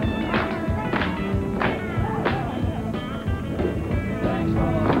 Thanks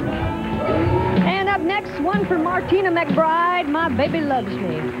for the ride. And up next, one for Martina McBride, My Baby Loves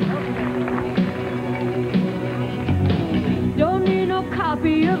Me. Don't need no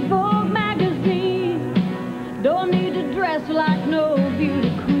copy of Vogue magazine. Don't need to dress like no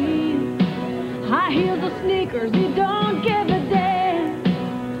beauty queen. High heels or sneakers, he don't give a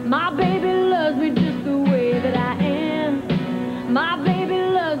damn. My baby loves me just the way that I am. My baby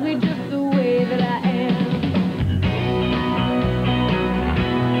loves me just the way that I am.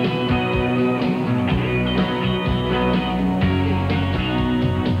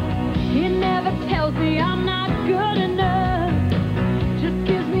 He never tells me I'm not good enough. Just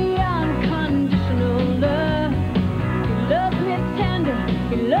gives me unconditional love. He loves me tender.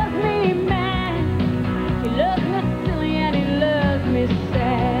 He loves me mad. He loves me silly and he loves me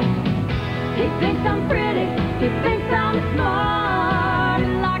sad. He thinks I'm pretty. He thinks I'm smart. He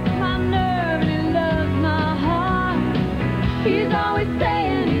likes my nerve and he loves my heart. He's always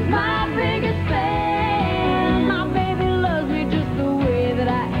saying he's my biggest fan. My baby loves me just the way that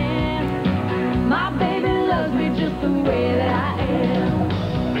I am. My baby loves me just the way that I am.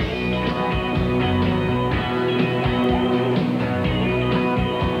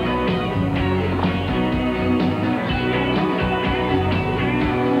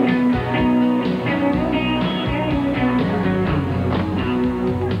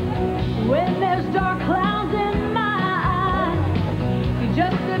 When there's dark clouds in my eyes, he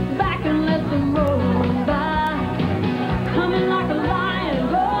just sits back and lets them roll on by. Coming like a lion,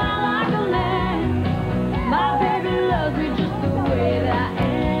 going like a lamb. My baby loves me just the way that I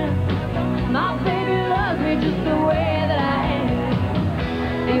am. My baby loves me just the way that I am.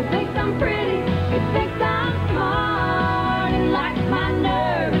 He thinks I'm pretty, he thinks I'm smart. He likes my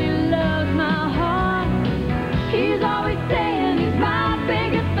nerve, and he loves my heart. He's always saying he's my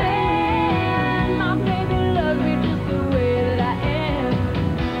biggest fan. My baby loves me just the way that I am.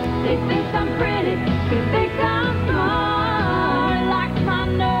 He thinks I'm pretty, he thinks I'm smart. He likes my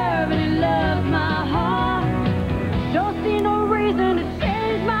nerve and he loves my heart. Don't see no reason to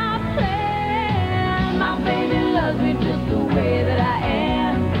change my plan. My baby loves me just the way that I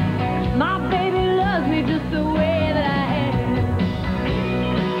am. My baby loves me just the way that I am.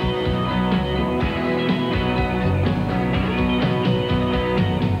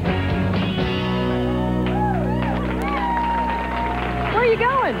 Where are you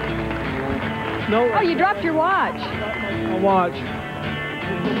going? No. Oh, you dropped your watch. A watch.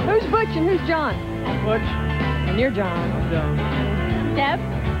 Who's Butch and who's John? Butch. And you're John. John. Deb?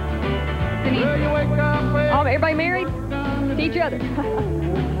 Oh, everybody married? To each other.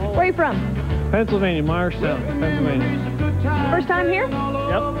 Where are you from? Pennsylvania, Myerstown, Pennsylvania. First time here? Yep.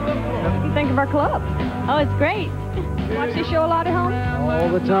 What do you think of our club? Oh, it's great. Watch this show a lot at home? All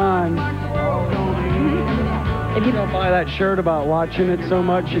the time. If you don't buy that shirt about watching it so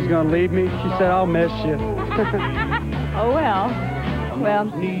much, she's going to leave me. She said, I'll miss you. Oh, well. Well,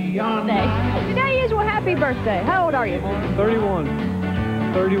 today is well, happy birthday. How old are you? 31.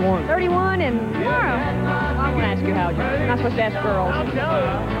 31 and tomorrow. I'm going to ask you how old you are. I'm not supposed to ask girls.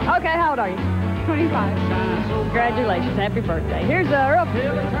 Okay, how old are you? 25. Congratulations. Happy birthday. Here's Earl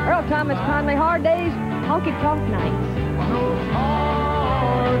Thomas Conley, Hard Days, Honky Tonk Nights.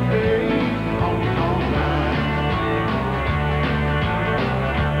 Hard days, honky tonk nights.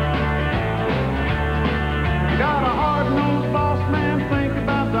 You got a hard-nosed boss man, think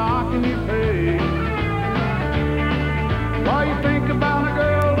about docking your pay. While you think about a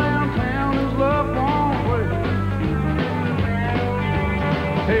girl downtown whose love won't wait.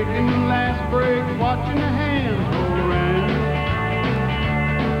 Taking the last break, watching the hands roll around.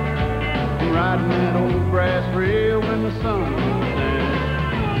 And riding that old brass rail when the sun goes down.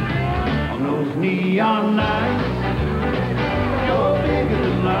 On those neon nights, your baby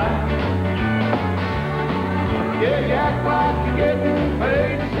Yeah, you act like you're getting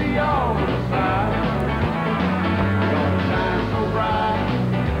paid to see all the side. Don't shine so bright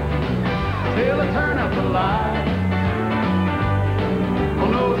till I turn up the light. On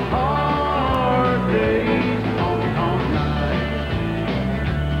those hard days, honky-tonk nights.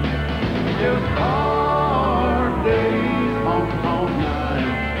 Just hard days, honky-tonk nights.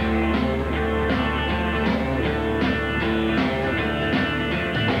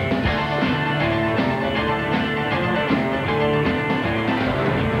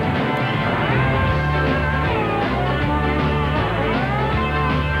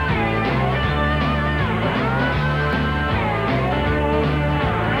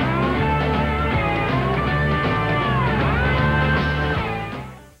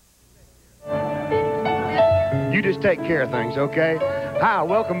 You just take care of things, okay? Hi,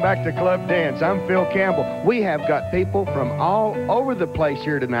 welcome back to Club Dance. I'm Phil Campbell. We have got people from all over the place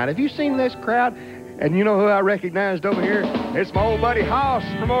here tonight. Have you seen this crowd? And you know who I recognized over here? It's my old buddy Hoss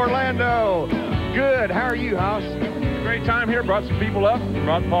from Orlando. Good. How are you, Hoss? Great time here. Brought some people up.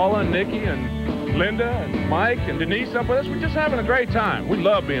 Brought Paula and Nikki and Linda and Mike and Denise up with us. We're just having a great time. We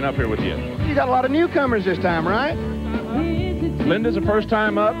love being up here with you. You got a lot of newcomers this time, right? Linda's the first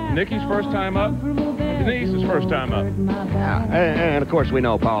time up. Nikki's first time up. Denise is first time up. And of course, we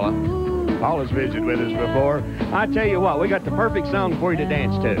know Paula. Paula's visited with us before. I tell you what, we got the perfect song for you to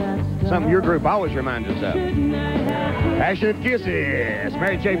dance to. Something your group always reminds us of. Passionate Kisses,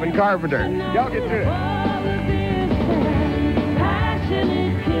 Mary Chapin Carpenter. Y'all get to it.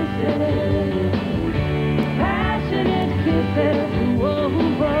 Passionate kisses, passionate kisses, whoa,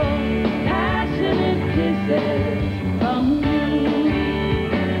 whoa, passionate kisses from you.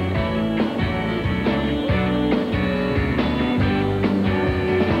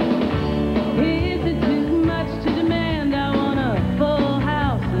 Is it too much to demand? I want a full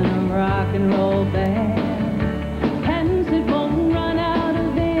house and a rock and roll band. Pens that won't run out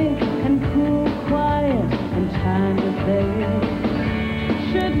of ink and cool, quiet and time to think.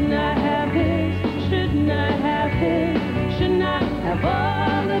 Shouldn't I have this? Shouldn't I have this? Shouldn't I have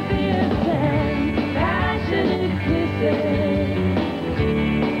all of this? And passionate kisses,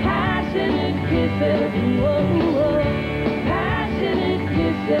 passionate kisses, whoa, whoa, passionate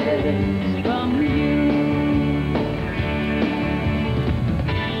kisses from you.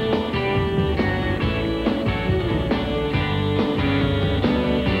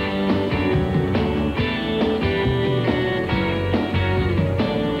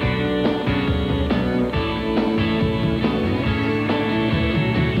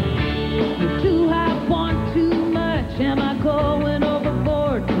 Do I want too much? Am I going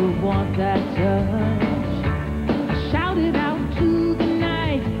overboard to want that touch? I shout it out to the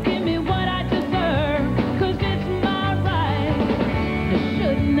night, give me what I deserve, 'cause it's my right.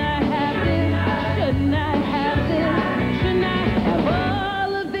 Shouldn't I have this? Shouldn't I have this? Shouldn't I have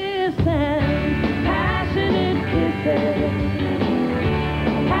all of this? And passionate kisses,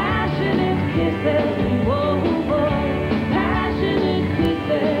 passionate kisses, whoa, whoa, passionate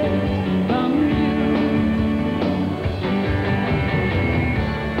kisses from you.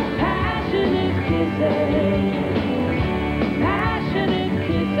 Passionate kisses, passionate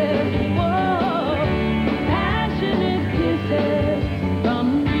kisses, whoa, passionate kisses from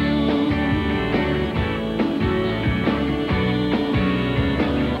you.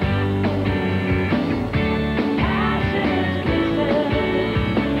 Passionate kisses,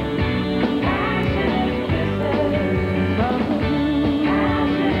 passionate kisses from you.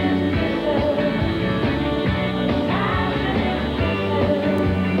 Passionate kisses, passionate kisses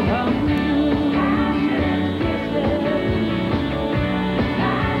from you. Passionate kisses,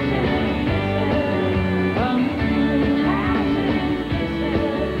 passionate kisses from you.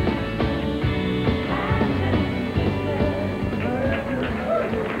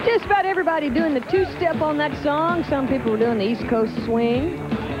 Just about everybody doing the two-step on that song. Some people were doing the East Coast swing.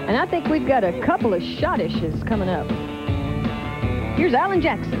 And I think we've got a couple of shottishes coming up. Here's Alan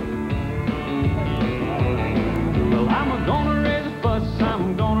Jackson. Well, I'm gonna raise a fuss,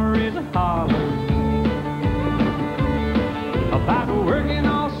 I'm gonna raise a holler about working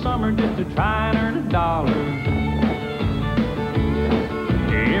all summer just to try and earn a dollar.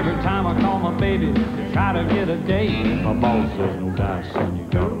 Every time I call my baby to try to get a date, my boss says, no doubt, son, you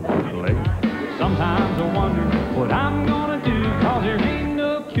gotta work late. Sometimes I wonder what I'm gonna do, 'cause there ain't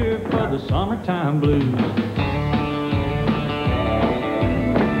no cure for the summertime blues.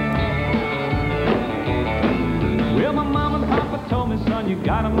 Well, my mom and papa told me, son, you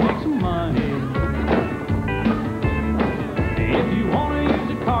gotta make some money. If you wanna use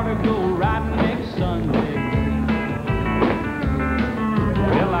the car to go riding next Sunday.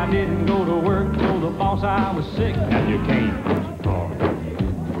 Well, I didn't go to work till the well, boss, I was sick, and you can't push a car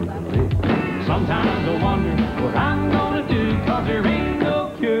worth a lick. Sometimes I wonder what I'm gonna do, 'cause there ain't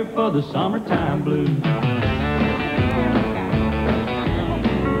no cure for the summertime blues.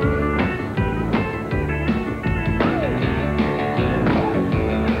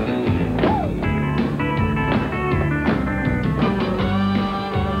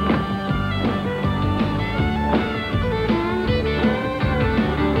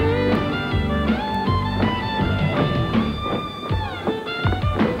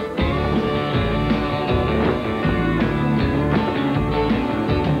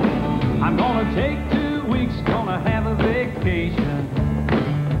 Take 2 weeks, gonna have a vacation.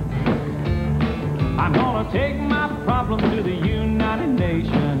 I'm gonna take my problem to the United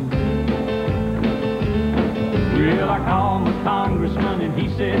Nations. Well, I called my congressman and he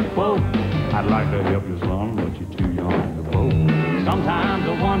said, quote, I'd like to help you, son, but you're too young to vote. Sometimes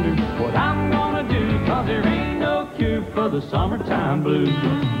I wonder what I'm gonna do, 'cause there ain't no cure for the summertime blues.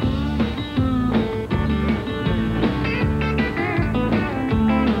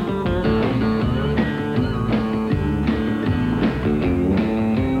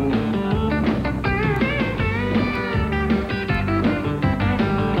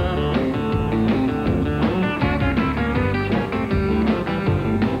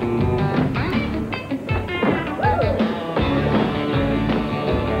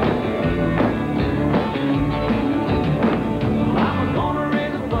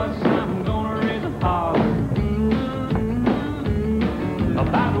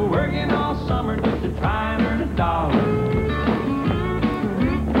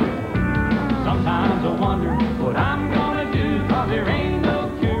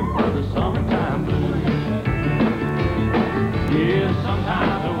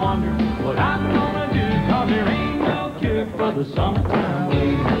 The summertime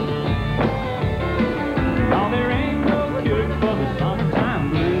blues. No, there ain't no cure for the summertime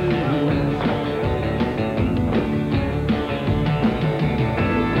blues.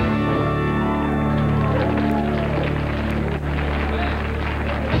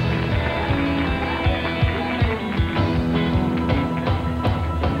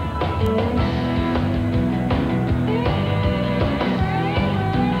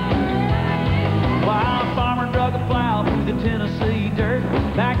 Wild farmer drug a plow through the Tennessee dirt.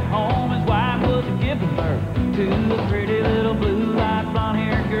 Back home his wife was giving birth to a pretty little blue-eyed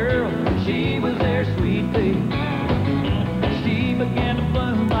blonde-haired girl. She was their sweet pea. She began to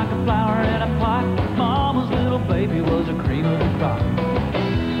bloom like a flower in a pot. Mama's little baby was a cream of the crop.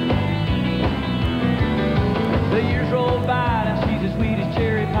 The years rolled by, now she's as sweet as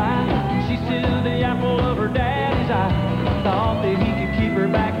cherry pie. She's still the apple of her daddy's eye. Thought that he could keep her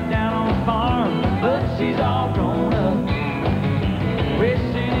back down on the farm, but she's all grown up.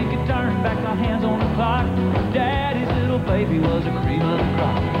 Wishing he could turn back my hands on the clock. Daddy's little baby was a cream of the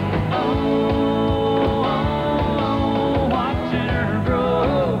crop. Oh, watching her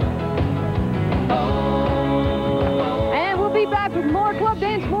grow. And we'll be back with more Club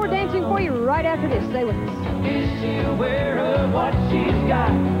Dance, more dancing for you right after this. Stay with us. Is she aware of what she's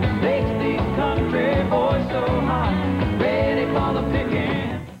got? Makes these country boys so hot, ready for the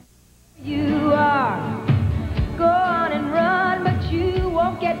picking. You are. Go on and run, but you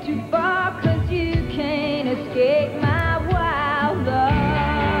won't get too far, 'cause you can't escape my wild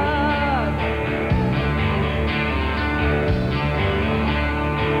love.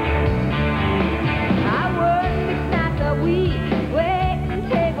 I work 6 nights a week, waiting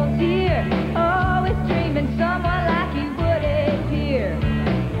tables here, always dreaming someone like you would appear.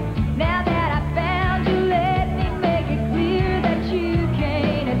 Now that I found you, let me make it clear that you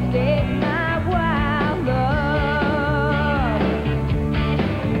can't escape my wild love.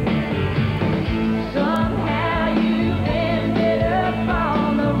 Somehow you ended up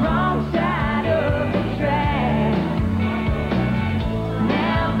on the wrong side of the track.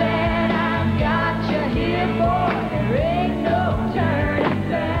 Now that I've got you here, boy, there ain't no turning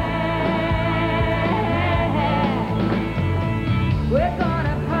back. We're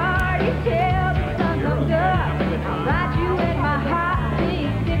gonna party till the sun comes up. I'll write you in my hot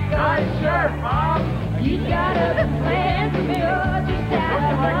pink sticker shirt. You got other plans, but you're just out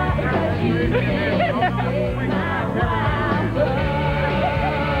of luck, 'cause you can't escape my wild love.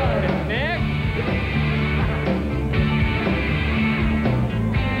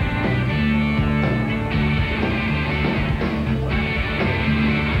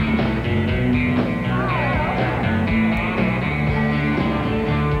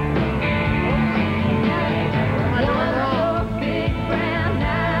 Big brown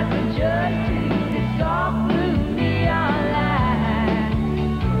eyes adjust to the soft blue neon light.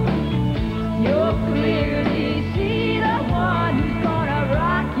 Your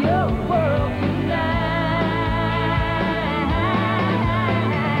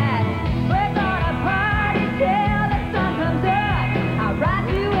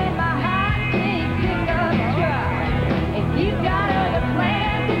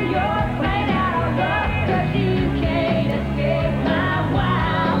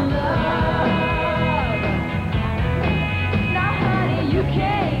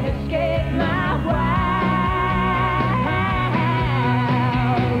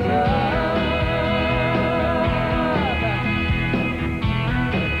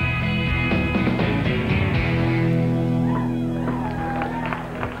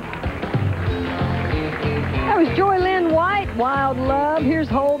was Joy Lynn White, Wild Love. Here's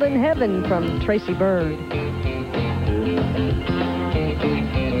Hold in Heaven from Tracy Byrd.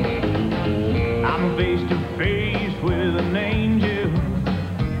 I'm face to face with an angel.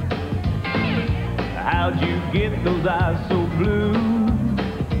 How'd you get those eyes so blue?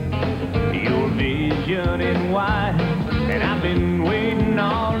 Your vision in white, and I've been waiting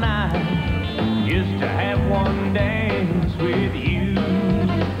all night just to have one dance with you.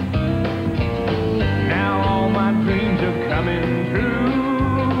 Now all my dreams are coming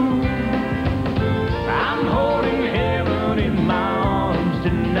true. I'm holding heaven in my arms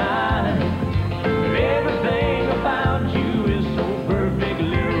tonight. Everything about you is so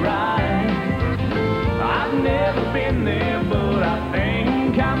perfectly right. I've never been there, but I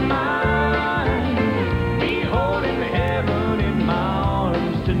think I might be holding heaven in my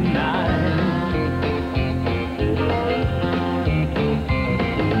arms tonight.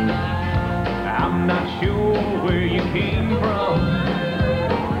 I'm not sure where you came from,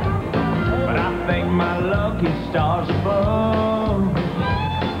 but I thank my lucky stars above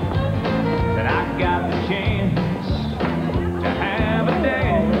that I got the chance to have a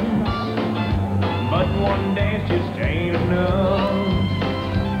dance. But one dance just ain't enough.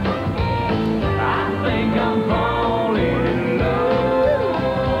 I think I'm falling in love.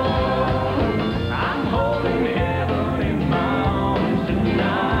 I'm holding heaven in my arms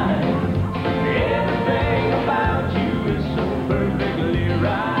tonight. Everything about you is so perfectly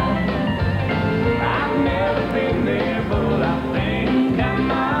right. I've never been there, but I think I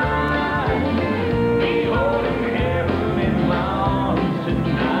might be holding heaven in my arms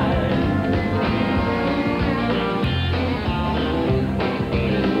tonight.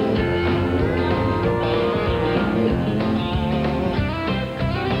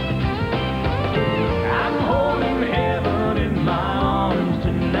 I'm holding heaven in my arms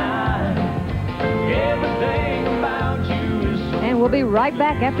tonight. Everything about you is so. And we'll be right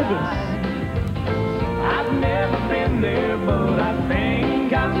back after this. I've never been there, but I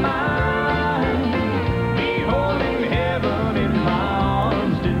think I might be holding heaven in my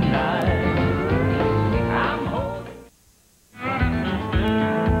arms tonight. I'm holding.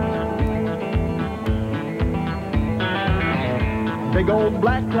 Big old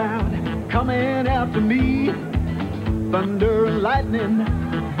black cloud coming after me. Thunder and lightning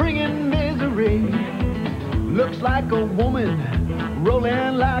bringing misery. Looks like a woman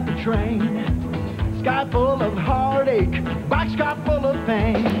rolling like a train. Sky full of heartache, boxcar full of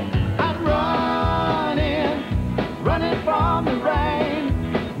pain. I'm running, running from the rain,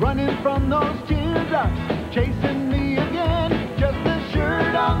 running from those teardrops chasing me again. Just a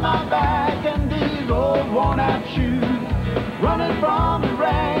shirt on my back and these old worn-out shoes. Running from the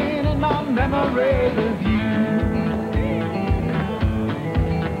rain and my memories of you.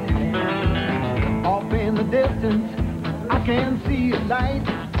 Off in the distance, I can see a light.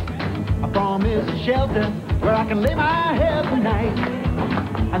 I promise a shelter where I can lay my head tonight.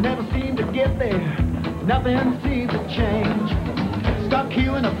 I never seem to get there, nothing seems to change. Stuck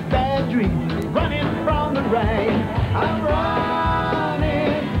here in a bad dream, running from the rain. I'm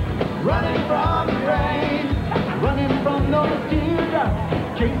running, running from the rain, running from those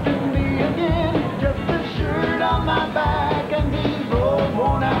teardrops chasing me again. Just a shirt on my back and these old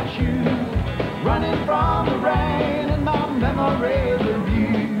worn-out shoes. Running from the rain and my memories of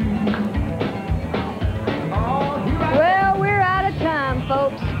you. Well, we're out of time,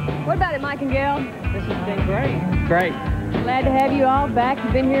 folks. What about it, Mike and Gail? This has been great. Great. Glad to have you all back.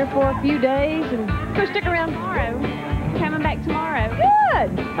 You've been here for a few days, and go stick around tomorrow. Coming back tomorrow.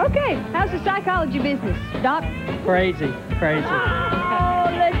 Good. Okay. How's the psychology business, Doc? Crazy. Crazy. Oh,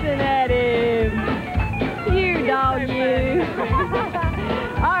 listen at him. You dog, you.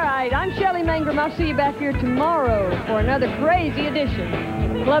 All right, I'm Shelley Mangrum. I'll see you back here tomorrow for another crazy edition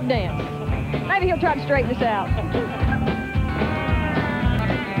of Club Dance. Maybe he'll try to straighten us out.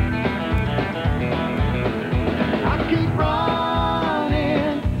 I keep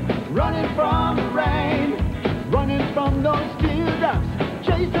running, running from the rain, running from those